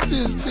 we out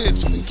this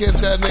bitch. We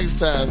catch y'all next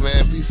time,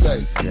 man. Be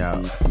safe.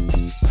 Yeah.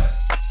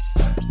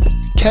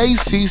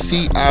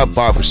 KCCI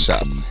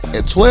Barbershop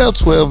at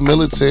 1212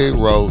 Military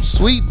Road,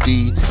 Suite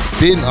D,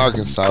 Benton,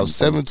 Arkansas,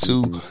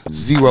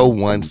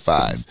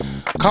 72015.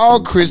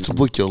 Call Chris to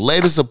book your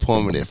latest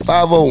appointment at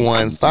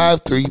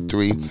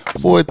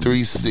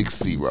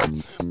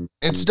 501-533-4360.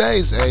 In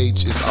today's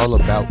age, it's all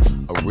about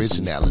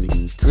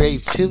originality,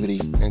 creativity,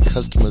 and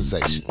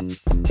customization.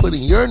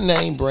 Putting your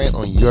name brand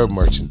on your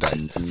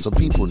merchandise so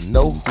people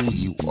know who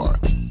you are.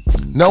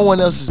 No one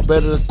else is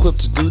better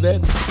equipped to do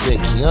that than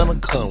Kiana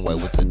Conway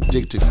with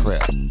Addicted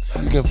Craft.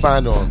 You can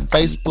find her on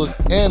Facebook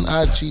and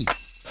IG.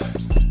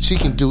 She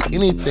can do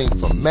anything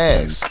from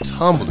masks,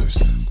 tumblers,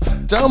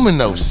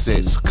 domino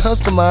sets,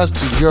 customized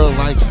to your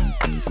liking.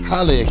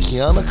 Holla at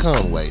Kiana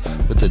Conway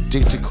with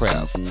Addicted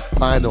Craft.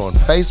 Find her on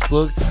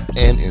Facebook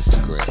and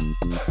Instagram.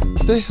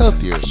 The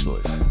healthier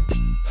choice.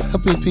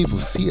 Helping people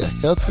see a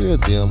healthier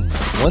them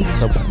one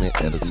supplement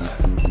at a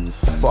time.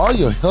 For all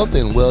your health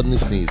and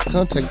wellness needs,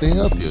 contact The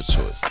Healthier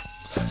Choice.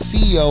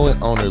 CEO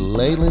and owner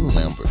Leyland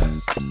Lambert.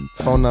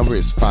 Phone number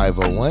is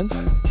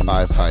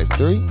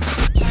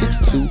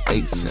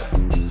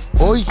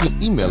 501-553-6287. Or you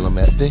can email them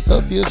at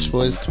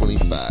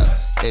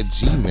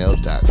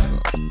thehealthierchoice25@gmail.com.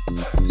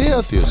 The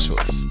Healthier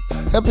Choice,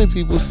 helping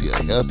people see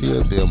a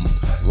healthier them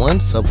one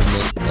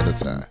supplement at a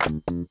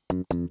time.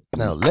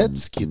 Now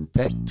let's get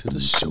back to the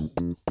show.